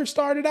you first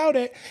started out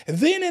at,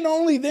 then and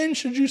only then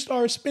should you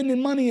start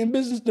spending money in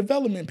business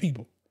development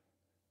people.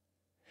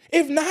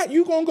 If not,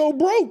 you're going to go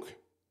broke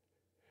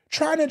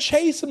trying to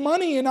chase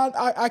money. And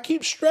I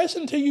keep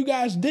stressing to you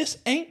guys, this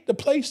ain't the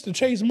place to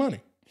chase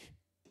money.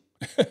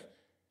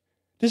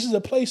 This is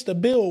a place to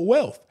build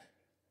wealth.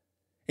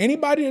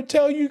 Anybody that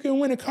tell you can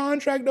win a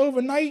contract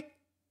overnight,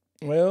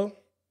 well,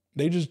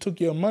 they just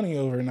took your money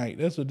overnight.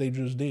 That's what they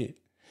just did.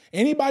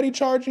 Anybody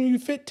charging you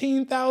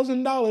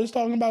 $15,000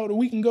 talking about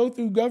we can go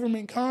through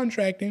government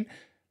contracting,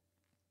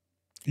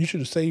 you should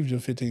have saved your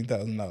 $15,000.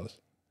 You know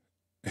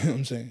what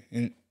I'm saying?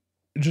 And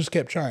just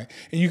kept trying.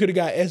 And you could have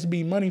got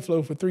SB Money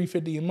Flow for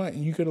 $350 a month,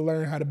 and you could have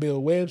learned how to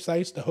build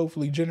websites to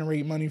hopefully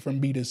generate money from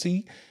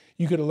B2C.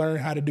 You could have learned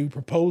how to do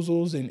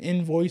proposals and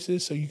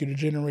invoices so you could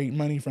generate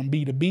money from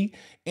B to B.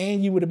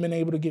 And you would have been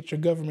able to get your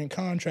government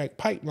contract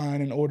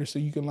pipeline in order so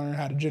you can learn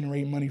how to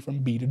generate money from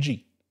B to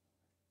G.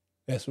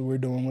 That's what we're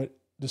doing with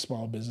the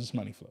small business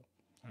money flow.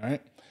 All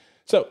right.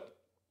 So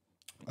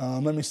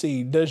let me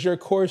see. Does your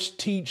course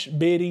teach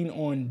bidding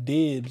on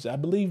dibs? I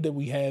believe that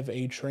we have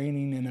a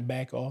training in the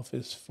back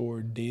office for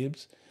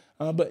dibs.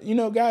 But,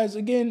 guys,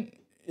 again,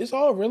 it's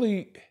all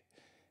really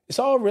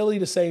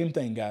the same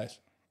thing, guys.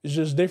 It's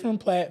just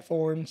different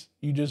platforms.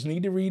 You just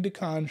need to read the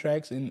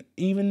contracts, and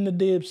even the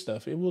dib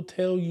stuff. It will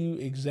tell you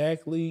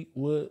exactly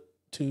what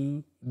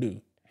to do.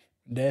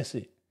 That's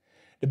it.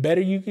 The better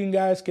you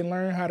guys can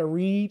learn how to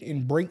read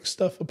and break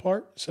stuff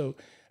apart. So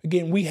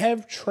again, we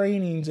have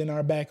trainings in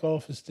our back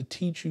office to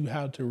teach you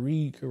how to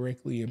read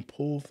correctly and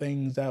pull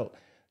things out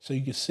so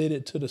you can sit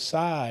it to the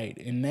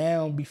side. And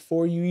now,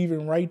 before you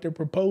even write the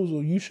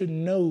proposal, you should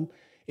know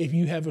if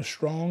you have a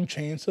strong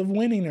chance of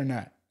winning or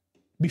not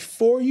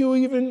before you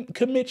even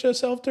commit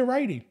yourself to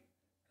writing,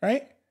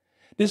 right?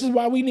 This is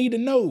why we need to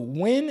know,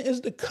 when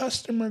is the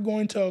customer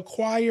going to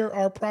acquire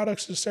our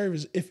products or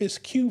services? If it's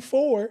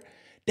Q4,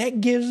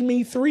 that gives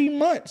me 3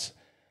 months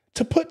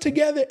to put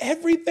together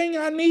everything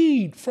I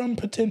need, from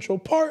potential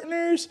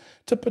partners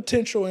to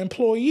potential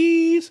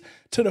employees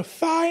to the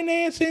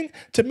financing,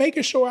 to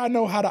making sure I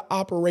know how to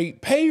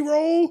operate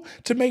payroll,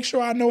 to make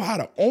sure I know how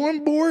to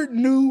onboard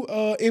new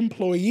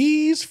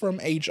employees from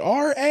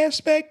HR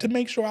aspect, to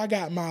make sure I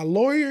got my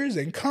lawyers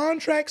and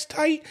contracts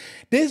tight.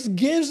 This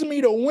gives me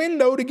the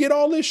window to get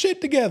all this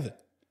shit together.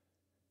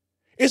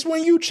 It's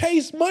when you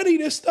chase money,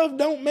 this stuff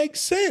don't make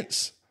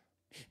sense.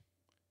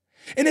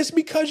 And it's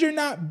because you're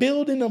not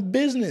building a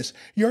business.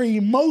 Your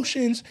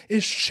emotions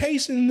is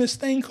chasing this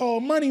thing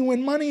called money.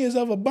 When money is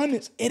of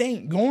abundance, it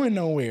ain't going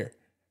nowhere.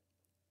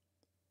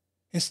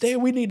 Instead,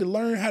 we need to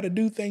learn how to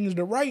do things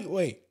the right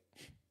way,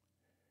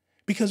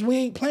 because we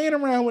ain't playing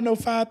around with no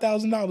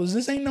 $5,000.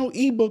 This ain't no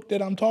ebook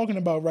that I'm talking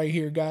about right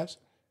here, guys.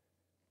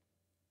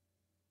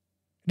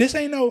 This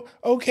ain't no,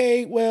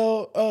 okay,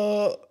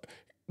 well,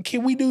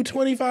 can we do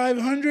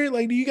 $2,500?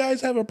 Like, do you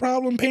guys have a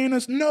problem paying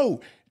us?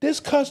 No. This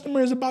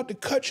customer is about to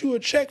cut you a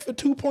check for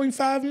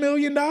 $2.5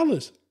 million.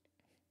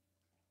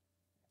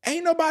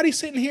 Ain't nobody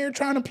sitting here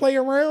trying to play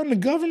around. The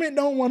government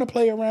don't want to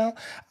play around.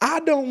 I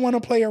don't want to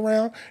play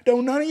around.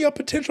 Don't none of your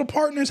potential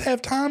partners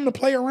have time to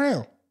play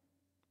around.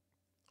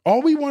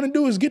 All we want to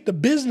do is get the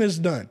business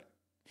done.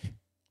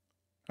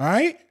 All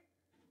right?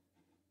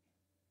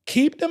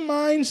 Keep the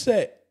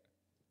mindset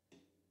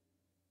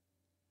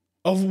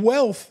of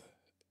wealth,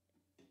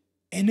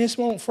 and this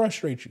won't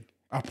frustrate you.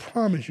 I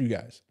promise you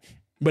guys.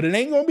 But it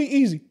ain't going to be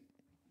easy.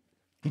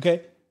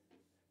 Okay?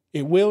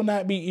 It will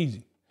not be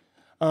easy.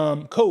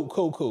 Cool.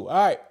 All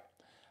right.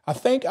 I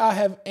think I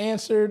have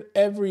answered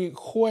every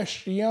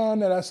question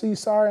that I see.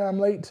 Sorry, I'm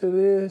late to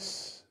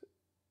this.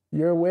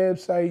 Your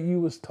website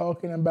you was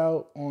talking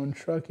about on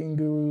Trucking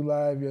Guru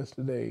Live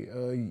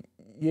yesterday.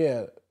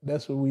 Yeah,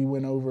 that's what we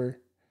went over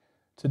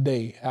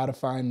today. How to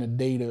find the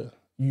data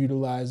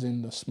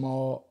utilizing the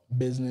small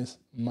business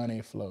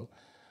money flow.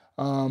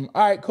 All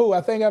right, cool.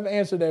 I think I've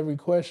answered every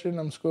question.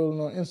 I'm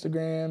scrolling on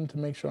Instagram to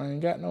make sure I ain't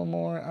got no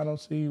more. I don't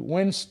see.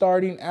 When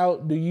starting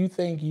out, do you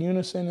think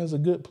Unison is a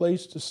good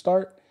place to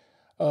start?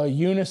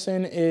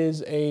 Unison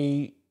is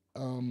a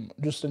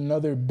just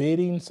another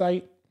bidding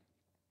site.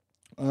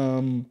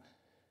 Again,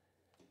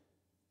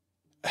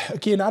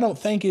 I don't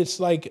think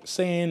it's like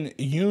saying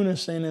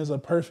Unison is a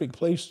perfect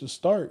place to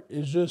start.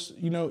 It's just,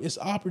 it's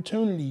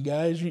opportunity,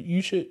 guys.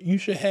 You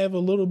should have a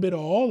little bit of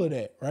all of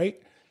that,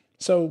 right?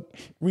 So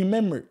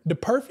remember, the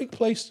perfect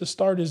place to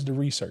start is the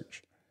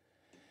research.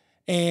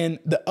 And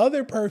the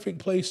other perfect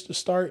place to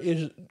start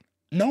is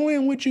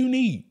knowing what you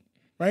need,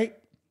 right?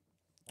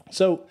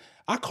 So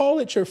I call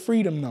it your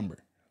freedom number.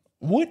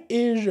 What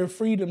is your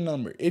freedom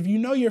number? If you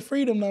know your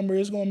freedom number,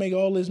 it's going to make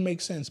all this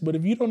make sense. But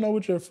if you don't know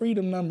what your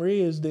freedom number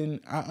is,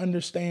 then I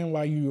understand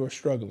why you are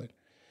struggling.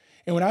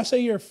 And when I say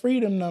your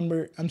freedom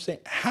number, I'm saying,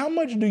 how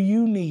much do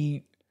you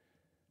need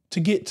to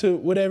get to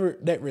whatever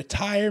that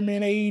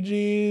retirement age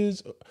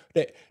is,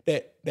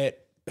 that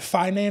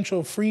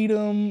financial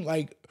freedom?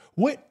 Like,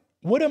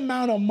 what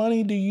amount of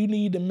money do you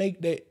need to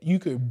make that you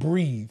could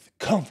breathe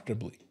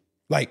comfortably?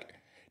 Like,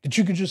 that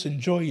you could just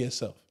enjoy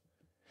yourself?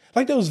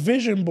 Like those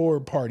vision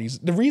board parties.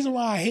 The reason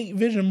why I hate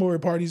vision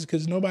board parties is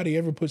because nobody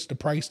ever puts the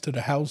price to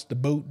the house, the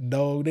boat, the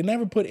dog. They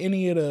never put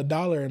any of the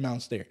dollar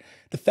amounts there.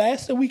 The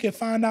faster we can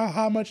find out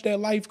how much that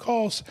life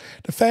costs,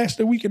 the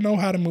faster we can know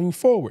how to move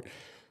forward.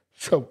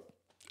 So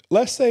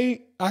let's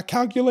say I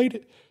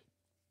calculated,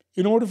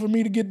 in order for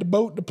me to get the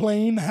boat, the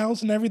plane, the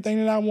house, and everything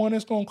that I want,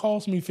 it's going to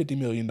cost me $50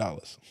 million.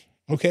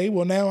 Okay,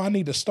 well, now I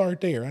need to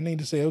start there. I need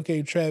to say,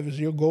 okay, Travis,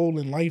 your goal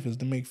in life is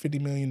to make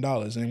 $50 million,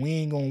 and we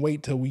ain't going to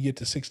wait till we get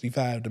to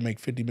 65 to make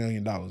 $50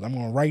 million. I'm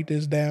going to write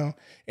this down,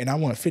 and I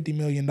want $50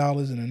 million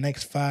in the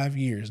next 5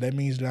 years. That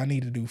means that I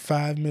need to do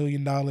 $5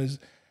 million,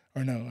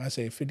 or no, I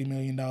say $50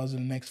 million in the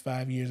next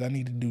 5 years. I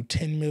need to do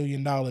 $10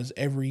 million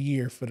every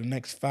year for the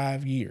next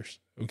 5 years,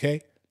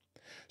 okay?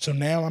 So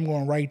now I'm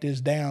going to write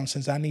this down.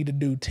 Since I need to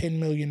do $10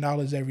 million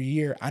every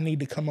year, I need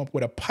to come up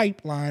with a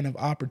pipeline of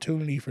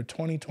opportunity for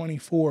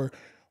 2024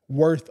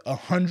 worth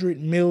 $100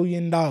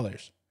 million.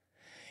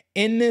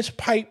 In this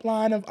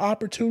pipeline of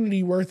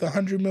opportunity worth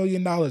 $100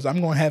 million,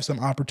 I'm going to have some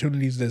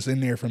opportunities that's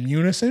in there from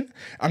Unison.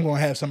 I'm going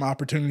to have some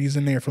opportunities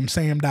in there from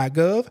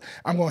SAM.gov.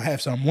 I'm going to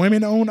have some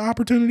women-owned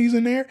opportunities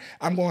in there.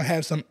 I'm going to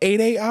have some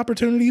 8A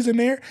opportunities in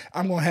there.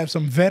 I'm going to have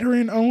some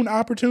veteran-owned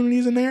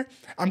opportunities in there.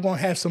 I'm going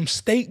to have some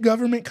state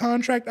government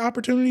contract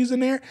opportunities in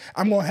there.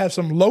 I'm going to have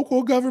some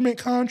local government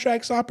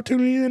contracts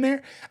opportunities in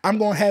there. I'm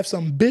going to have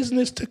some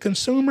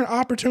business-to-consumer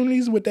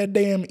opportunities with that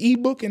damn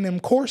ebook and them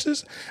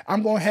courses.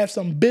 I'm going to have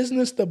some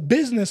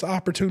business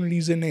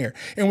opportunities in there.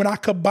 And when I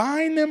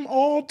combine them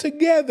all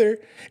together,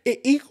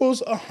 it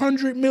equals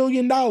 $100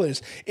 million.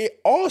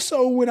 It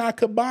also, when I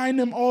combine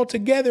them all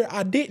together,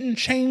 I didn't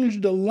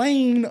change the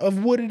lane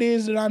of what it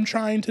is that I'm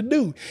trying to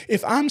do.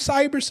 If I'm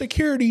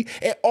cybersecurity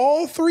at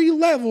all three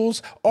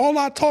levels, all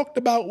I talked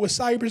about was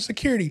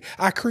cybersecurity.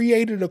 I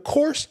created a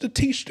course to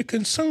teach the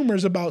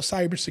consumers about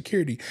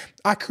cybersecurity.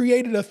 I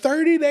created a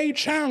 30-day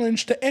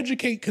challenge to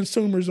educate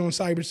consumers on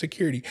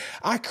cybersecurity.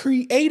 I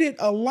created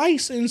a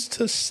license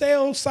to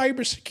sell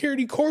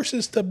cybersecurity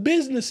courses to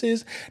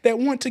businesses that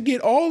want to get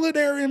all of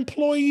their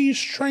employees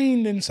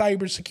trained in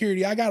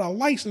cybersecurity. I got a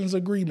license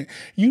agreement.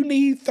 You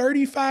need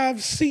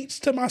 35 seats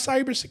to my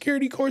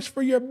cybersecurity course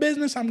for your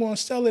business. I'm going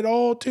to sell it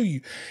all to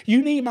you.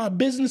 You need my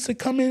business to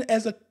come in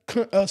as a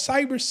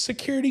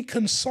cybersecurity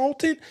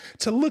consultant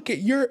to look at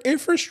your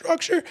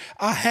infrastructure.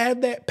 I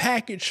have that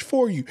package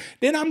for you.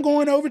 Then I'm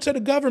going over to the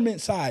government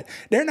side.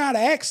 They're not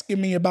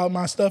asking me about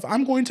my stuff.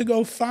 I'm going to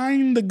go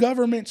find the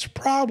government's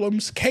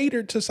problems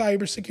catered to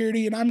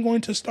cybersecurity, and I'm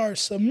going to start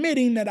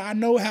submitting that I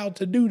know how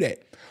to do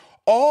that.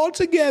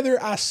 Altogether,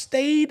 I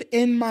stayed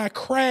in my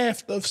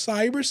craft of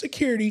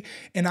cybersecurity,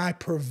 and I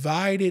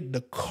provided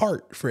the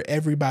cart for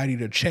everybody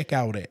to check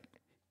out at.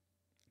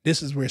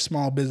 This is where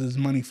small business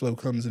money flow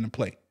comes into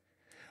play.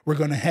 We're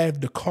going to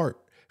have the cart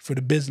for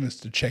the business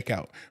to check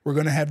out. We're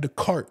going to have the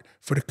cart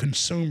for the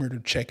consumer to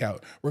check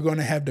out. We're going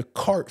to have the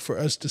cart for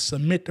us to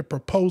submit the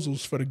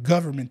proposals for the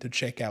government to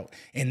check out.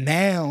 And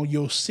now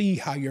you'll see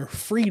how your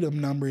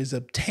freedom number is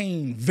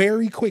obtained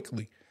very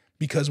quickly,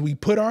 because we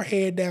put our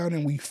head down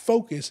and we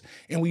focus,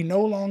 and we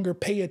no longer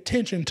pay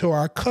attention to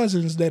our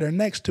cousins that are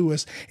next to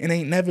us and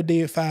ain't never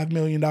did $5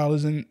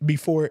 million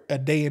before a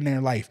day in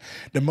their life.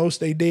 The most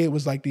they did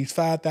was like these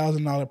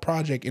 $5,000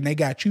 project, and they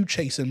got you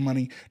chasing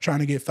money trying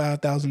to get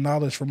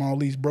 $5,000 from all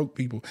these broke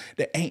people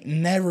that ain't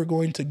never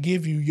going to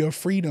give you your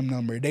freedom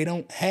number. They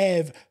don't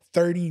have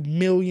 $30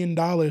 million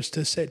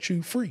to set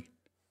you free.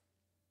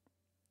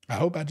 I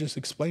hope I just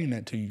explained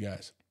that to you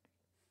guys.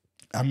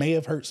 I may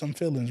have hurt some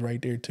feelings right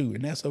there too,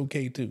 and that's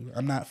okay too.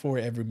 I'm not for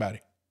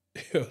everybody.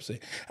 You know what I'm saying?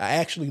 I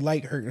actually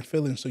like hurting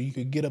feelings so you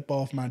could get up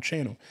off my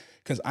channel,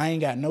 because I ain't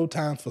got no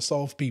time for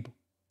soft people.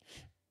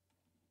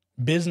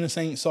 Business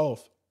ain't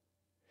soft.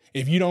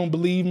 If you don't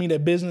believe me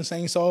that business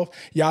ain't soft,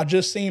 y'all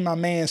just seen my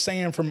man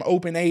Sam from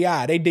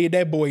OpenAI. They did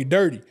that boy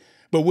dirty.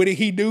 But what did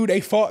he do? They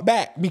fought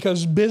back,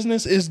 because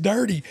business is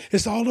dirty.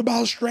 It's all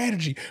about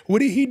strategy. What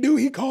did he do?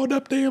 He called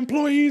up the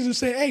employees and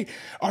said, hey,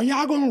 are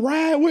y'all going to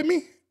ride with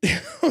me? You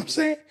know what I'm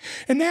saying?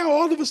 And now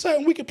all of a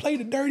sudden we can play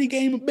the dirty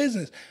game of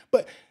business.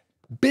 But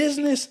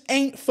business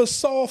ain't for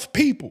soft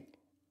people.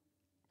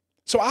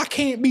 So I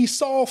can't be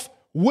soft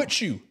with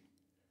you,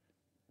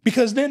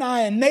 because then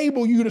I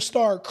enable you to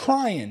start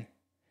crying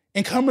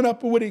and coming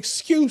up with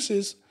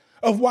excuses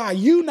of why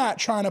you not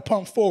trying to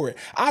pump forward.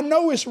 I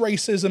know it's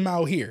racism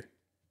out here.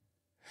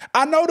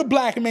 I know the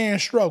black man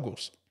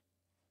struggles.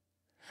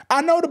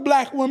 I know the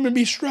black woman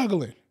be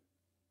struggling.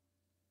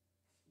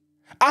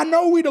 I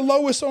know we the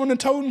lowest on the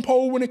totem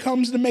pole when it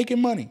comes to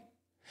making money.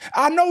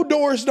 I know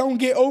doors don't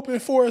get open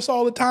for us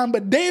all the time,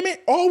 but damn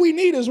it, all we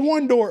need is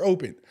one door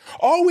open.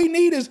 All we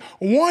need is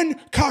one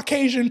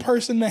Caucasian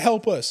person to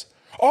help us.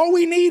 All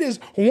we need is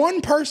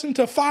one person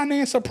to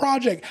finance a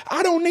project.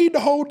 I don't need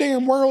the whole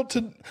damn world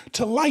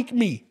to like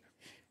me.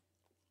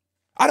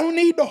 I don't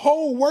need the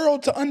whole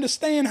world to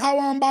understand how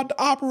I'm about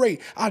to operate.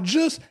 I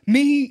just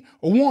need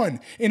one.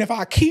 And if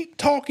I keep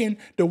talking,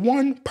 the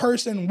one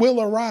person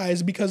will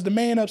arise, because the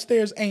man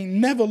upstairs ain't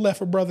never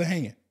left a brother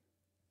hanging.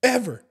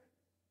 Ever.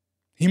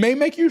 He may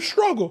make you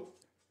struggle,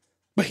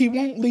 but he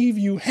won't leave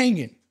you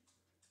hanging.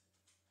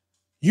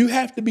 You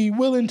have to be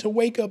willing to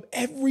wake up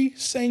every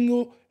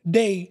single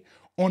day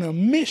on a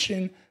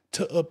mission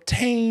to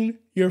obtain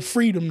your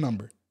freedom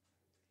number.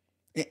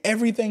 And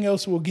everything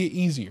else will get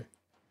easier.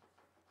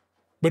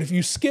 But if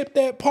you skip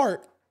that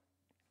part,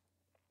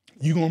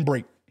 you're going to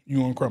break.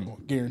 You're going to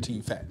crumble. Guarantee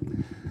you fact.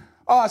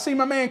 Oh, I see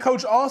my man,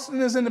 Coach Austin,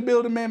 is in the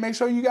building, man. Make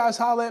sure you guys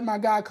holler at my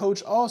guy,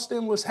 Coach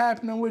Austin. What's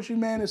happening with you,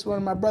 man? It's one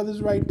of my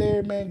brothers right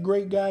there, man.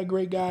 Great guy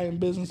in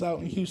business out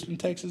in Houston,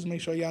 Texas.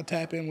 Make sure y'all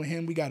tap in with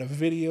him. We got a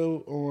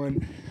video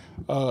on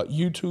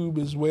YouTube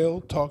as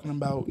well, talking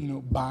about,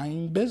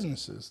 buying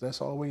businesses.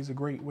 That's always a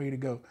great way to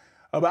go.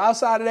 But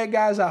outside of that,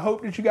 guys, I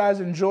hope that you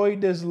guys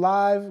enjoyed this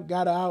live.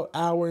 Got an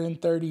hour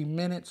and 30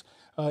 minutes.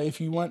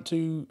 If you want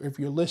to, if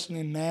you're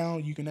listening now,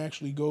 you can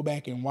actually go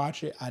back and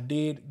watch it. I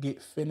did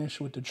get finished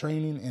with the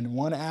training in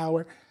 1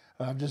 hour.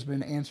 I've just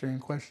been answering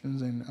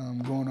questions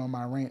and going on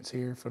my rants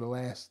here for the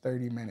last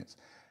 30 minutes.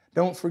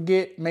 Don't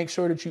forget, make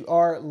sure that you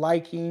are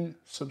liking,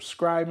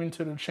 subscribing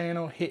to the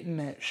channel, hitting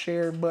that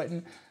share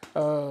button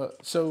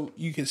so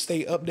you can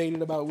stay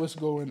updated about what's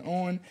going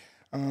on.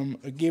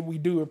 Again, we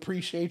do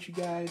appreciate you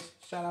guys.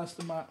 Shout outs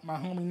to my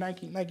homie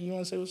Nike. Nike, you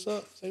want to say what's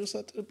up? Say what's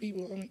up to the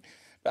people, homie.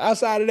 But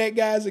outside of that,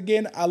 guys,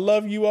 again, I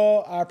love you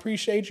all. I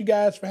appreciate you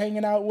guys for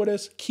hanging out with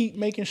us. Keep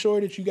making sure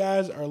that you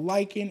guys are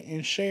liking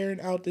and sharing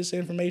out this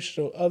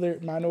information so other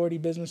minority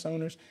business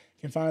owners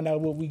can find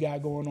out what we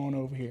got going on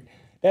over here.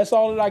 That's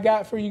all that I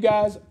got for you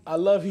guys. I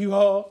love you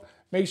all.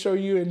 Make sure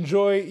you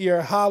enjoy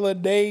your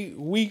holiday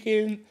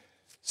weekend.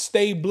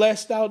 Stay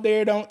blessed out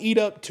there. Don't eat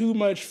up too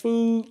much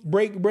food.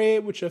 Break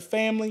bread with your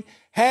family.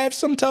 Have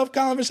some tough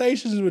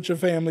conversations with your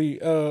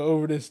family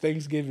over this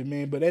Thanksgiving,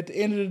 man. But at the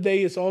end of the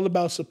day, it's all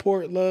about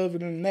support, love,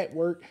 and a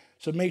network.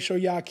 So make sure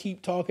y'all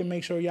keep talking.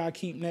 Make sure y'all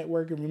keep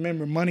networking.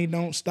 Remember, money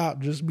don't stop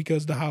just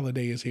because the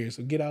holiday is here.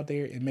 So get out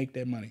there and make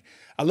that money.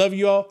 I love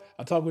you all.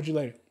 I'll talk with you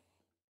later.